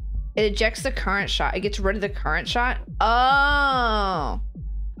 It ejects the current shot. It gets rid of the current shot. Oh.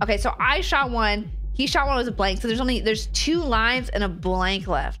 Okay, so I shot one. He shot one with a blank. So there's 2 lives and a blank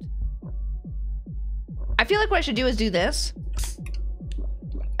left. I feel like what I should do is do this.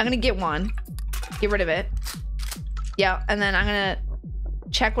 I'm gonna get one. Get rid of it. Yeah, and then I'm gonna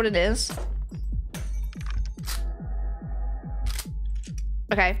check what it is.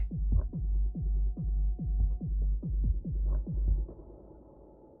 Okay.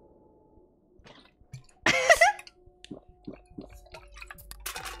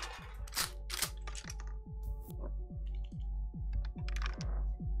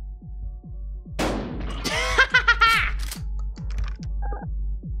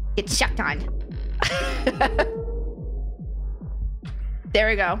 It's shotgun. There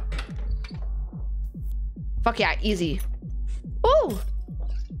we go. Fuck yeah, easy. Ooh.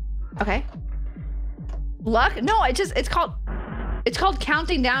 Okay. Luck? No, it's called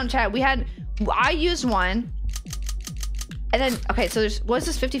counting down, chat. I used one. And then, okay, so was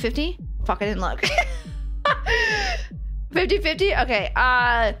this 50-50? Fuck, I didn't look. 50-50? Okay,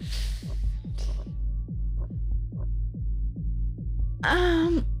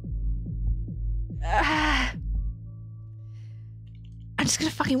 I'm just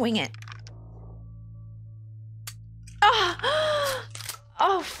gonna fucking wing it.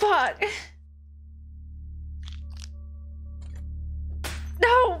 Oh fuck.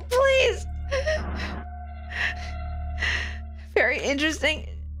 No, please. Very interesting.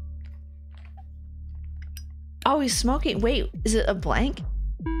 Oh, he's smoking. Wait, is it a blank?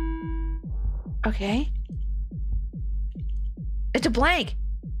 Okay. It's a blank.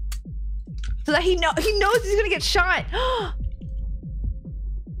 So that he knows he's gonna get shot.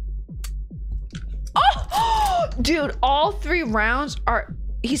 Oh, dude, all 3 rounds are,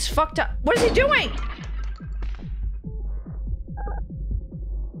 he's fucked up. What is he doing?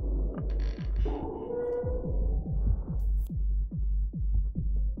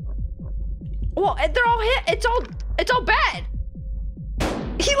 Well, they're all hit. It's all bad.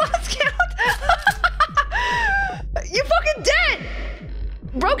 He lost count. You fucking dead.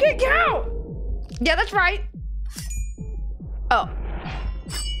 Bro can't count. Yeah, that's right. Oh.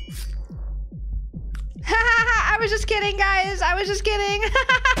 I was just kidding, guys. I was just kidding.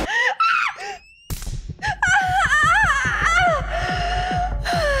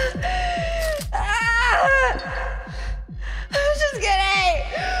 I was just kidding.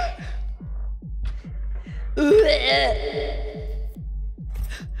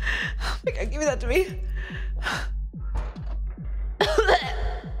 Oh my god, give me that to me.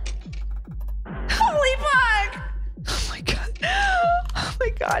 Holy fuck! Oh my god. Oh my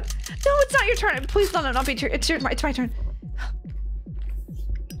god. No, it's not your turn. Please don't not be your it's my turn.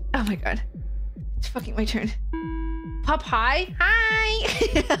 Oh my god. It's fucking my turn. Pup, hi. Hi.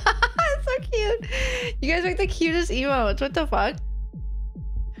 It's so cute. You guys make the cutest emotes. What the fuck?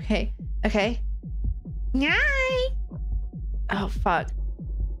 Okay. Okay. Yay. Oh fuck.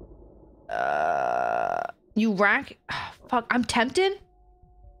 You rack? Oh, fuck. I'm tempted.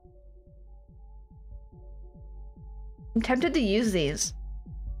 I'm tempted to use these.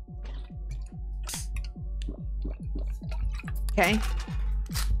 Okay.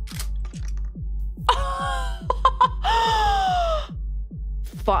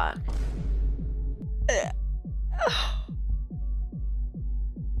 Fuck.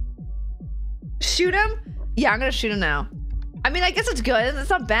 Shoot him? Yeah, I'm gonna shoot him now. I mean, I guess it's good. It's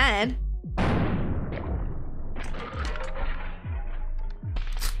not bad.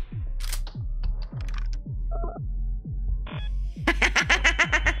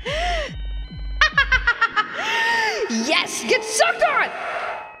 Yes! Get sucked on!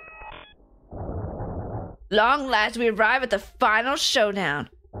 Long last, we arrive at the final showdown.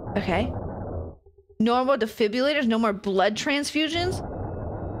 Okay. No more defibrillators, no more blood transfusions.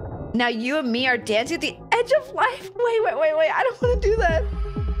 Now you and me are dancing at the edge of life. Wait. I don't want to do that.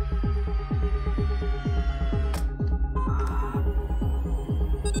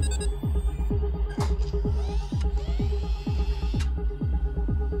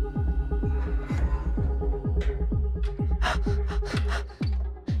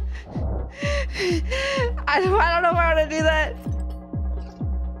 I don't know if I want to do that.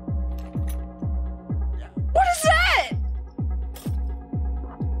 What is that?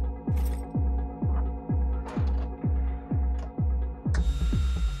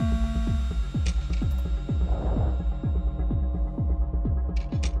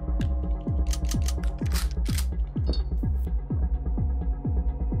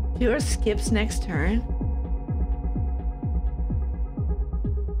 Viewer skips next turn.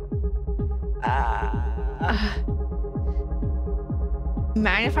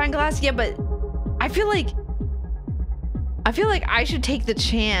 Magnifying glass? Yeah, but I feel like I should take the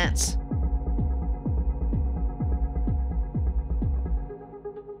chance.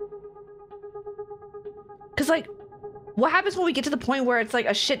 Cause like, what happens when we get to the point where it's like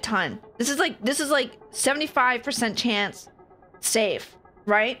a shit ton? This is like 75% chance safe,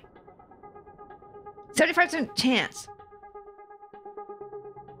 right? 75% chance.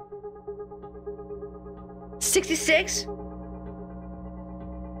 66?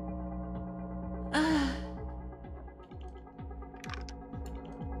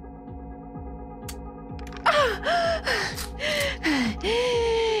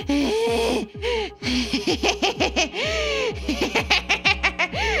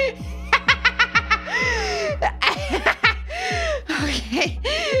 Okay.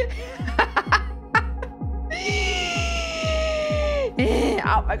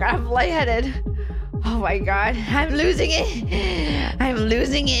 Oh my god, I'm lightheaded. Oh my god, I'm losing it. I'm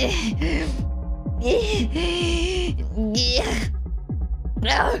losing it.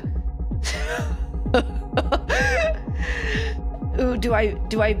 Ooh, do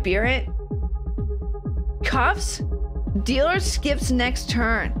I beer it? Cuffs? Dealer skips next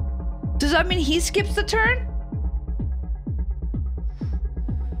turn. Does that mean he skips the turn?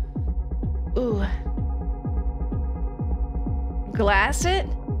 Ooh. Glass it?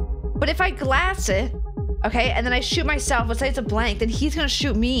 But if I glass it, okay, and then I shoot myself, let's say it's a blank, then he's gonna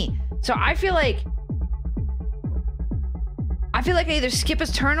shoot me. So I feel like I either skip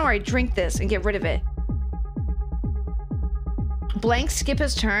his turn or I drink this and get rid of it. Blank skip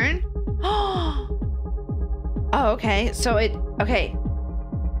his turn? Oh, okay. So okay.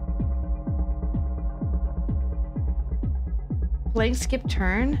 Blank skip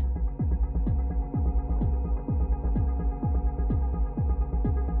turn?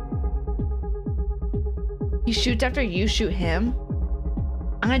 He shoots after you shoot him?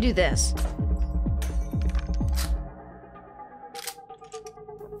 I'm gonna do this.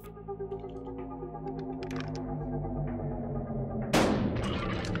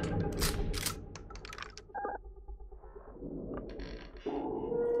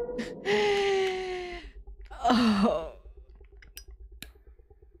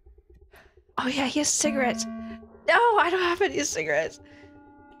 Oh yeah, he has cigarettes. No, I don't have any cigarettes.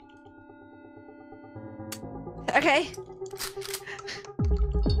 Okay.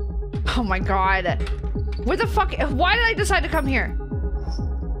 Oh my god. Where the fuck? Why did I decide to come here?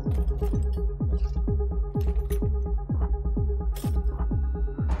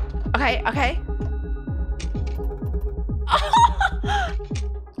 Okay, okay.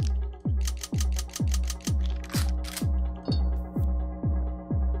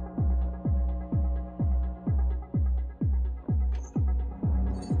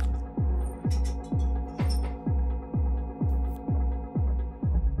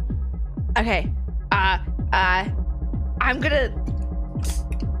 Okay. I'm gonna...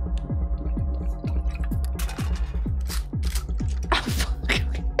 Oh, fuck.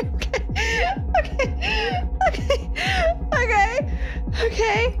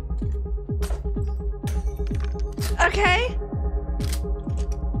 Okay. Okay.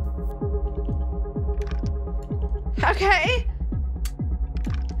 Okay.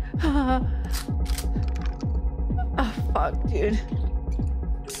 Oh, fuck, dude.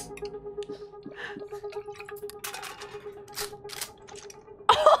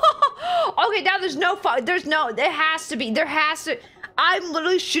 Okay, now there's no fuck. There has to. I'm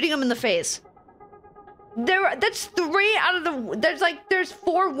literally shooting him in the face. That's 3 out of the. There's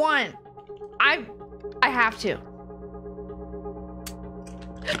 4-1. I have to. No!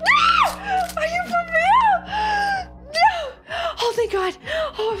 Are you for real? No! Oh thank God!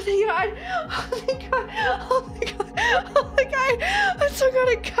 Oh thank God! Oh thank God! Oh thank God! Oh my God! I'm so glad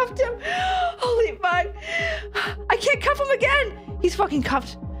I cuffed him. Holy fuck! I can't cuff him again. He's fucking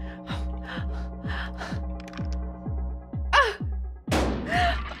cuffed.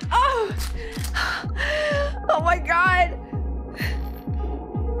 Oh! Oh my God!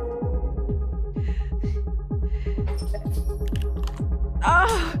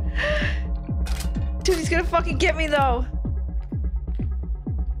 Oh! Dude, he's gonna fucking get me though.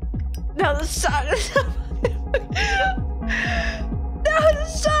 No, this sucks. No,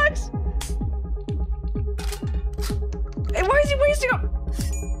 this sucks. Hey, why is he wasting up?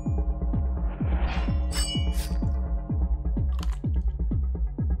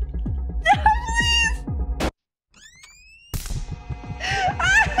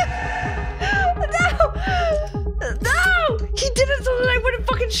 No! He did it so that I wouldn't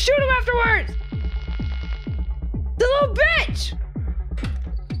fucking shoot him afterwards! The little bitch!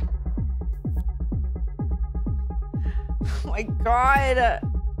 Oh my God.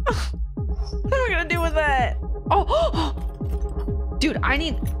 What am I gonna do with that? Oh! Dude, I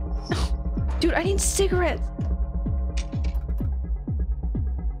need cigarettes.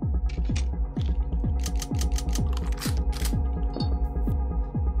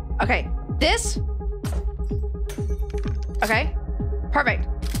 Okay, this. Okay, perfect.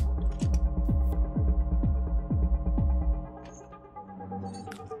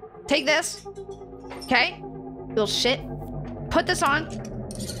 Take this. Okay, little shit. Put this on.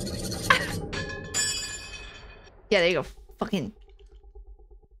 Yeah, there you go. Fucking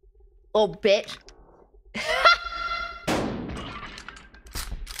little bitch.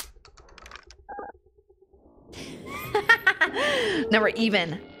 Now we're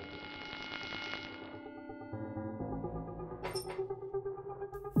even.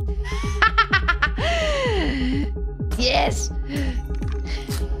 Yes.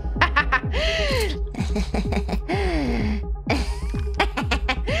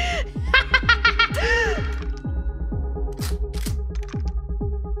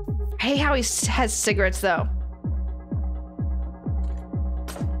 I hate how he has cigarettes though.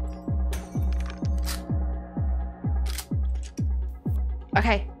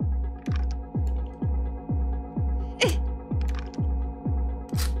 Okay.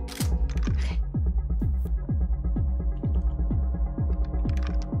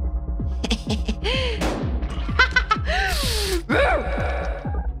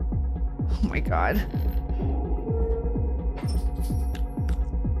 Oh my God.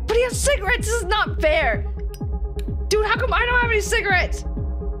 But he has cigarettes. This is not fair. Dude, how come I don't have any cigarettes?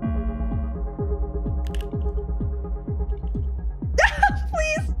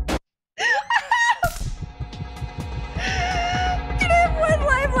 Please. Dude, I have 1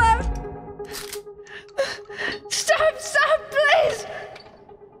 life left. Stop, please.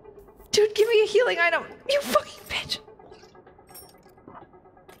 Dude, give me a healing item. You fucking bitch.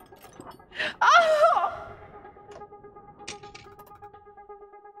 Oh!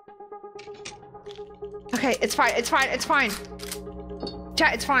 Okay, it's fine. Chat, it's fine.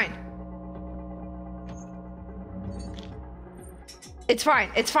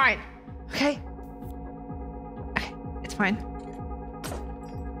 It's fine. Okay. Okay, it's fine.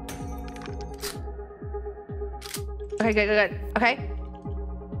 Okay, good. Okay.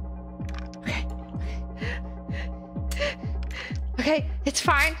 Okay, it's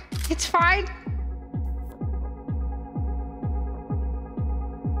fine. It's fine.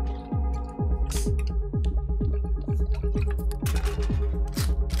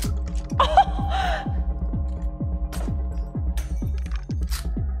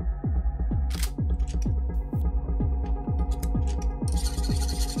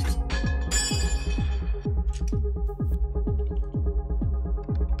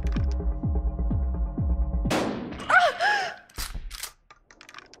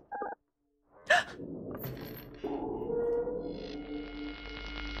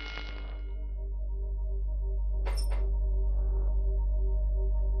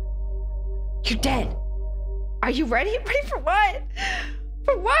 You're dead. Are you ready? Ready for what?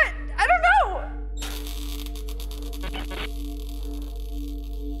 For what? I don't know.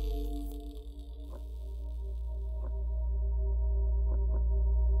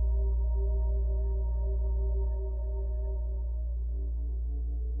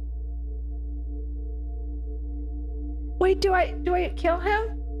 Wait, do I kill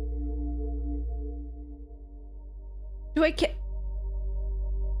him? Do I kill?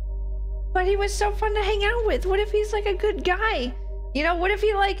 But he was so fun to hang out with. What if he's like a good guy? You know, what if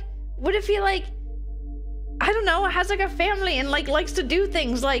he like, I don't know, has like a family and like likes to do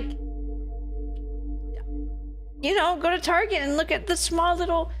things like, you know, go to Target and look at the small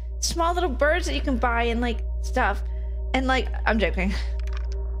little birds that you can buy and like stuff. And like, I'm joking.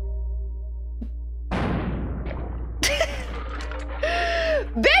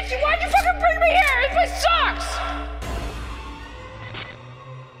 Bitch, why'd you fucking bring me here? This place sucks!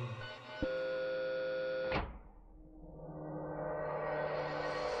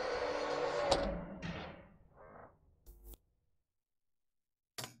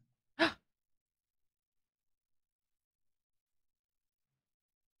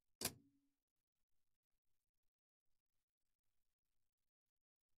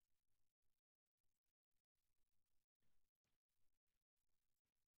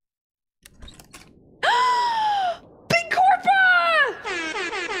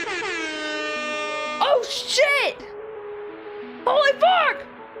 Shit! Holy fuck!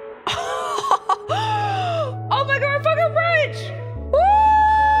 Oh my god, we're fucking rich!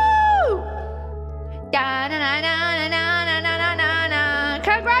 Woo! Da na na na na na na na na na.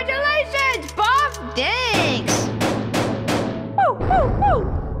 Congratulations, Buff! Thanks! Woo woo woo!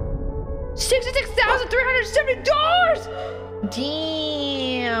 $66,370!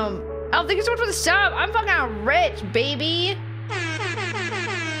 Damn! Oh, thank you so much for the sub. I'm fucking rich, baby.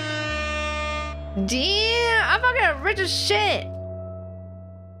 Damn, I'm fucking rich as shit.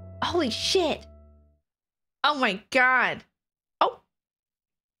 Holy shit. Oh my god. Oh.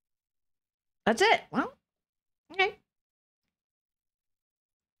 That's it. Well, okay.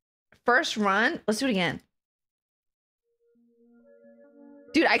 First run. Let's do it again.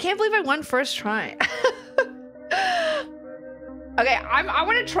 Dude, I can't believe I won first try. Okay, I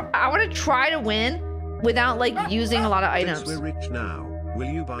want to try to win without like using a lot of items. Since we're rich now, will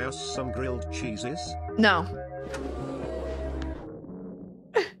you buy us some grilled cheeses? No.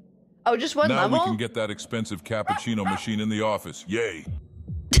 Oh, just one now level? Now we can get that expensive cappuccino machine in the office. Yay.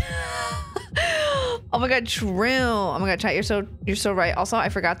 Oh my god, true. Oh my god, chat, you're so right. Also, I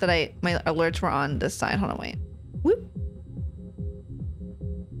forgot that my alerts were on this side. Hold on, wait. Whoop.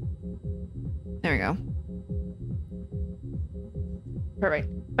 There we go. Perfect.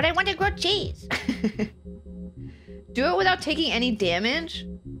 But I want to grilled cheese. Do it without taking any damage?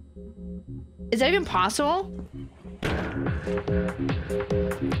 Is that even possible?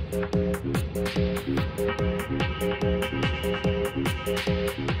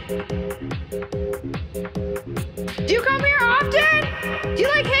 Do you come here often? Do you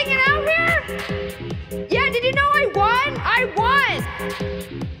like hanging out here? Yeah, did you know I won? I won!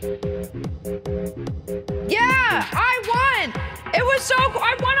 Yeah, I won! It was so cool.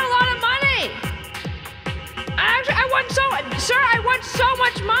 I won a lot of money! I won sir, I won so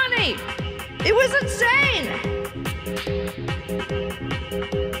much money! It was insane!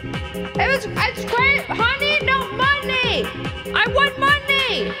 It's great! Honey, no money! I won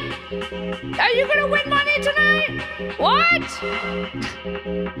money! Are you gonna win money tonight? What?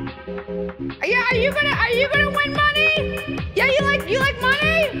 Yeah, are you gonna win money? Yeah, you like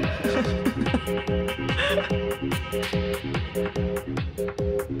money?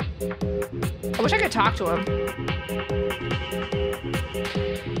 I wish I could talk to him.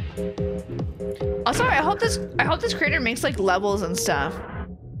 Also, I hope this creator makes like levels and stuff.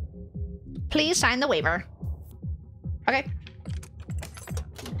 Please sign the waiver. Okay.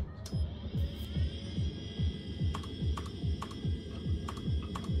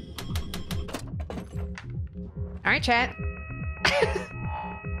 All right, chat.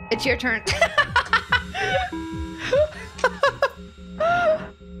 It's your turn.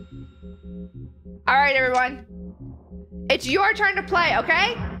 All right, everyone. It's your turn to play,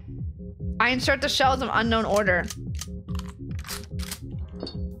 okay? I insert the shells of unknown order.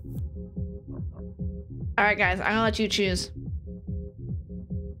 All right, guys. I'm gonna let you choose.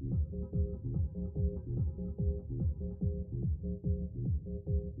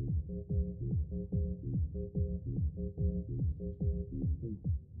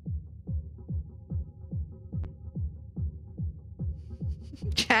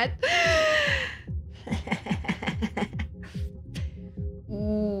 Chat.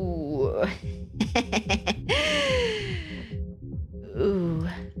 Ooh. Ooh.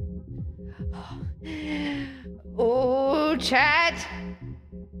 Ooh, chat.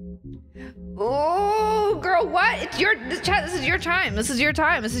 Ooh, girl, what? It's your chat. This is your time. This is your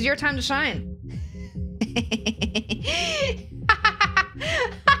time. This is your time to shine.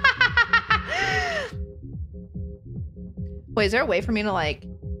 Wait, is there a way for me to like...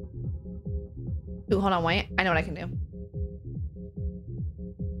 Ooh, hold on, wait. I know what I can do.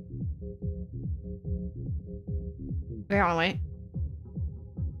 Okay, hold on, wait.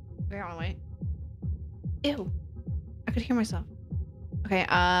 Okay, hold on, wait. Ew. I could hear myself. Okay,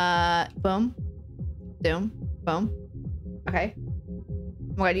 boom. Doom. Boom. Okay.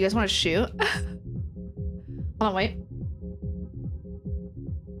 Oh my god, you guys want to shoot? Hold on, wait.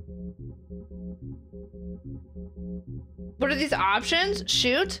 What are these options?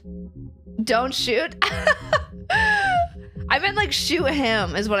 Shoot? Don't shoot? I meant like shoot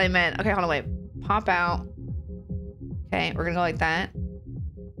him is what I meant. Okay, hold on, wait. Pop out. Okay, we're gonna go like that.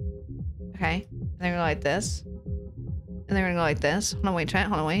 Okay, and then we're gonna go like this. And then we're gonna go like this. Hold on, wait, chat.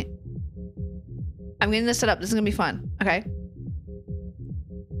 Hold on, wait. I'm getting this set up. This is gonna be fun. Okay.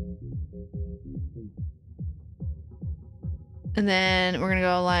 And then we're gonna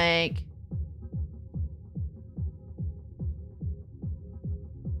go like...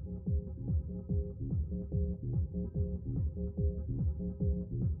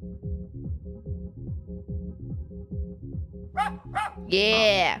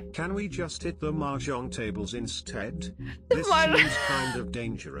 Yeah. Can we just hit the mahjong tables instead? This seems kind of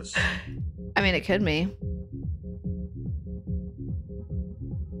dangerous. I mean, it could be.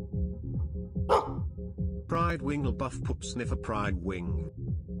 Pride wing will BuffPup sniffer pride wing.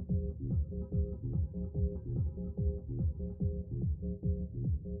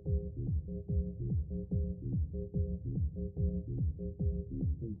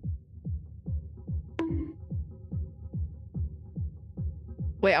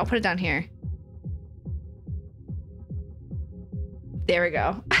 Wait, I'll put it down here. There we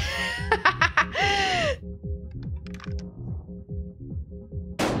go.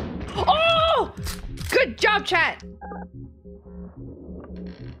 Oh! Good job, chat!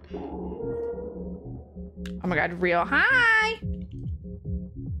 Oh my god, real hi!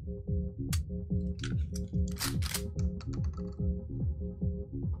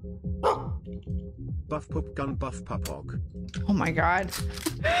 BuffPup gun BuffPupog. Oh my god.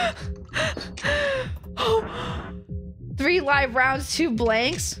 3 live rounds, 2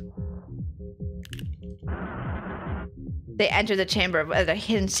 blanks. They enter the chamber of a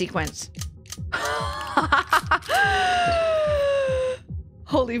hidden sequence.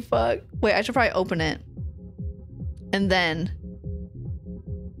 Holy fuck. Wait, I should probably open it. And then...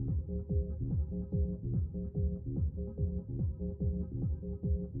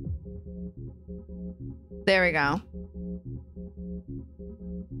 There we go.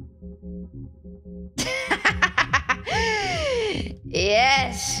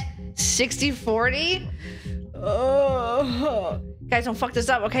 Yes! 60-40? Oh. Guys, don't fuck this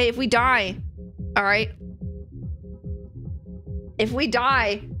up, okay? If we die, alright? If we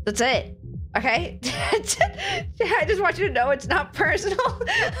die, that's it. Okay? I just want you to know it's not personal.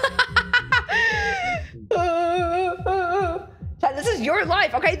 Chat, this is your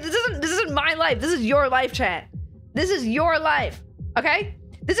life, okay? This isn't my life. This is your life, chat. This is your life, okay?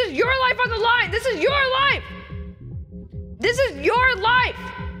 This is your life on the line. This is your life. This is your life.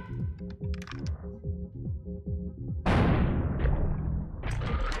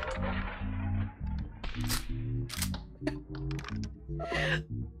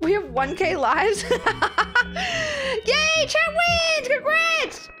 We have 1K lives. Yay, chat wins!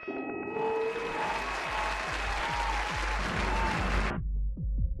 Congrats!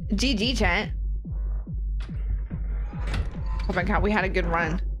 GG, chat. Oh my god, we had a good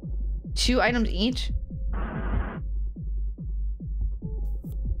run. 2 items each.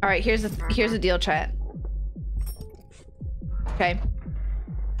 All right, here's the deal, chat. Okay.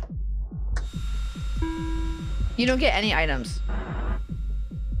 You don't get any items.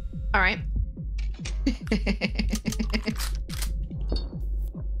 All right.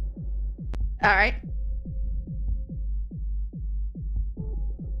 All right.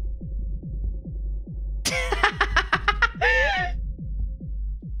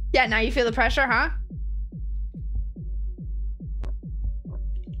 Yeah, now you feel the pressure, huh?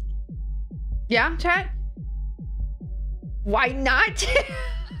 Yeah, chat? Why not?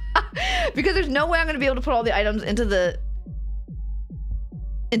 Because there's no way I'm gonna be able to put all the items into the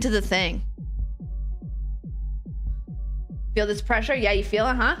thing. Feel this pressure? Yeah, you feel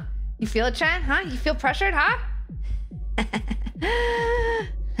it, huh? You feel it, chat? Huh? You feel pressured, huh?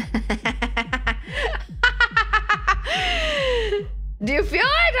 Do you feel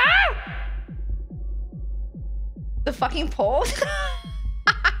it, huh? The fucking pole?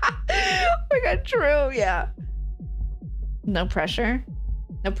 Oh my god, true, yeah. No pressure.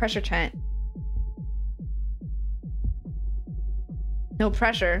 No pressure, chat. No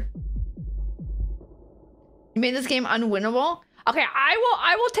pressure. You made this game unwinnable? Okay,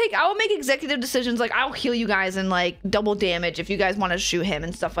 I will make executive decisions. Like, I'll heal you guys and like double damage if you guys want to shoot him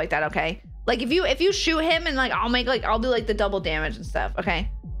and stuff like that, okay? Like if you shoot him and like I'll do like the double damage and stuff,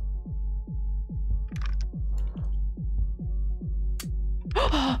 okay?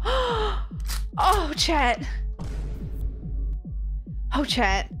 Oh, chat. Oh,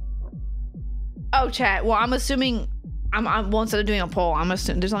 chat. Oh, chat. Well, I'm assuming well, instead of doing a poll, I'm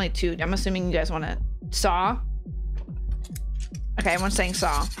assuming there's only two. I'm assuming you guys want to saw. Okay, everyone's saying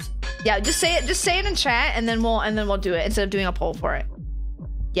saw. Yeah, just say it in chat and then we'll do it instead of doing a poll for it.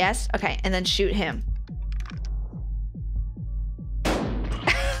 Yes? Okay, and then shoot him.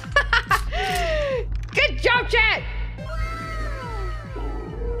 Good job, chat!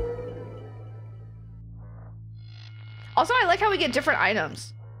 Also, I like how we get different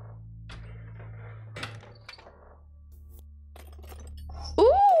items.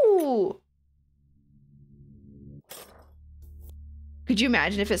 Ooh! Could you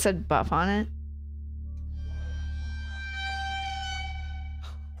imagine if it said buff on it?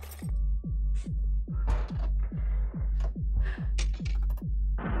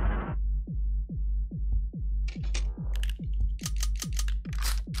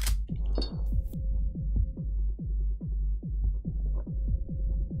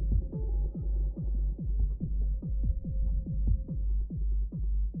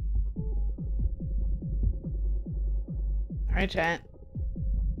 All right, chat.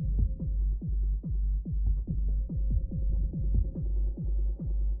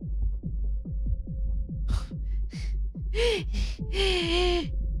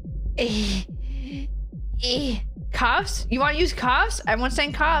 Cuffs? You want to use cuffs? Everyone's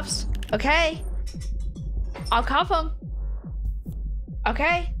saying cuffs. Okay. I'll cuff them.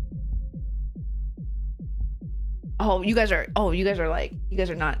 Okay. Oh, you guys are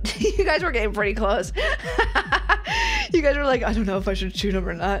not. You guys were getting pretty close. You guys were like, I don't know if I should shoot him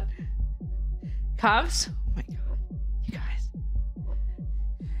or not. Cuffs? Oh my god. You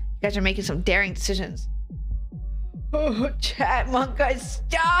guys are making some daring decisions. Oh, chat monk guys,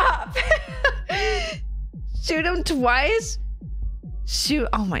 stop! Shoot him twice? Shoot,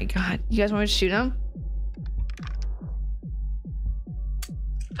 oh my god. You guys want me to shoot him?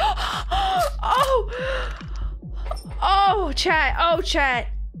 Oh, chat, oh, chat.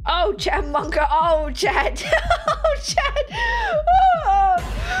 Oh, chat, Monka, oh, chat. Oh, chat. Oh.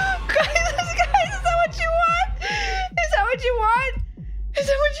 Guys, is that what you want? Is that what you want? Is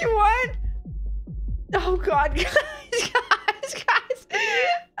that what you want? Oh, God, guys.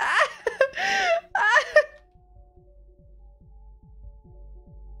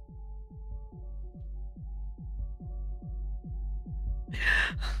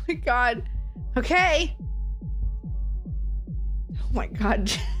 Oh my god. Okay. Oh my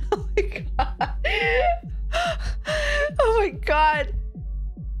god. Oh my god. Oh my god.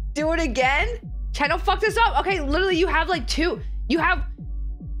 Do it again? Channel, fuck this up. Okay, literally you have like two. You have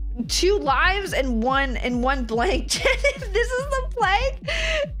 2 lives and one blank. If this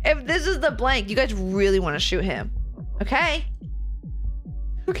is the blank, you guys really want to shoot him. Okay.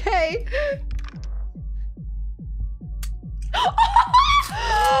 Okay. Oh,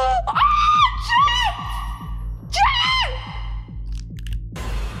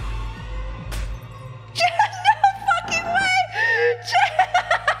 shit! No fucking way!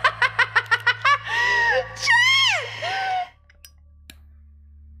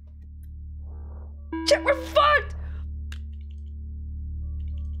 Shit, we're fucked!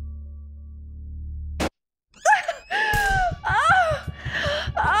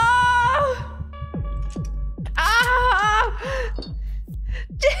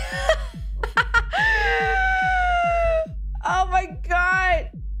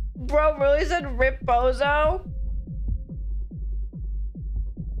 said rip bozo?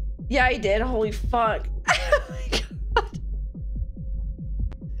 Yeah, I did. Holy fuck.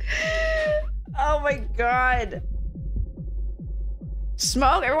 Oh my god.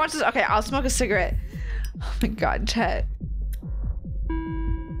 Smoke? Everyone says, okay, I'll smoke a cigarette. Oh my god, chat.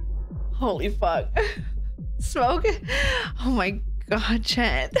 Holy fuck. Smoke? Oh my god,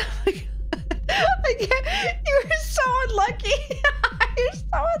 chat. I can't. You were so unlucky. You're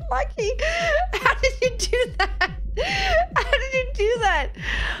so unlucky. How did you do that? How did you do that?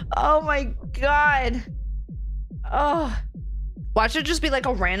 Oh my god. Oh. Watch it just be like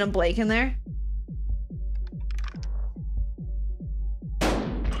a random Blake in there.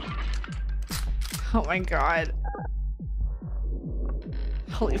 Oh my god.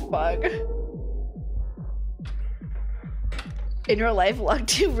 Holy fuck. In your life, luck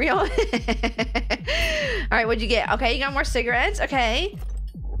too real. All right, what'd you get? Okay, you got more cigarettes. Okay.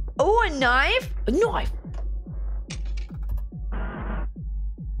 Oh, a knife? A knife.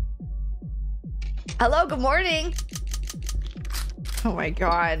 Hello, good morning. Oh my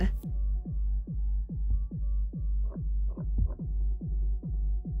god.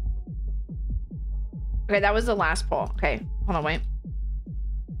 Okay, that was the last pull. Okay, hold on, wait.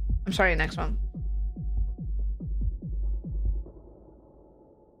 I'm sorry, next one.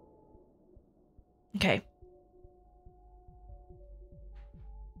 Okay.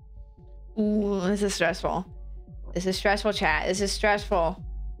 Ooh, this is stressful. This is stressful, chat. This is stressful.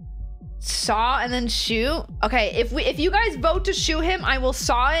 Saw and then shoot. Okay, if you guys vote to shoot him, I will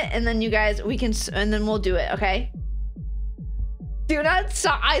saw it, and then you guys and then we'll do it. Okay. Do not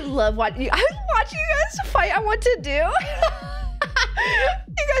saw. I love watching you. I'm watching you guys fight. I want to do.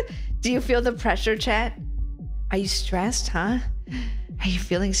 You guys, do you feel the pressure, chat? Are you stressed, huh? Are you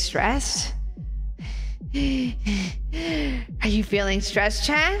feeling stressed? Are you feeling stressed,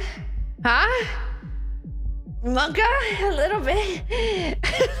 chat? Huh? Monka? A little bit.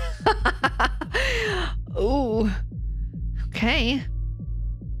 Ooh. Okay.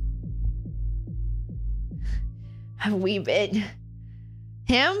 A wee bit.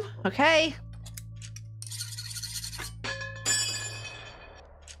 Him? Okay.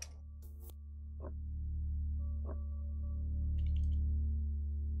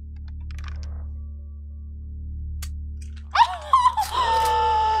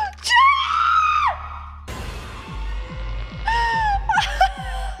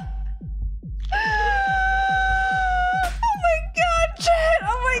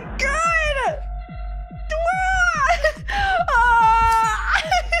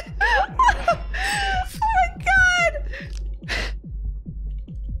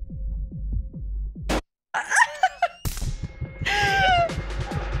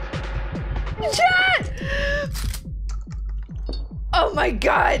 Oh my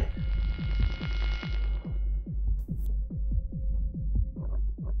god!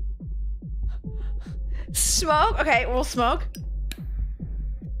 Smoke? Okay, we'll smoke.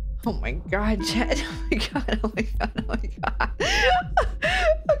 Oh my god, Chad. Oh my god, oh my god, oh my god.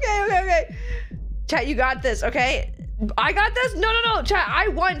 Okay. Chat, you got this, okay? I got this? No, chat, I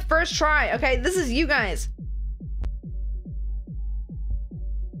won first try, okay? This is you guys.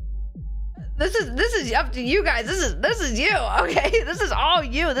 This is up to you guys. This is you, okay? This is all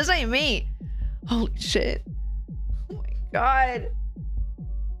you. This ain't me. Holy shit. Oh my god.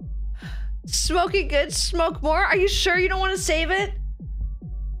 Smoking good, smoke more. Are you sure you don't want to save it?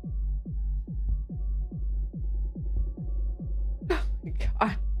 Oh my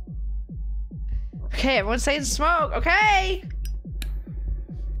god. Okay, everyone's saying smoke. Okay.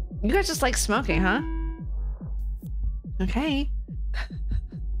 You guys just like smoking, huh? Okay.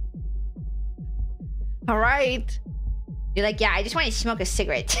 All right. You're like, yeah, I just want to smoke a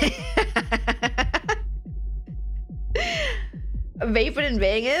cigarette. Vaping in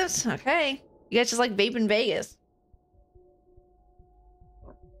Vegas? Okay. You guys just like vape in Vegas.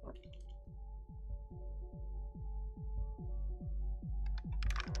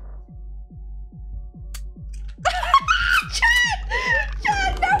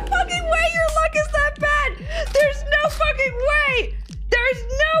 Chad, no fucking way your luck is that bad. There's no fucking way. There's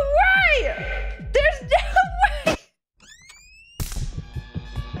no way. There's no way.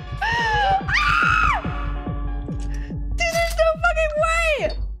 Dude, there's no fucking way.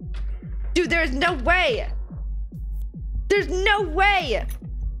 Dude, there's no way. There's no way.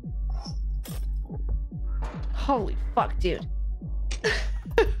 Holy fuck, dude. Guys,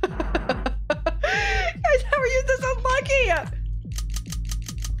 how are you this unlucky?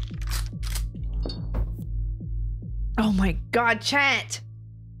 Oh my god, chat.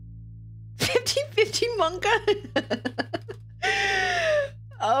 50-50 Monka.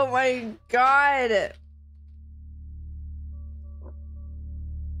 Oh my god.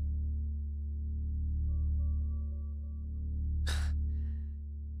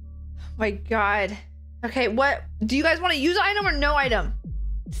 My god. Okay, what do you guys want to use item or no item?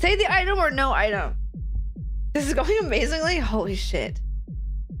 Say the item or no item. This is going amazingly. Holy shit.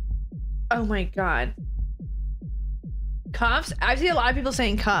 Oh my god. Cuffs? I've seen a lot of people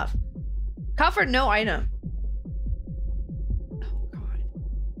saying cuff. Cuff or no item. Oh god.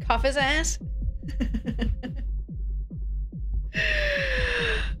 Cuff his ass?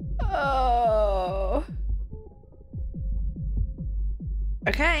 Oh.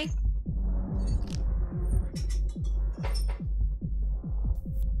 Okay.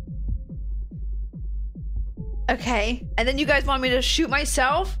 Okay. And then you guys want me to shoot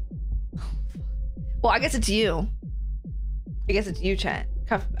myself? Well, I guess it's you. I guess it's you, chat.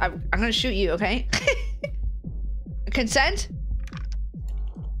 Cuff, I'm gonna shoot you, okay? Consent?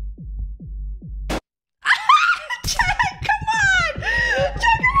 Chat, come on!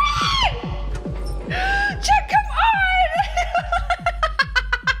 Chat, come on! Chat, come on!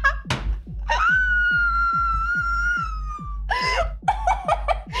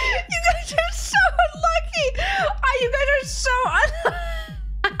 You guys are so unlucky! Oh, you guys are so unlucky!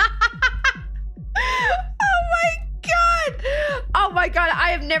 Oh my god,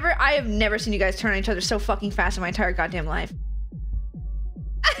 I have never seen you guys turn on each other so fucking fast in my entire goddamn life.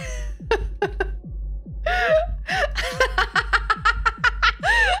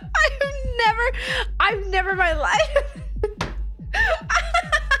 I've never in my life.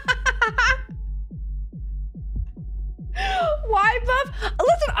 Why, Buff?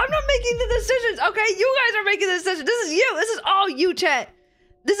 Listen, I'm not making the decisions, okay? You guys are making the decisions. This is you. This is all you, chat.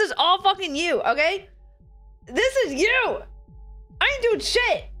 This is all fucking you, okay? This is you. I ain't doing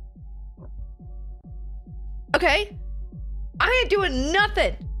shit. Okay? I ain't doing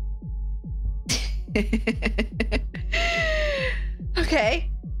nothing. Okay.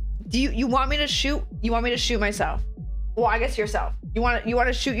 Do you want me to shoot? You want me to shoot myself? Well, I guess yourself. You want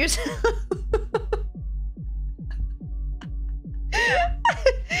to shoot yourself?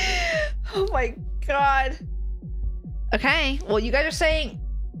 Oh my god. Okay. Well, you guys are saying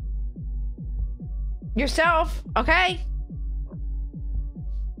yourself, okay?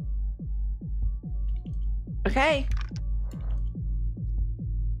 Okay.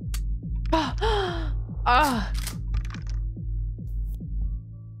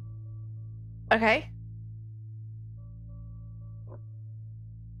 Okay.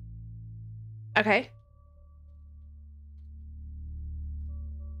 Okay.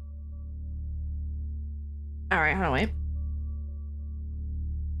 All right, hold on, wait.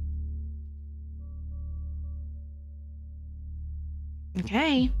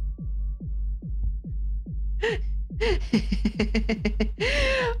 Okay.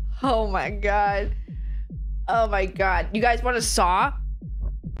 Oh my god. Oh my god. You guys want a saw?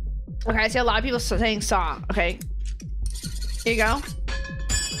 Okay, I see a lot of people saying saw. Okay. Here you go.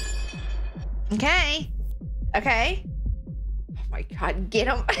 Okay. Okay. Oh my god, get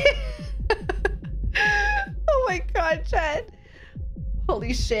him. Oh my god, chat.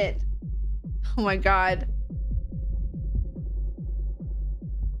 Holy shit. Oh my god.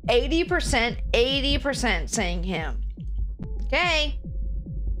 80% saying him. Okay.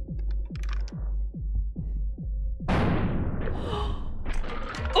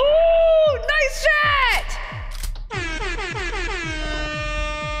 Ooh, nice shot!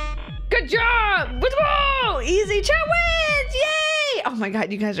 Good job! Woo! Easy chat wins! Yay! Oh my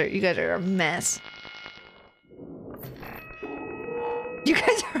god, you guys are a mess. You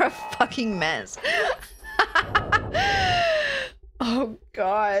guys are a fucking mess. Oh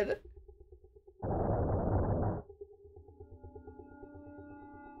god.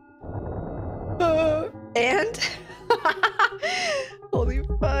 And holy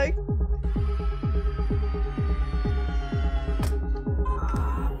fuck.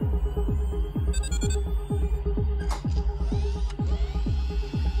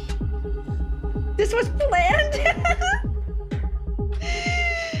 This was planned.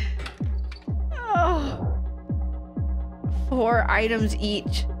 Oh. 4 items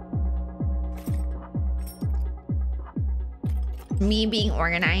each. Me being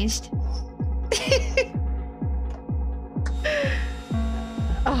organized.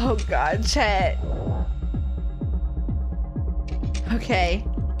 Oh god, chat. Okay.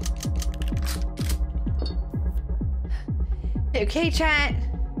 Okay, chat.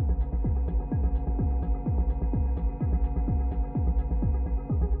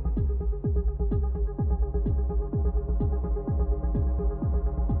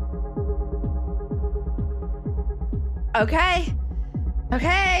 Okay.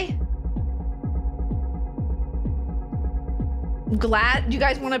 Okay. Glad you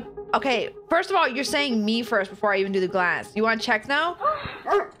guys want to. Okay, first of all, you're saying me first before I even do the glass. You want to check now?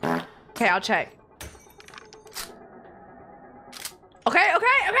 Okay, I'll check. Okay,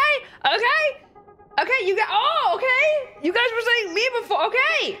 you got. Oh, okay. You guys were saying me before.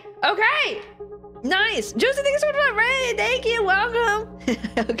 Okay. Nice. Juicy, thank you so much for that raid. Thank you. Welcome.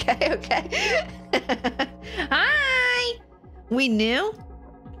 Okay. Hi. We knew.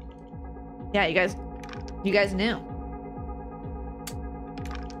 Yeah, you guys knew.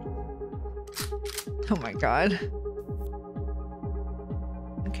 Oh my god.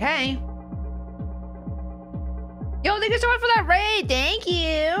 Okay. Yo, thank you so much for that raid. Thank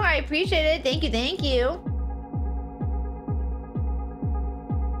you. I appreciate it. Thank you.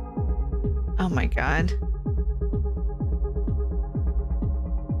 Oh my god.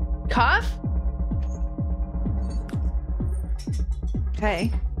 Cough?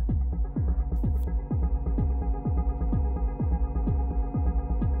 Okay.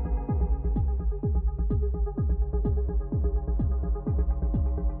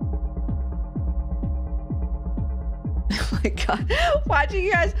 Oh my god.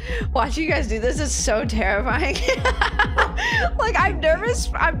 Watching you guys do this is so terrifying. Like I'm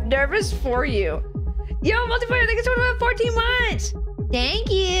nervous for you. Yo, multiplayer, thank you so much for 14 months. Thank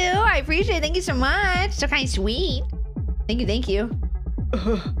you. I appreciate it. Thank you so much. So kind of sweet. Thank you.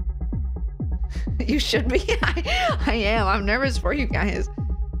 You should be. I am. I'm nervous for you guys.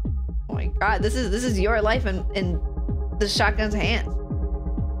 Oh my god, this is your life in the shotgun's hands.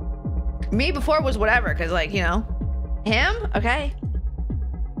 Me before was whatever, cause like, you know. Him? Okay.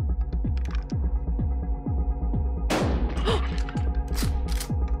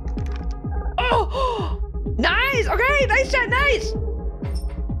 Oh! Nice! Okay, nice shot, nice!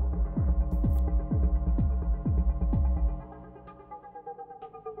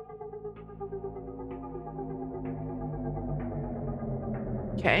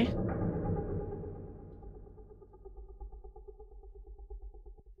 Okay.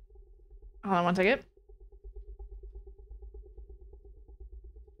 Hold on one second.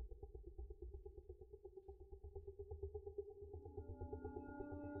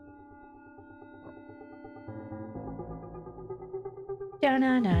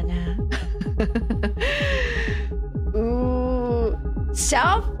 Da-na-na-na. Ooh.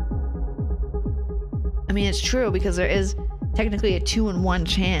 Self? I mean, it's true because there is technically a 2 in 1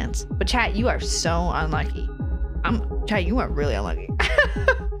 chance. But chat, you are so unlucky. Chat, you are really unlucky.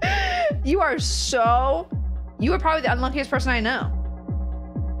 You are probably the unluckiest person I know.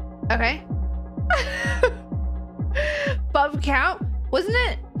 Okay. Bub count? Wasn't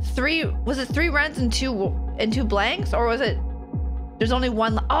it 3? Was it 3 reds and 2 blanks, or was it? There's only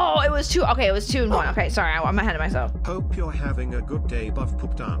one. Oh, it was 2. Okay, it was 2 and 1. Okay, sorry, I'm ahead of myself. Hope you're having a good day,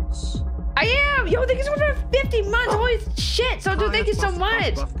 BuffPup Dance. I am. Yo, thank you so much for 50 months. Holy shit. So, dude, thank you so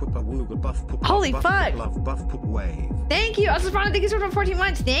much. Holy fuck. Thank you. Also, thank you so much for 14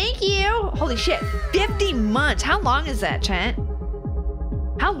 months. Thank you. Holy shit. 50 months. How long is that, chat?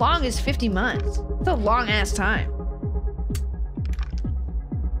 How long is 50 months? It's a long ass time.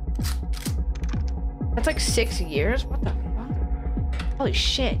 That's like 6 years. What the fuck? Holy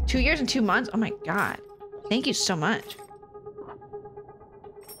shit. 2 years and 2 months? Oh my god. Thank you so much.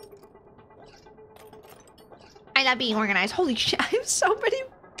 I love being organized. Holy shit. I have so many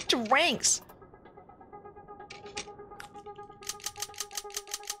drinks.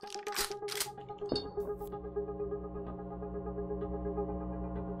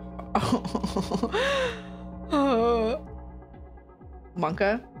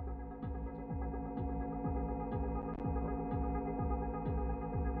 Monka?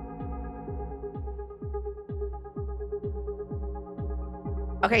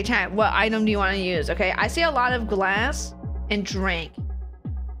 Okay, chat, what item do you want to use? Okay, I see a lot of glass and drink.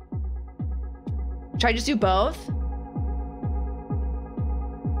 Should I just do both?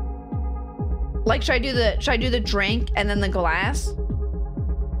 Like, should I do the drink and then the glass?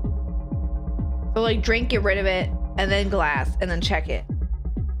 So like drink, get rid of it, and then glass, and then check it.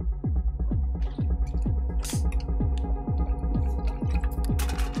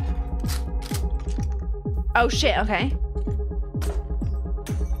 Oh shit, okay.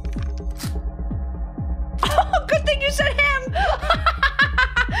 Oh, good thing you said him!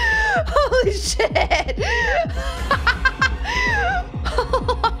 Holy shit!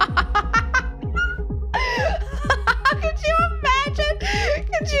 Could you imagine?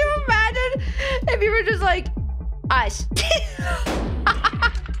 Could you imagine if you were just like, us?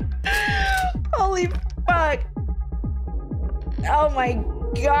 Holy fuck. Oh my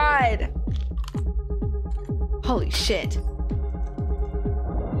god. Holy shit.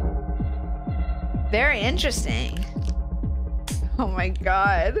 Very interesting. Oh my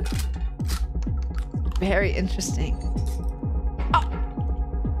god. Very interesting. Oh.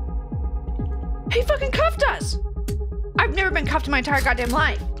 He fucking cuffed us! I've never been cuffed in my entire goddamn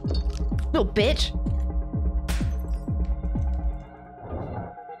life. Little bitch.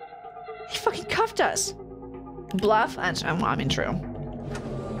 He fucking cuffed us. Bluff? I mean, true.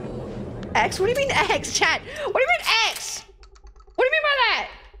 X? What do you mean X, chat? What do you mean X? What do you mean by that?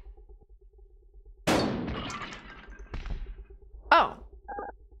 Oh.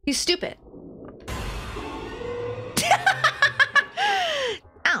 He's stupid.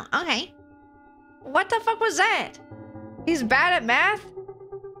 Oh, okay. What the fuck was that? He's bad at math?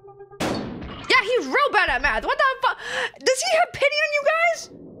 Yeah, he's real bad at math. What the fuck? Does he have pity on you guys?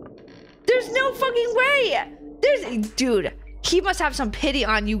 There's no fucking way. Dude, he must have some pity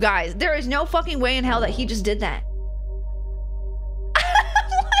on you guys. There is no fucking way in hell that he just did that. What?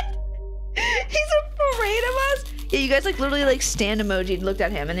 He's afraid of us? Yeah, you guys like literally like stand emoji and looked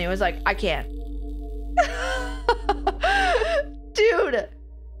at him and he was like, I can't. Dude,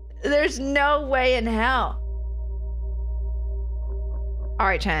 there's no way in hell. All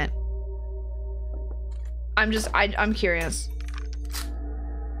right, chat. I'm curious.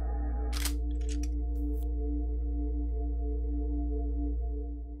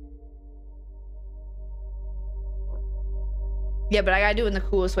 Yeah, but I gotta do it in the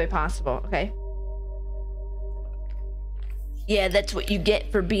coolest way possible, okay? Yeah, that's what you get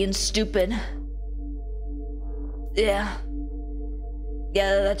for being stupid. Yeah.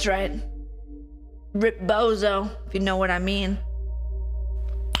 Yeah, that's right. Rip bozo, if you know what I mean.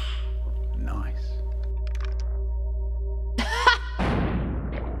 Nice.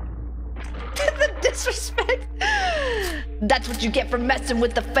 The disrespect. That's what you get for messing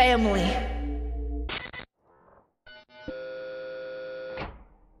with the family.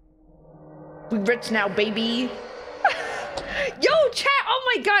 We rich now, baby. Yo, chat.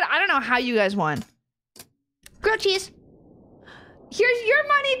 Oh my god. I don't know how you guys won. Grilled cheese. Here's your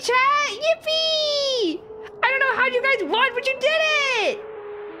money, chat. Yippee. I don't know how you guys won, but you did it.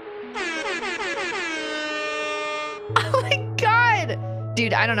 Oh my god.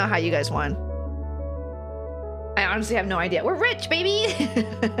 Dude, I don't know how you guys won. I honestly have no idea. We're rich, baby.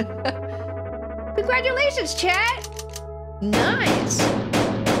 Congratulations, chat. Nice.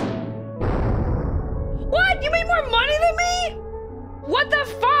 What? You made more money than me? What the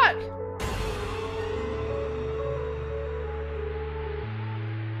fuck?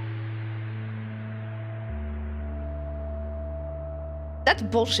 That's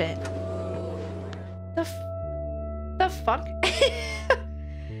bullshit. The fuck?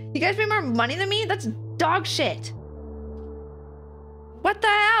 You guys made more money than me? That's dog shit. What the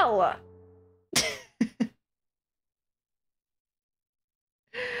hell?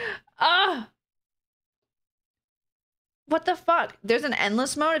 What the fuck? There's an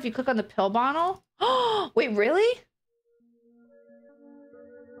endless mode if you click on the pill bottle? Oh, wait, really?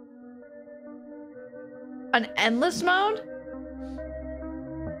 An endless mode?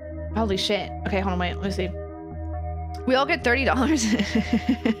 Holy shit. Okay, hold on, wait, let me see. We all get $30.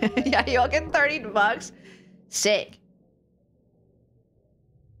 Yeah, you all get $30. Sick.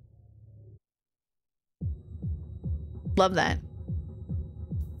 Love that.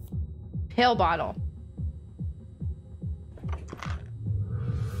 Pill bottle.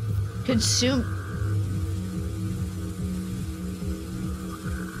 Consume.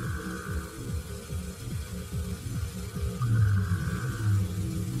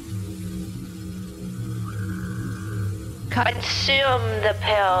 Consume the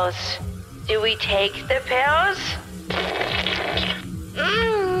pills. Do we take the pills?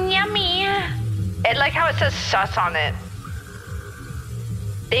 Yummy. I like how it says sus on it.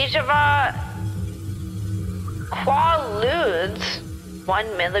 Dejava Quaaludes.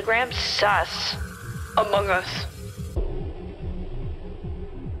 1 milligram sus. Among Us.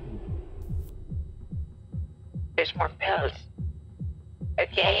 There's more pills.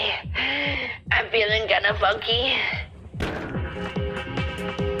 Okay. I'm feeling kinda funky.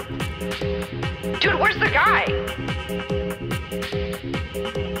 Dude, where's the guy?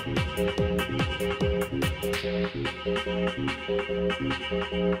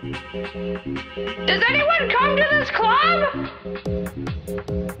 Does anyone come to this club?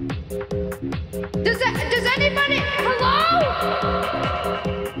 Does anybody? Hello?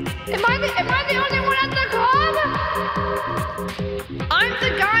 Am I the only one at the club? I'm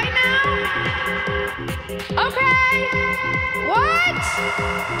the guy now? Okay. What?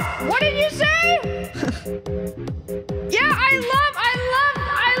 What did you say? Yeah, I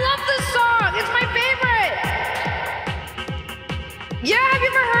love this song. It's my favorite. Yeah, have you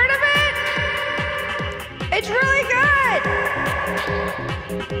ever heard of it?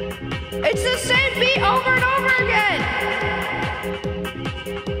 It's the same beat over and over again.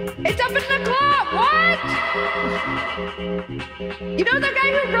 It's up in the club. What? You know the guy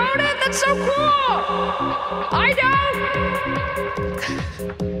who wrote it? That's so cool. I know.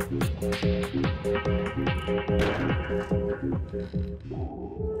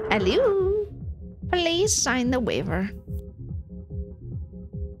 Hello. Please sign the waiver.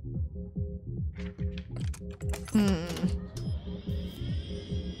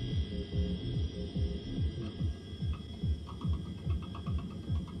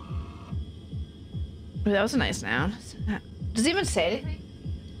 That was a nice noun. Does it even say anything?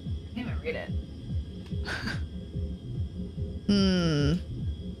 I didn't even read it.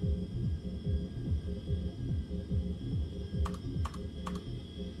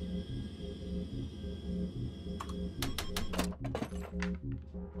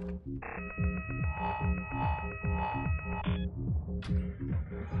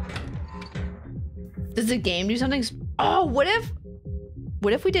 Does the game do something? Oh, what if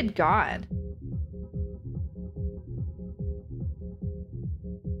we did God?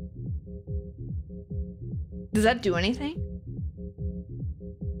 Does that do anything?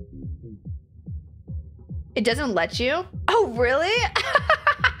 It doesn't let you? Oh, really?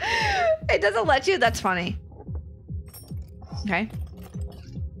 It doesn't let you? That's funny. Okay.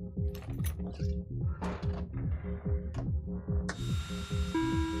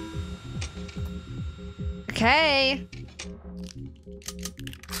 Okay.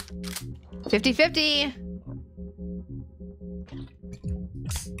 50-50.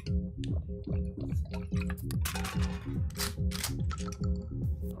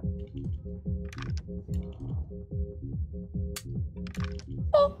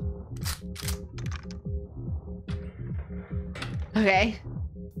 Oh. Okay.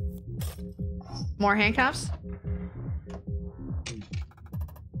 More handcuffs?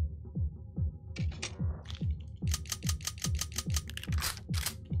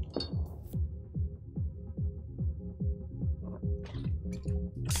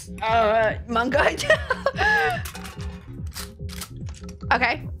 Manga.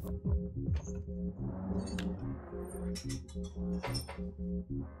 Okay.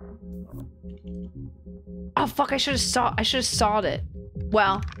 Oh fuck! I should have sawed it.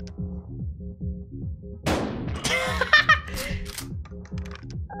 Well.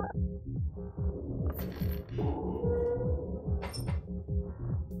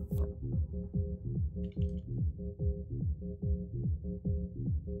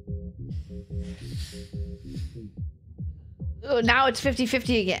 Now it's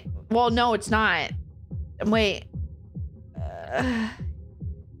 50-50 again. Well, no, it's not. Wait.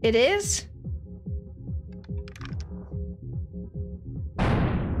 It is?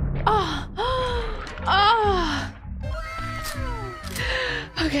 Oh. Oh.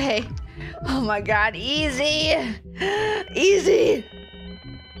 Okay. Oh my god. Easy. Easy.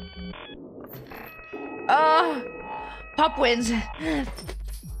 Oh. Pup wins.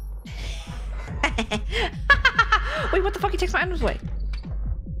 Wait, what the fuck? He takes my items away.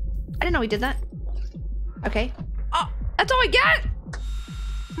 I didn't know he did that. Okay. Oh, that's all I get?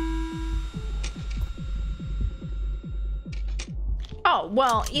 Oh,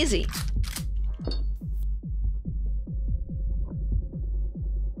 well, easy.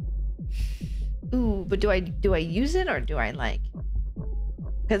 Ooh, but do I use it or do I like?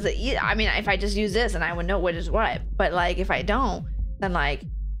 Because I mean, if I just use this, then I would know what is what. But like, if I don't, then like.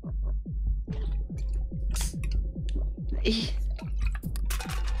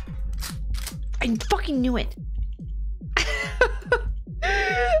 I fucking knew it.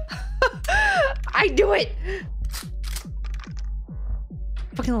 I knew it.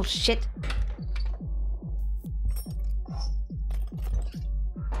 Fucking little shit.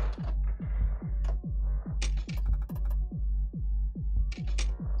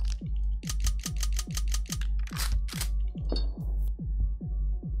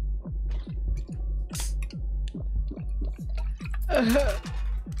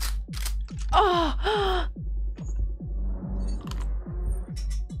 Oh.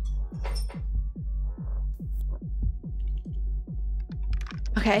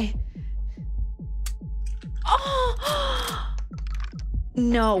 Okay. Oh.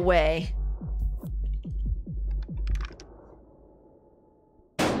 No way.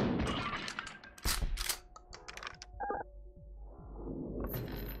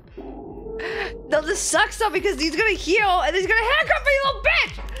 No, this sucks though because he's gonna heal and he's gonna handcuff me, you little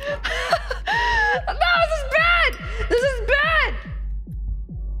bitch! No, this is bad! This is bad!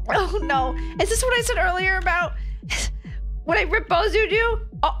 Oh no. Is this what I said earlier about what I rip Bozu do?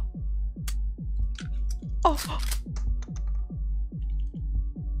 Oh. Oh.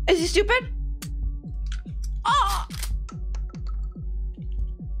 Is he stupid? Oh!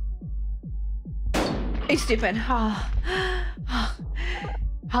 He's stupid. Oh.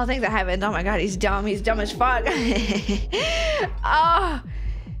 All things that happened. Oh my god, he's dumb. He's dumb as fuck. Oh.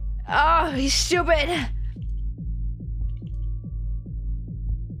 Oh, he's stupid.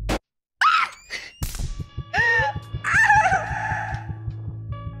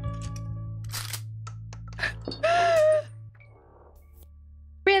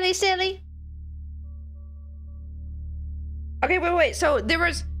 Really silly? Okay, wait. So there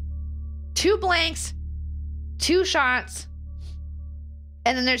was 2 blanks, 2 shots,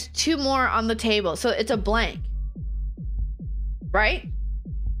 and then there's 2 more on the table. So it's a blank, right?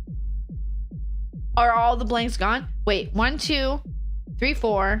 Are all the blanks gone? Wait, 1, 2, 3,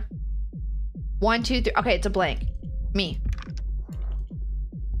 4. 1, 2, 3. Okay, it's a blank. Me.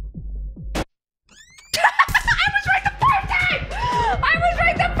 I was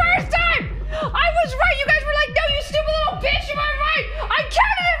right the first time! I was right! You guys were like, no, you stupid little bitch, you were right! I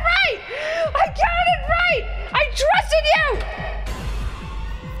counted it right! I counted it right! I trusted you!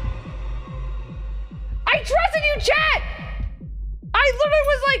 I trusted you, chat! I literally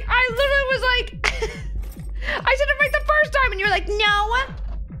was like, I said it right the first time and you were like, no!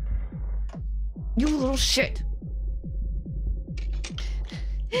 You little shit.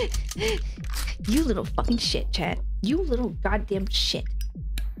 You little fucking shit, chat. You little goddamn shit.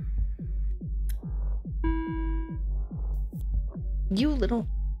 You little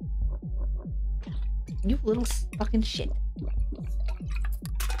fucking shit.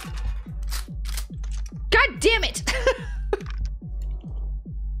 God damn it!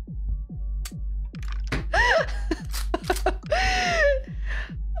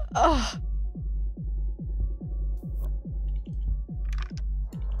 Oh.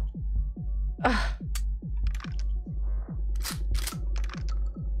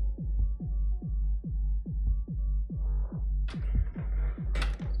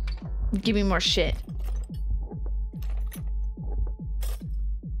 Give me more shit.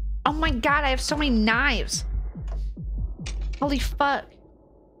 Oh my god, I have so many knives. Holy fuck.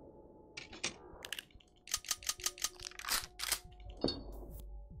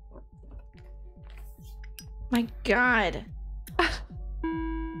 My god. I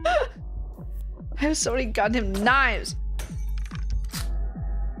have so many goddamn knives.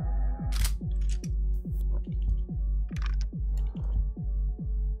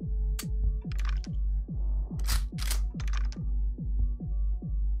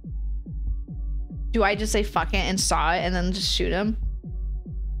 Do I just say fuck it and saw it and then just shoot him?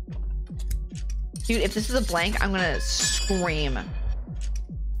 Dude, if this is a blank, I'm gonna scream.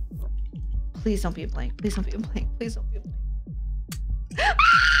 Please don't be a blank. Please don't be a blank. Please don't be a blank.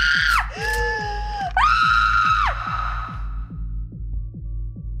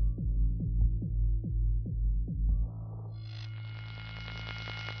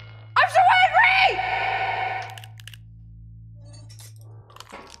 I'm so angry!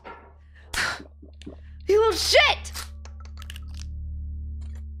 You little shit!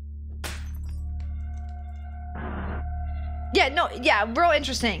 Yeah, no, yeah, real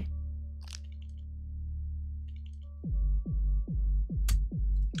interesting.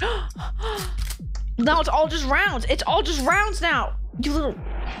 Now it's all just rounds. It's all just rounds now. You little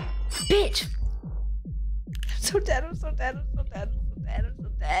bitch. I'm so dead. I'm so dead. I'm so dead. I'm so dead. I'm so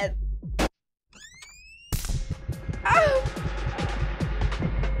dead. Oh.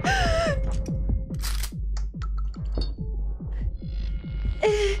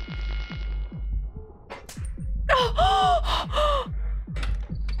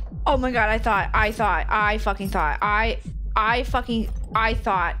 Oh my god, I thought.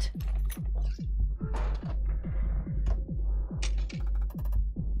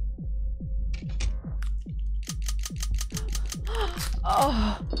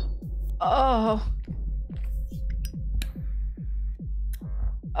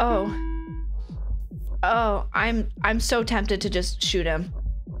 Oh, I'm so tempted to just shoot him.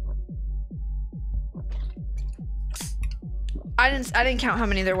 I didn't count how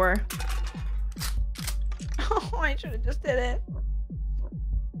many there were. Oh, I should have just did it.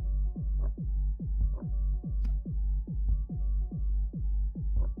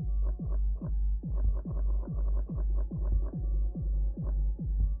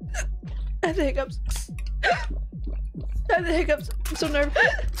 I have the hiccups. I have the hiccups. I'm so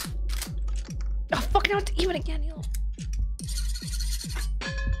nervous. Oh, fucking have to even again, you.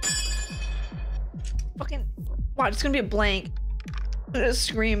 Fucking. Wow, it's gonna be a blank. I'm gonna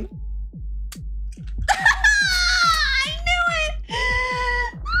scream. I knew it!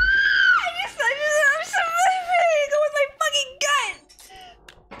 I'm so ready to go with my fucking gut!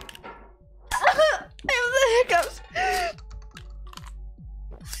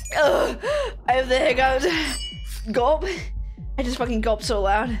 Ugh, I have the hiccups. Gulp. I just fucking gulped so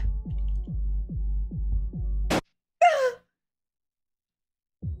loud.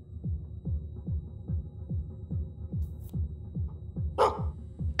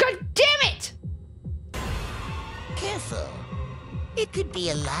 God damn it! Careful. It could be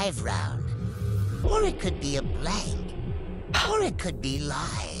a live round. Or it could be a blank. Or it could be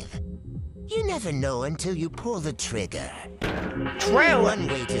live. You never know until you pull the trigger. Only one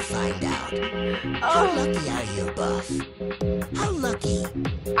way to find out. How lucky are you, Buff? How lucky?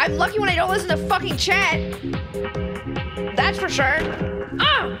 I'm lucky when I don't listen to fucking chat. That's for sure.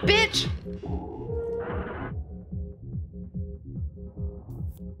 Ah, bitch!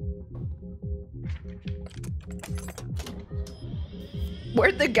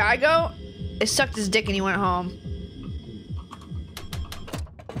 Where'd the guy go? He sucked his dick and he went home.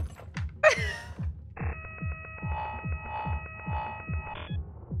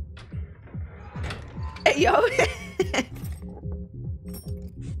 Hey, yo.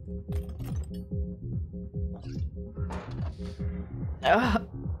 I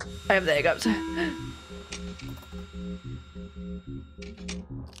have the hiccups.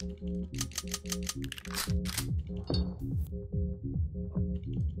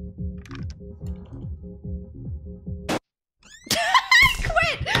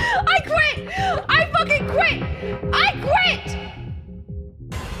 I quit! I fucking quit! I quit!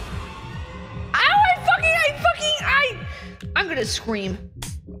 I'm gonna scream.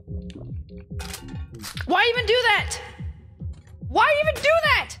 Why even do that? Why even do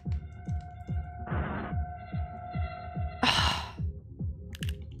that?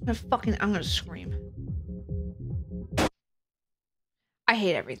 I'm gonna scream. I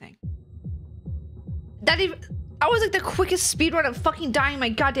hate everything. I was like the quickest speedrun of fucking dying in my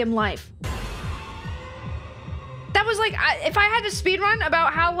goddamn life. That was like, if I had to speedrun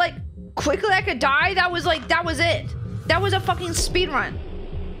about how like quickly I could die, that was it. That was a fucking speedrun.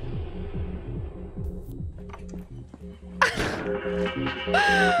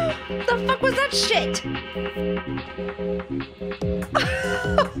 The fuck was that shit?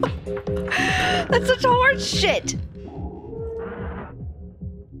 That's such hard shit.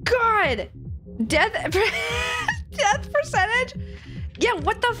 God. Death percentage? Yeah,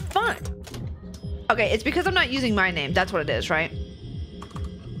 what the fuck? Okay, it's because I'm not using my name. That's what it is, right?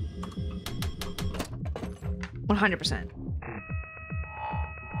 100%.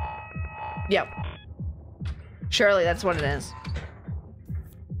 Yep. Surely that's what it is.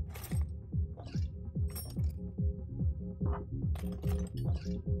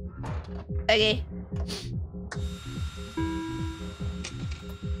 Okay.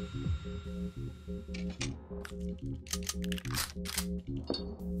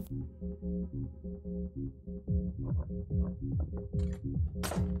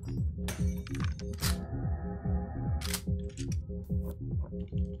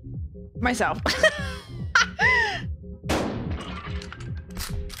 Myself.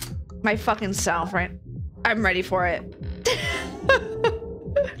 My fucking self, right? I'm ready for it.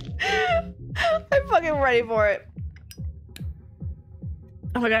 I'm fucking ready for it.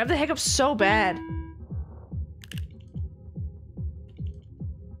 Oh my god, I have the hiccups so bad.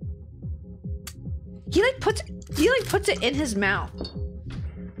 He puts it in his mouth.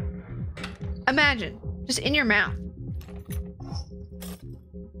 Imagine, just in your mouth.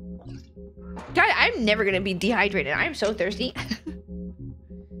 God, I'm never gonna be dehydrated. I'm so thirsty.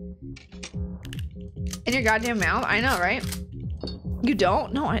 In your goddamn mouth? I know, right? You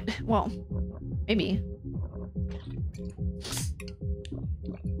don't? No, well, maybe.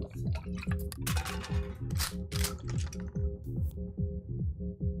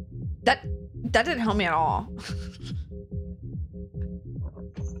 That didn't help me at all.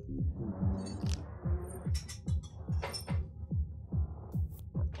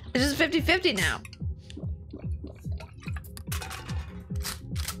 It's just 50-50 now.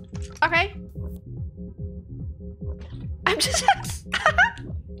 Okay. I'm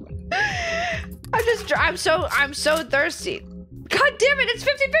so thirsty. God damn it, it's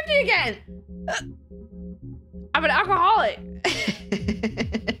 50-50 again. I'm an alcoholic.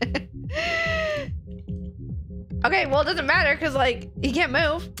 Okay, well, it doesn't matter because, like, he can't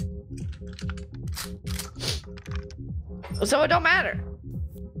move. So it don't matter.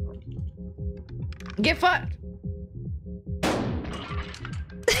 Get fucked.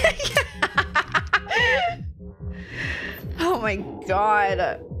 Oh my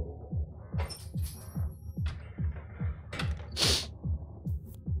god.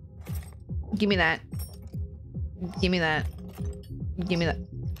 Give me that. Give me that. Give me that.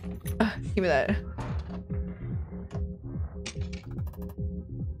 Give me that.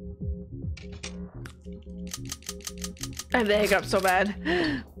 I have the hiccup so bad.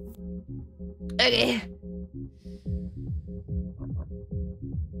 Okay.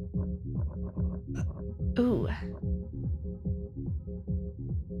 Ooh.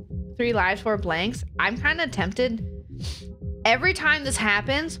 3 lives, 4 blanks. I'm kind of tempted. Every time this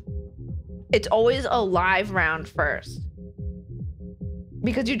happens, it's always a live round first.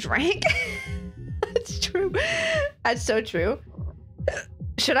 Because you drank? That's true. That's so true.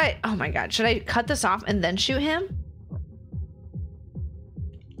 Should I? Oh my god. Should I cut this off and then shoot him?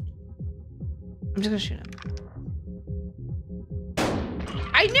 I'm just gonna shoot him.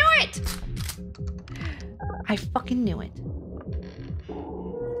 I knew it! I fucking knew it.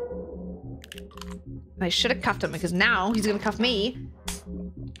 I should have cuffed him because now he's gonna cuff me.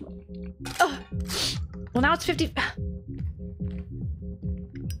 Ugh. Well, now it's 50.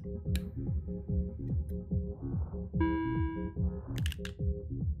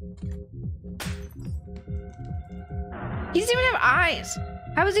 He doesn't even have eyes.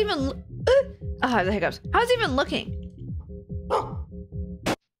 How is he even? Oh, I have the hiccups. How is he even looking? Puppy,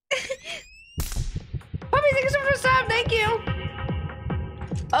 thank you so much for stop. Thank you.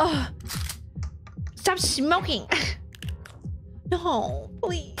 Oh, stop smoking. No,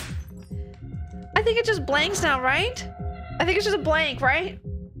 please. I think it just blanks now, right? I think it's just a blank, right?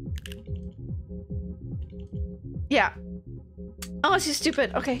 Yeah. Oh, he's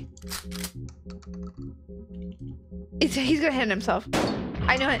stupid. Okay. He's gonna hit himself.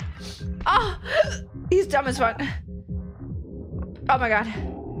 I knew it. Oh, he's dumb as fuck. Oh my god.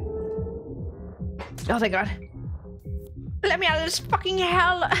 Oh, thank god. Let me out of this fucking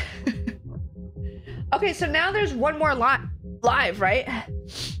hell. Okay, so now there's one more live, right?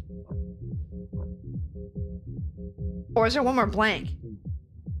 Or is there one more blank?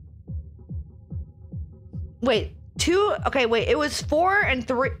 Wait, 2? Okay, wait, it was 4 and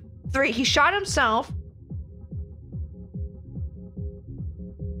 3. He shot himself.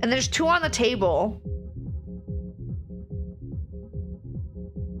 And there's 2 on the table.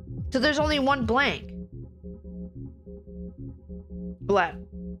 So there's only 1 blank. Left.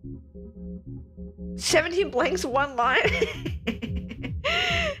 17 blanks, 1 line.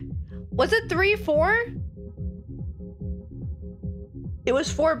 Was it 3, 4? It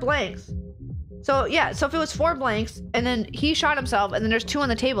was 4 blanks. So yeah, so if it was 4 blanks and then he shot himself and then there's 2 on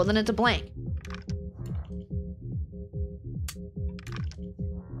the table, then it's a blank.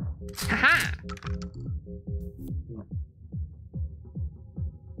 Haha.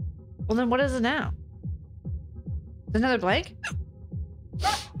 Well then what is it now? Another blank?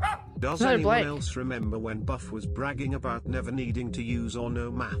 Does anyone else remember when Buff was bragging about never needing to use or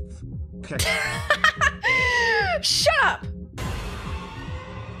know math? Shut up!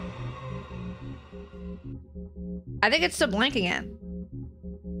 I think it's still blank again.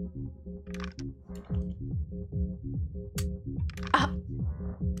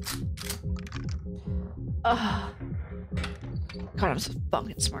 Oh. God, I'm so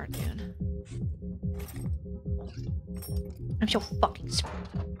fucking smart, dude. I'm so fucking smart.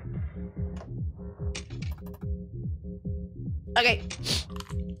 Okay.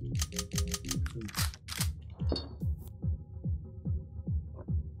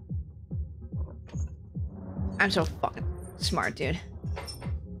 I'm so fucking smart, dude.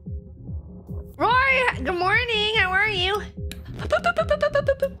 Roy, good morning. How are you?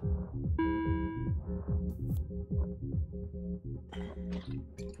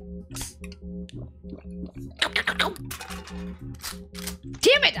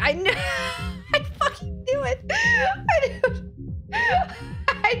 Damn it! I knew. I fucking knew it.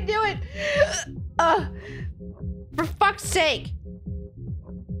 I knew it. For fuck's sake.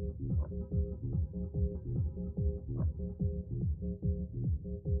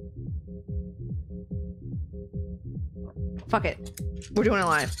 Fuck it. We're doing it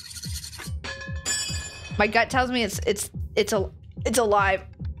live. My gut tells me it's alive.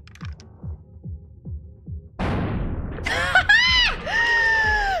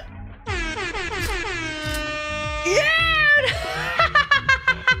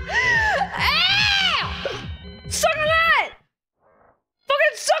 Suck on that!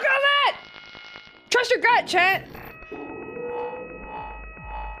 Fucking suck on that! Trust your gut, chat.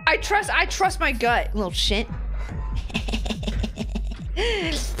 I trust my gut, little shit.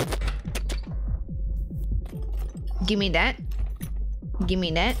 Give me that. Give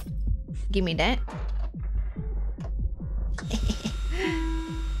me that. Give me that.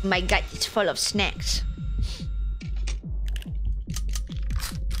 My gut is full of snacks.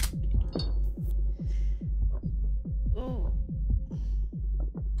 Ooh.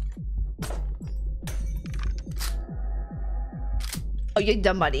 you're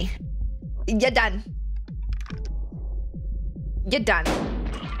done, buddy. You're done. You're done.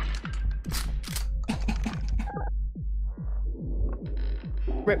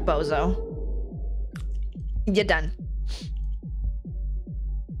 Rip bozo. You're done.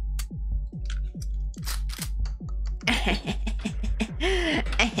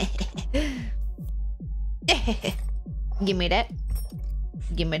 Give me that.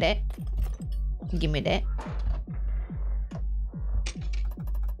 Give me that. Give me that.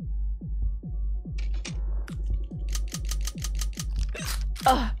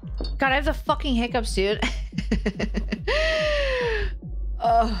 Oh, God, I have the fucking hiccups, dude.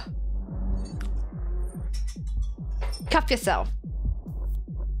 Oh. Cuff yourself.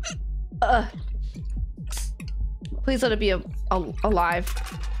 Please let it be alive.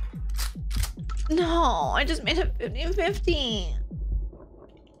 No, I just made it 50-50.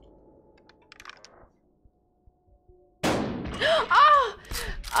 Oh!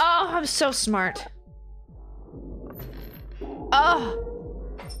 Oh, I'm so smart. Oh!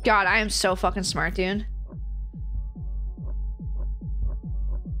 God, I am so fucking smart, dude.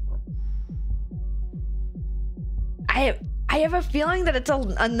 I have a feeling that it's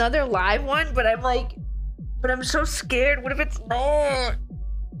another live one, but I'm so scared. What if it's not?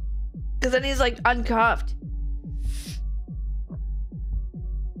 Because then he's like uncuffed.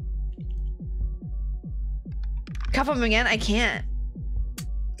 Cuff him again? I can't.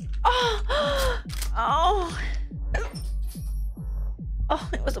 Oh! Oh! Oh,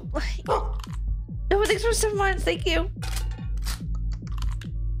 it was a blank. No, thanks for 7 months. Thank you.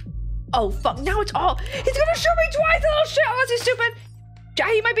 Oh, fuck. Now it's all. He's gonna shoot me twice, little shit. Unless he's stupid.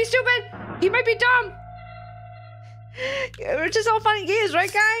 He might be stupid. He might be dumb. It's just all fun and games,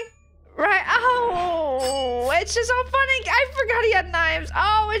 right, guy? Right? Oh, it's just all fun and I forgot he had knives.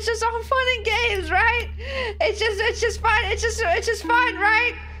 Oh, it's just all fun and games, right? It's just fun. It's just fun,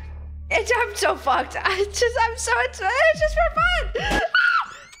 right? I'm so fucked. It's just for fun.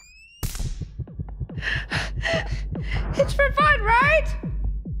 It's for fun, right?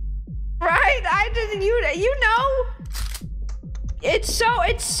 Right? I didn't. You know. It's a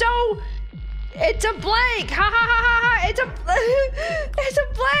blank. Ha ha ha ha ha. It's a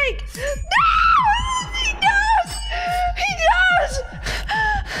blank. No! He does. He does.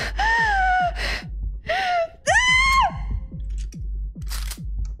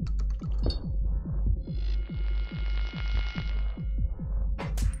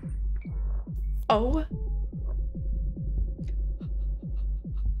 Oh.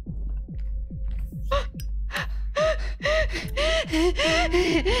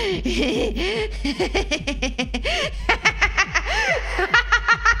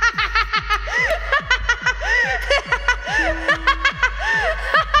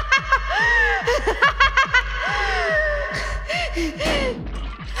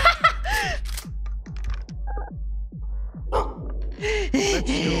 Let's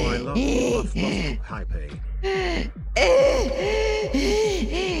go. I love you, BuffPup. Hype.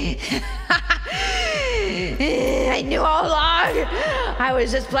 I knew all along. I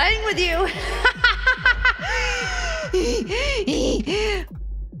was just playing with you.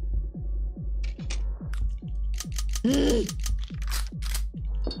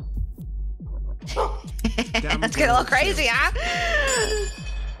 Let's get a little crazy, huh?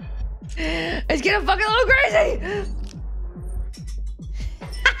 Let's get a fucking little crazy.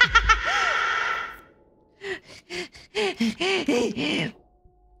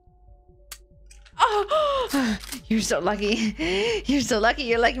 Oh, you're so lucky. You're so lucky.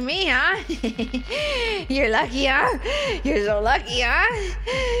 You're like me, huh? You're lucky, huh? You're so lucky, huh?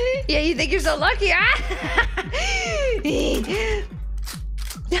 Yeah, you think you're so lucky, huh?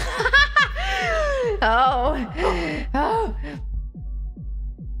 Oh. Oh.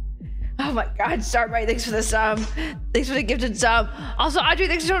 Oh my God, Starbright, thanks for the sub. Thanks for the gifted sub. Also, Audrey,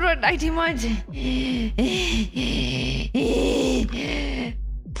 thanks for 19 months.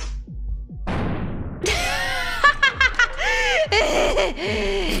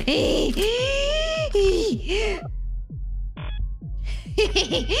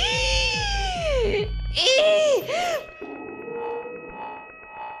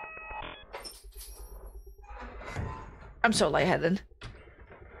 I'm so lightheaded.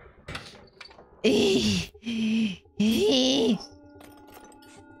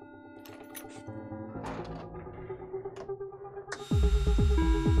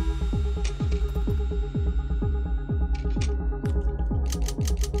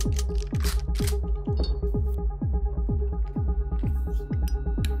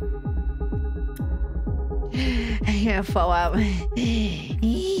 I'm gonna fall out.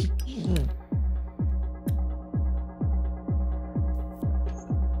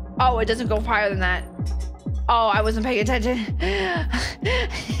 Oh, it doesn't go higher than that. Oh, I wasn't paying attention. I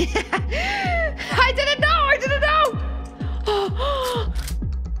didn't know. I didn't know.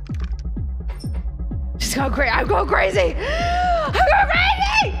 Just go crazy. I'm going crazy. I'm going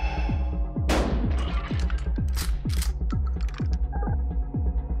crazy.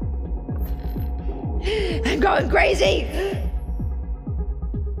 I'm going crazy.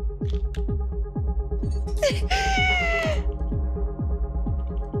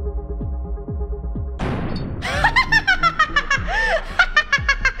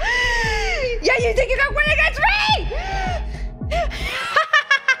 Yeah, you think you can win against me?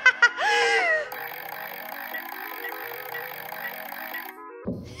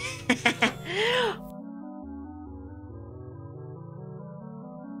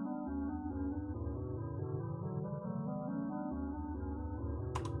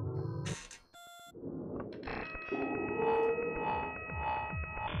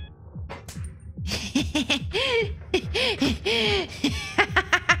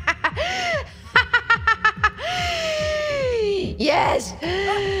 Yes!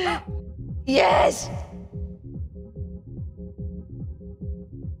 Yes!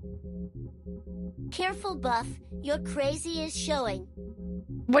 Careful, Buff. Your crazy is showing.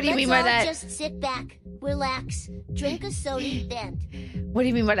 What do you mean by that? Just sit back, relax, drink a soda, vent. What do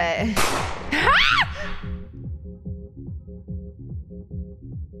you mean by that?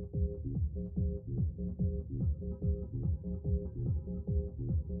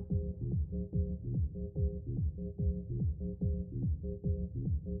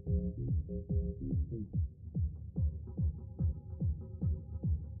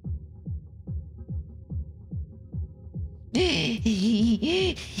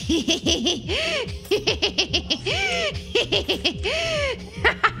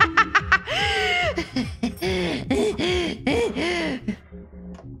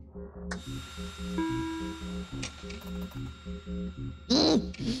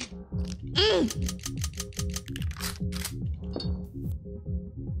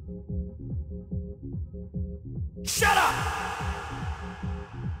 Shut up!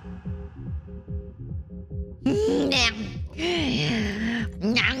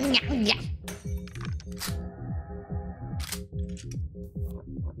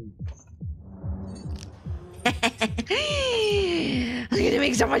 I'm gonna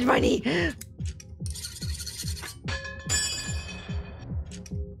make so much money.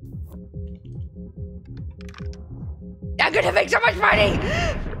 I'm gonna make so much money.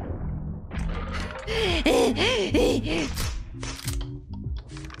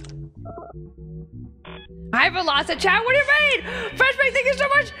 I haven't lost a chat. What do you mean? Freshman, thank you so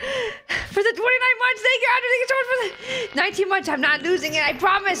much for the 29 months. Thank you, Andrew. Thank you so much for the 19 months. I'm not losing it. I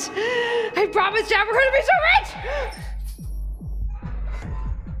promise. I promise, chat. We're gonna be so rich.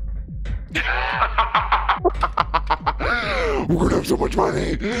 We're gonna have so much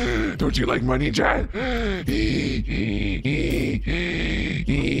money. Don't you like money, Chad?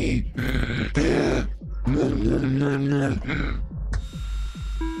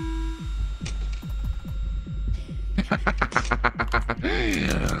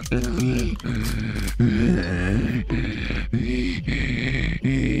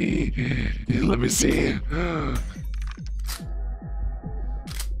 Let me see.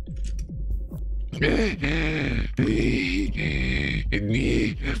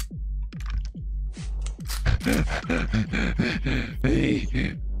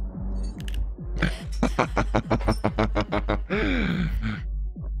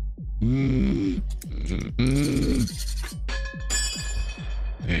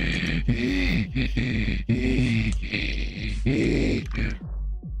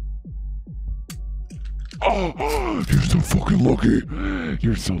 Oh, you're so fucking lucky.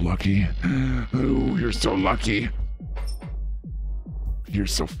 You're so lucky. Oh, you're so lucky. You're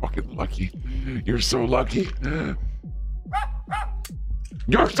so fucking lucky. You're so lucky.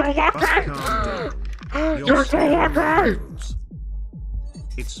 You're so lucky. You're so lucky.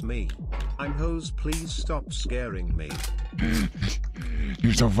 It's me. I'm Hose. Please stop scaring me.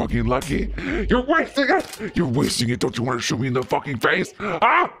 You're so fucking lucky. You're wasting it. You're wasting it. Don't you want to shoot me in the fucking face?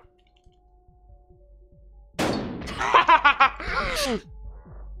 Ah!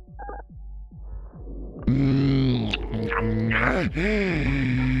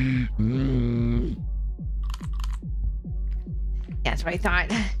 That's what I thought.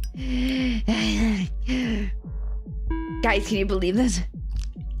 Guys, can you believe this?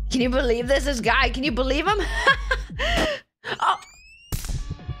 Can you believe this? This guy, can you believe him? Oh.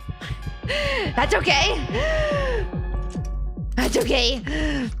 That's okay. That's okay.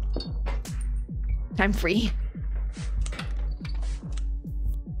 I'm free.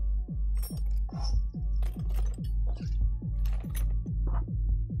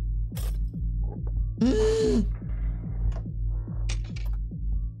 Oh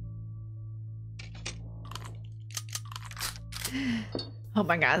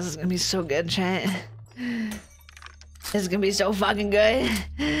my god, this is gonna be so good, chat. This is gonna be so fucking good.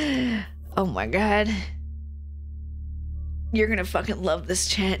 Oh my god. You're gonna fucking love this,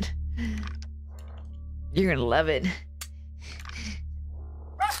 chat. You're gonna love it.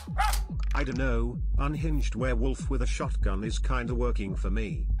 I don't know, unhinged werewolf with a shotgun is kinda working for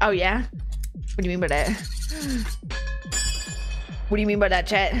me. Oh yeah? What do you mean by that? What do you mean by that,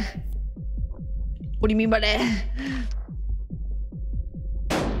 chat? What do you mean by that?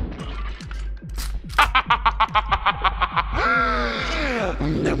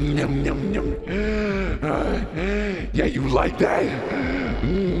 Num, num, num, num. Yeah, you like that?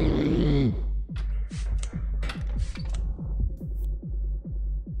 Mm.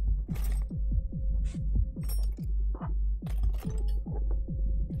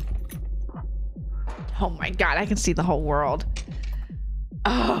 Oh my god, I can see the whole world.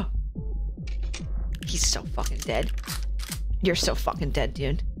 Oh. He's so fucking dead. You're so fucking dead,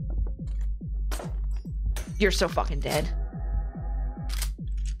 dude. You're so fucking dead.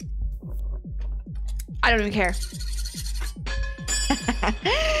 I don't even care.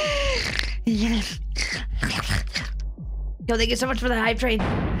 Yo, thank you so much for the hype train.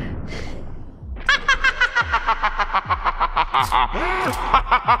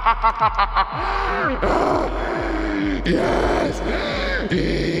 Yes.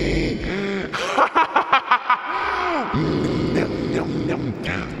 Num, num,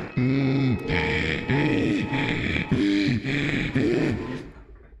 num.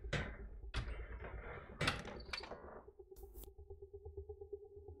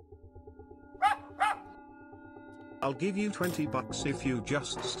 I'll give you $20 if you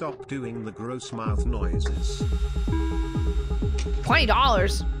just stop doing the gross mouth noises.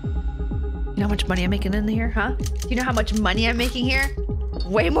 $20? You know how much money I'm making in here, huh? Do you know how much money I'm making here?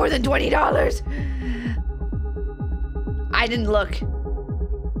 Way more than $20. I didn't look.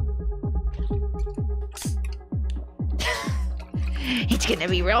 It's gonna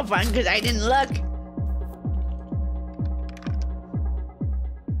be real fun because I didn't look.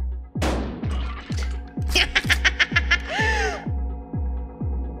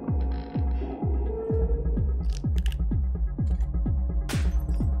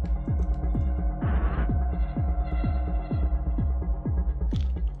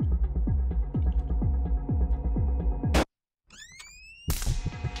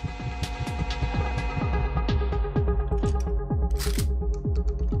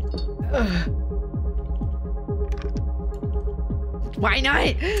 Why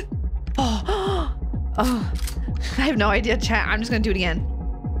not? Oh, oh, I have no idea, chat. I'm just gonna do it again.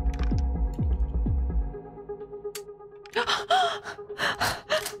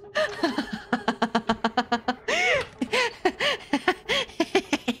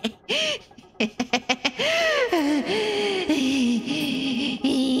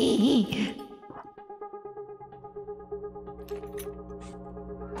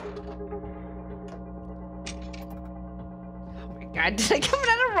 God, did I come in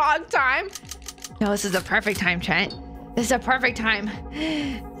at a wrong time? No, this is the perfect time, Trent. This is a perfect time.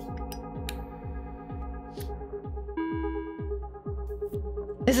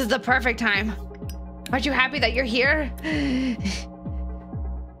 This is the perfect time. Aren't you happy that you're here?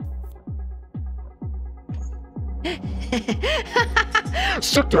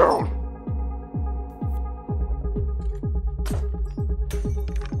 Sit down.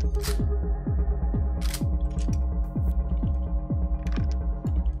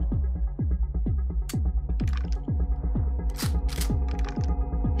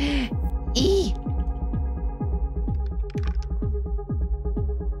 E.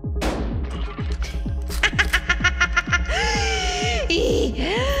 E.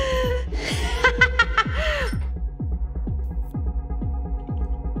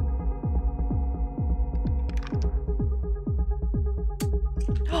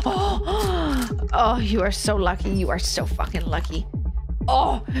 Oh, you are so lucky. You are so fucking lucky.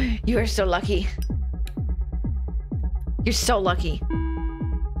 Oh, you are so lucky. You're so lucky.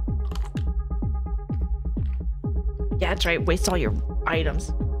 Yeah, that's right. Waste all your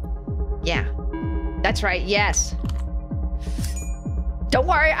items. Yeah. That's right. Yes. Don't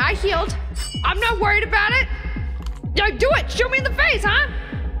worry. I healed. I'm not worried about it. No, do it. Shoot me in the face, huh?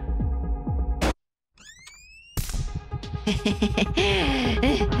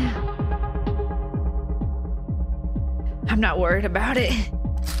 I'm not worried about it.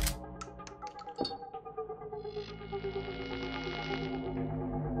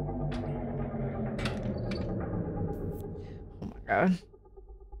 Oh my god.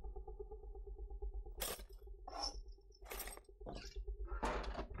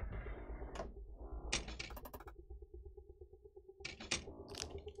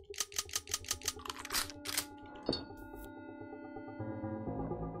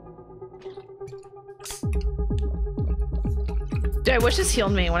 Dude, I wish this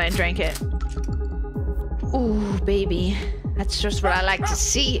healed me when I drank it. Ooh, baby. That's just what I like to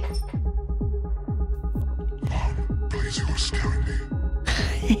see. Please, you're scaring me.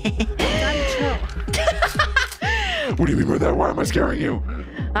 Chill. What do you mean by that? Why am I scaring you?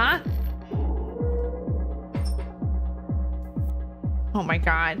 Huh? Oh my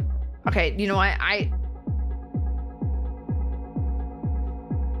god. Okay, you know what?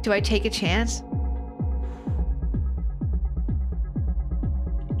 Do I take a chance?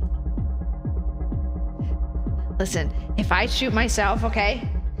 Listen, if I shoot myself, okay?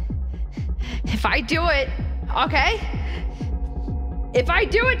 If I do it, okay? If I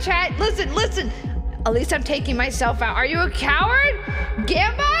do it, chat, listen. At least I'm taking myself out. Are you a coward?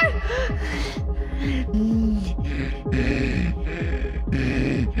 Gamba?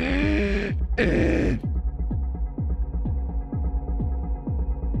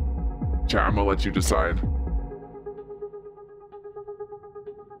 Chat, I'm gonna let you decide.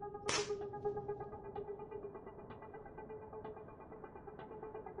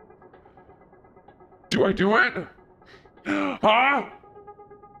 Do I do it? Huh?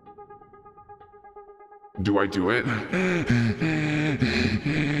 Do I do it?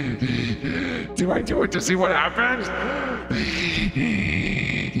 Do I do it to see what happens?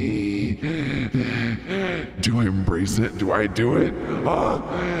 Do I embrace it? Do I do it?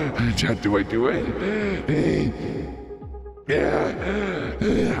 Chat, do I do it?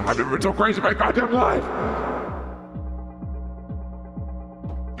 Yeah. I've never been so crazy in my goddamn life.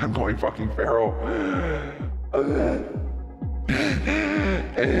 I'm going fucking feral.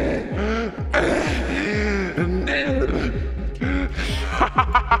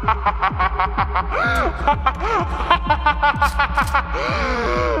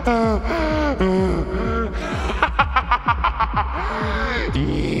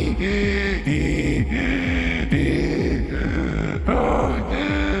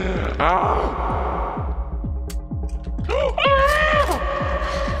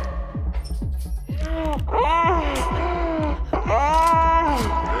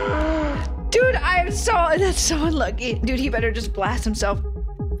 Dude, that's so unlucky. Dude, he better just blast himself.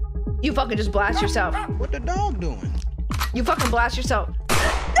 You fucking just blast yourself. What the dog doing? You fucking blast yourself.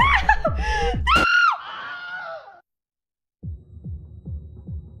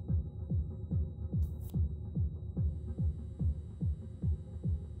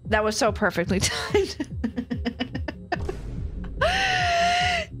 That was so perfectly timed.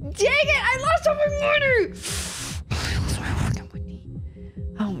 Dang it, I lost all my money. I lost my fucking money.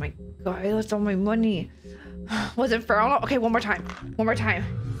 Oh my god, I lost all my money. Was it feral? Okay, one more time. One more time.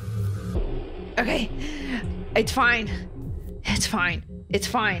 Okay. It's fine. It's fine. It's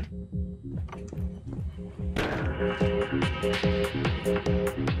fine.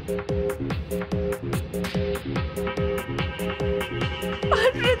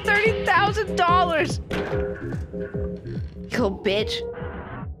 $130,000. You little bitch.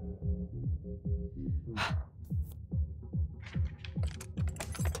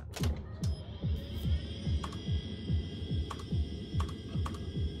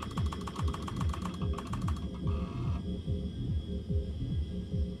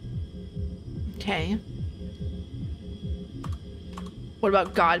 Okay. What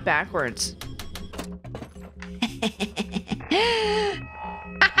about God backwards?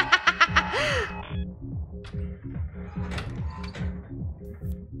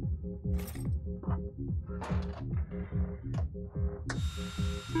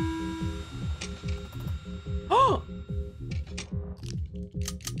 Oh!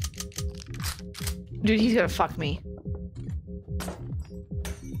 Dude, he's gonna fuck me.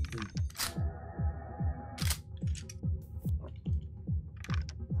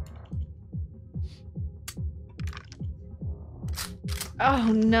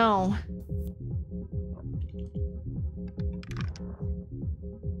 Oh no.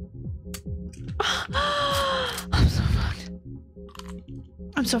 I'm so fucked.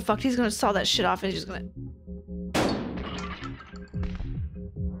 I'm so fucked. He's gonna saw that shit off and he's just gonna...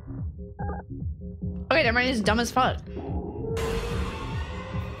 Okay, never mind. He's dumb as fuck.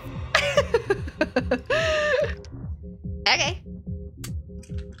 Okay.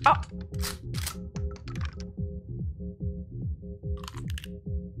 Oh.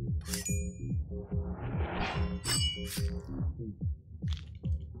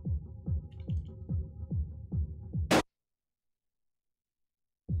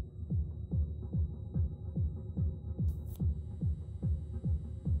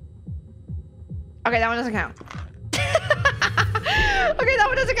 Okay, that one doesn't count. Okay, that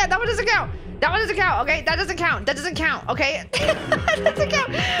one doesn't count. That one doesn't count. That one doesn't count. Okay, that doesn't count. That doesn't count. Okay, that doesn't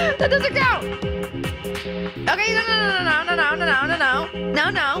count. That doesn't count. Okay,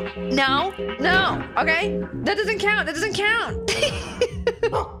 no. Okay, that doesn't count. That doesn't count.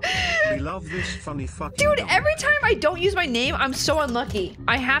 We love this funny fucking Dude, dog. every time I don't use my name, I'm so unlucky.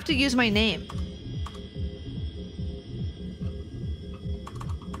 I have to use my name.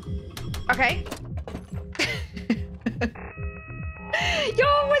 Okay. Yo,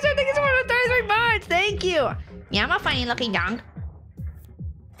 Wizard, thank you so much for 33 months. Thank you. Yeah, I'm a funny looking dog.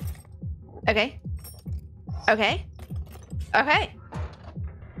 Okay. Okay. Okay.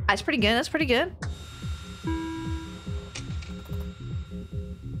 That's pretty good. That's pretty good.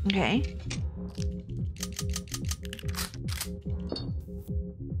 Okay.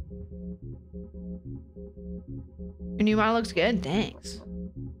 Your new model looks good. Thanks.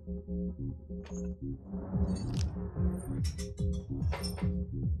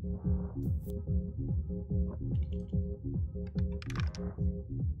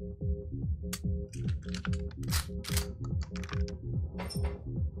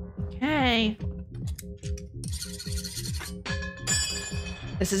 Okay.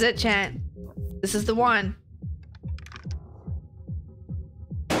 This is it, chat. This is the one.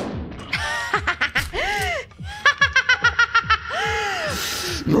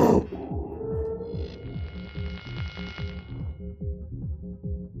 No.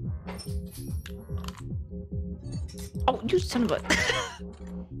 Oh, you son of a...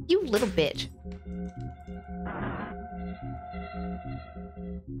 You little bitch.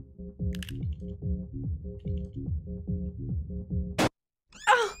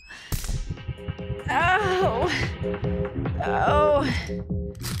 Oh! Oh! Oh!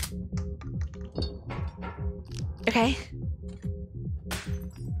 Okay.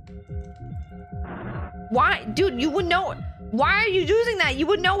 Why? Dude, you would know. Why are you using that? You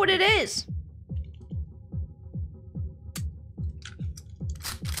would know what it is.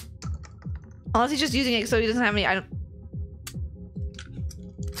 Unless he's just using it so he doesn't have any. I don't.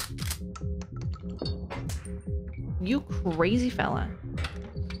 You crazy fella.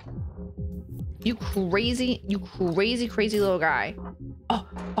 You crazy little guy. Oh,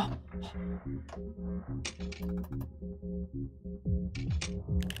 oh.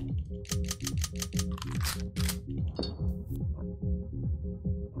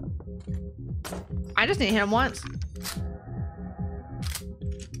 I just need to hit him once.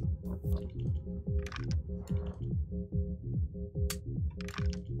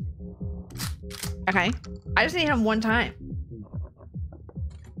 Okay. I just need him one time.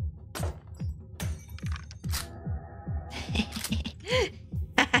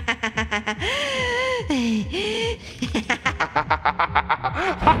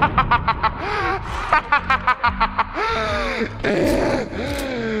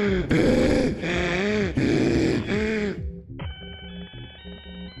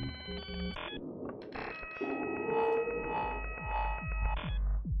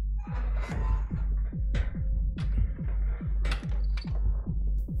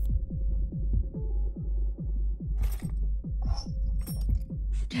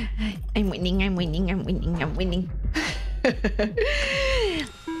 I'm winning, I'm winning, I'm winning, I'm winning.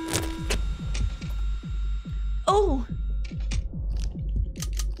 Oh!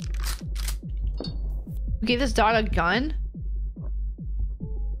 You gave this dog a gun?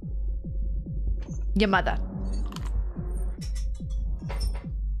 Your mother.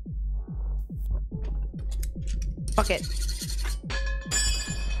 Fuck it.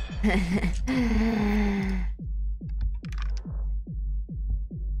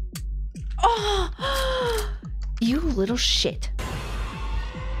 Oh! You little shit.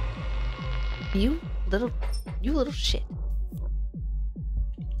 You little shit.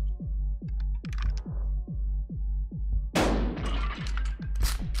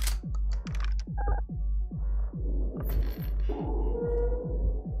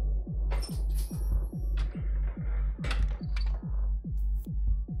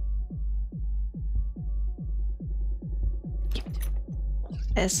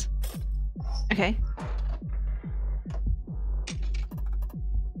 This. Okay.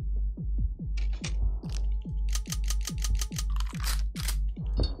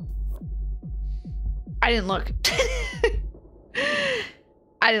 I didn't look.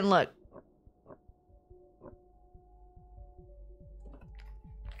 I didn't look.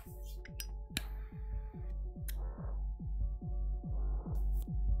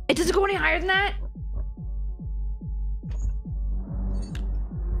 It doesn't go any higher than that?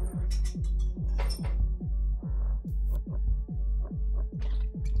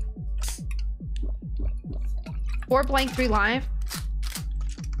 Four blank, 3 live.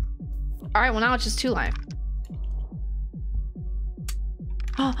 All right, well now it's just 2 live.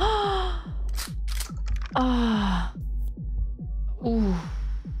 Ah. Ooh.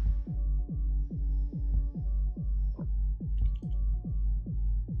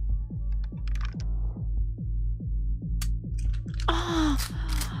 Oh.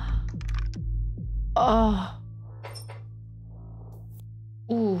 Oh.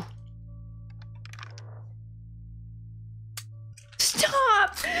 Ooh.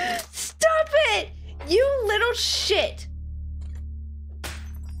 Stop! Stop it! You little shit!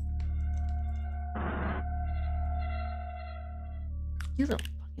 You little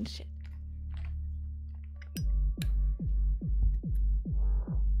fucking shit.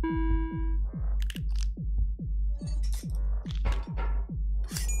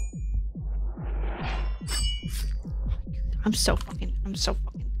 I'm so fucking,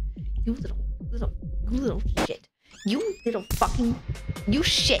 you little shit. You little fucking, you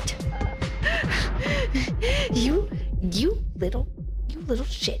shit. you little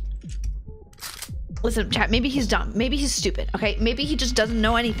shit. Listen, chat, maybe he's dumb. Maybe he's stupid, okay? Maybe he just doesn't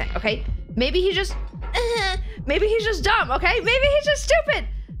know anything, okay? Maybe he's just dumb, okay? Maybe he's just stupid.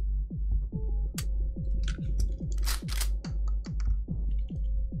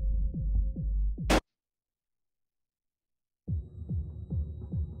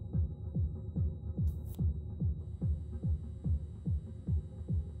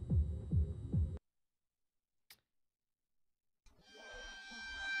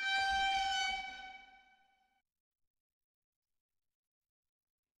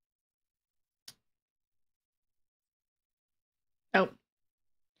 Oh.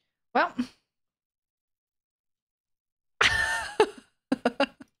 Well.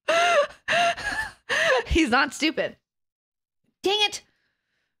 He's not stupid. Dang it.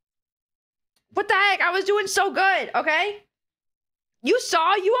 What the heck? I was doing so good, okay? You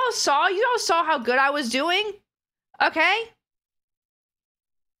all saw how good I was doing, okay?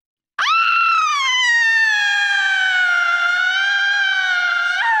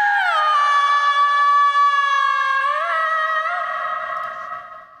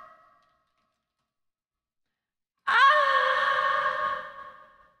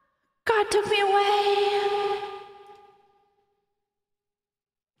 God took me away.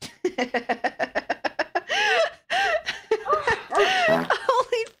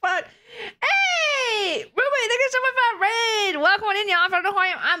 Holy fuck. Hey! Ruby, thank you so much for that raid. Welcome on in, y'all. If I don't know who I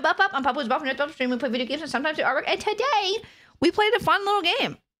am, I'm BuffPup. I'm Pop who's Buff, and Buff stream. We play video games and sometimes do artwork. And today, we played a fun little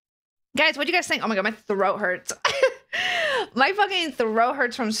game. Guys, what do you guys think? Oh my god, my throat hurts. My fucking throat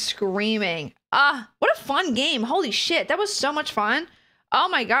hurts from screaming. What a fun game. Holy shit. That was so much fun. Oh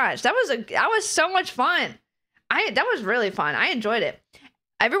my gosh, that was so much fun. That was really fun. I enjoyed it.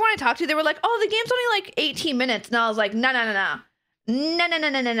 Everyone I talked to, they were like, "Oh, the game's only like 18 minutes." And I was like, "No.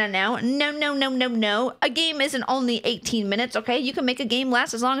 No. A game isn't only 18 minutes, okay? You can make a game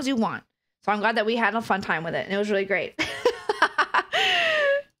last as long as you want." So I'm glad that we had a fun time with it, and it was really great. It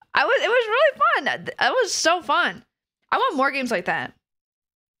was really fun. It was so fun. I want more games like that.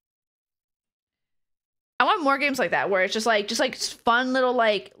 I want more games like that where it's just like fun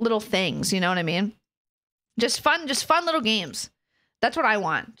little things, you know what I mean? Just fun little games. That's what I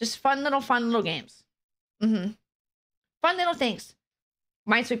want. Just fun little games. Fun little things.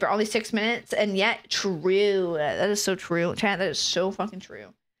 Minesweeper, only 6 minutes, and yet true. That is so true. Chat, that is so fucking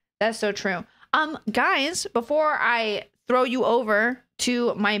true. That's so true. Guys, before I throw you over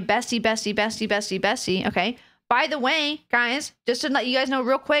to my bestie, okay? By the way, guys, just to let you guys know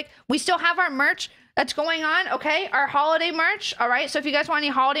real quick, we still have our merch that's going on, okay? Our holiday merch, all right? So if you guys want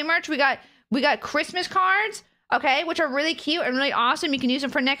any holiday merch, we got Christmas cards, okay? Which are really cute and really awesome. You can use them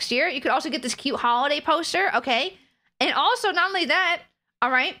for next year. You could also get this cute holiday poster, okay? And also, not only that,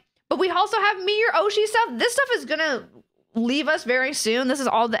 all right? But we also have Me Your Oshi stuff. This stuff is gonna leave us very soon. This is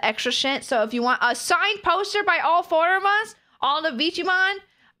all the extra shit. So if you want a signed poster by all 4 of us, all the Vichimon,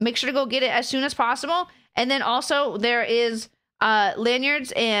 make sure to go get it as soon as possible. And then also there is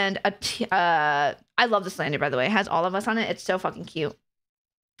lanyards and I love this lanyard, by the way. It has all of us on it. It's so fucking cute.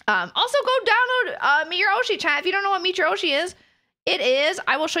 Also go download Meet Your Oshi, chat. If you don't know what Meet Your Oshi is,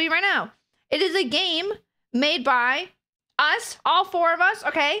 I will show you right now. It is a game made by us, all 4 of us,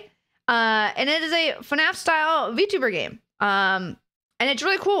 okay? And it is a FNAF style VTuber game. And it's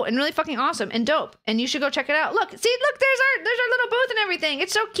really cool and really fucking awesome and dope. And you should go check it out. Look, there's our little booth and everything.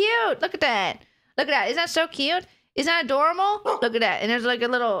 It's so cute. Look at that. Look at that. Isn't that so cute? Isn't that adorable? Look at that. And there's like a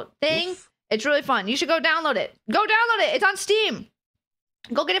little thing. It's really fun. You should go download it. Go download it. It's on Steam.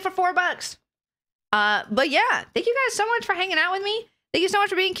 Go get it for $4. But yeah, thank you guys so much for hanging out with me. Thank you so much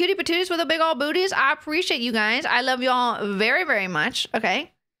for being cutie patooties with the big old booties. I appreciate you guys. I love y'all very, very much.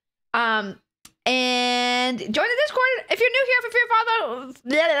 Okay. And join the Discord if you're new here.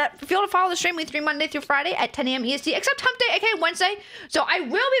 If you want to follow the stream, we stream Monday through Friday at 10 a.m. EST, except Hump Day, aka Wednesday. So I will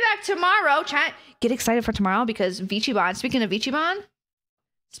be back tomorrow. Chat, get excited for tomorrow because Vichibon. Speaking of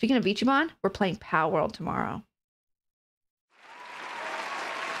Vichibon, we're playing Pow World tomorrow.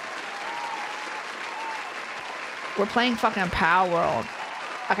 We're playing fucking Pow World.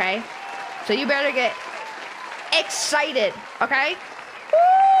 Okay, so you better get excited. Okay.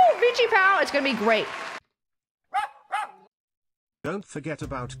 Woo! Vici Pow, it's gonna be great. Don't forget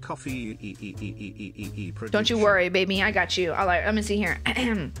about coffee. Don't you worry, baby. I got you. Let me see here.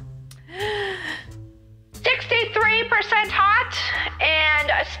 63% hot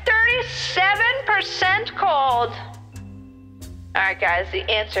and 37% cold. All right, guys. The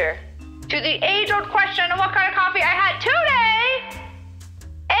answer to the age-old question of what kind of coffee I had today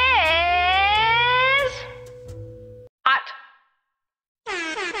is hot.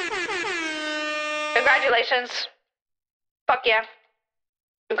 Congratulations. Fuck yeah.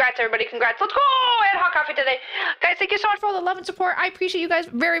 Congrats, everybody. Congrats. Let's go! I had hot coffee today. Guys, thank you so much for all the love and support. I appreciate you guys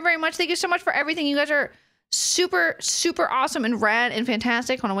very, very much. Thank you so much for everything. You guys are super, super awesome and rad and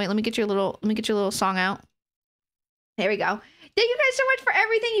fantastic. Hold on, wait. Let me get your little song out. There we go. Thank you guys so much for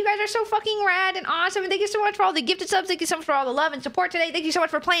everything. You guys are so fucking rad and awesome. And thank you so much for all the gifted subs. Thank you so much for all the love and support today. Thank you so much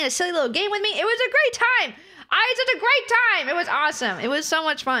for playing a silly little game with me. It was a great time. I had such a great time. It was awesome. It was so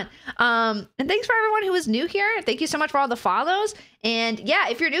much fun. And thanks for everyone who is new here. Thank you so much for all the follows. And yeah,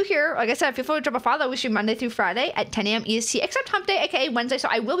 if you're new here, like I said, feel free to drop a follow. We stream Monday through Friday at 10 a.m. EST, except Hump Day, aka Wednesday. So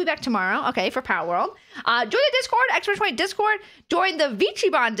I will be back tomorrow, okay, for Power World. Join the Discord, !20 Discord. Join the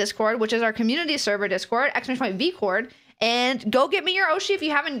Vichibon Discord, which is our community server Discord, !20 VCord. And go get me your Oshi if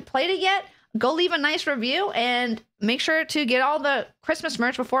you haven't played it yet. Go leave a nice review and make sure to get all the Christmas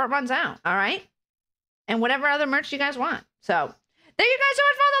merch before it runs out, all right? And whatever other merch you guys want. So, thank you guys so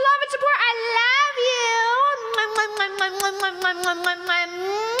much for all the love and support. I love you.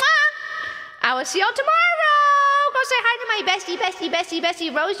 I will see y'all tomorrow. Go say hi to my bestie,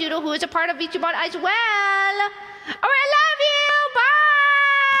 Rose Doodle, who is a part of Vichibon as well. All right, I love you. Bye.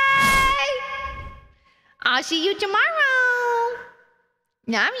 I'll see you tomorrow.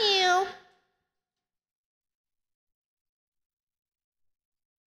 Love you.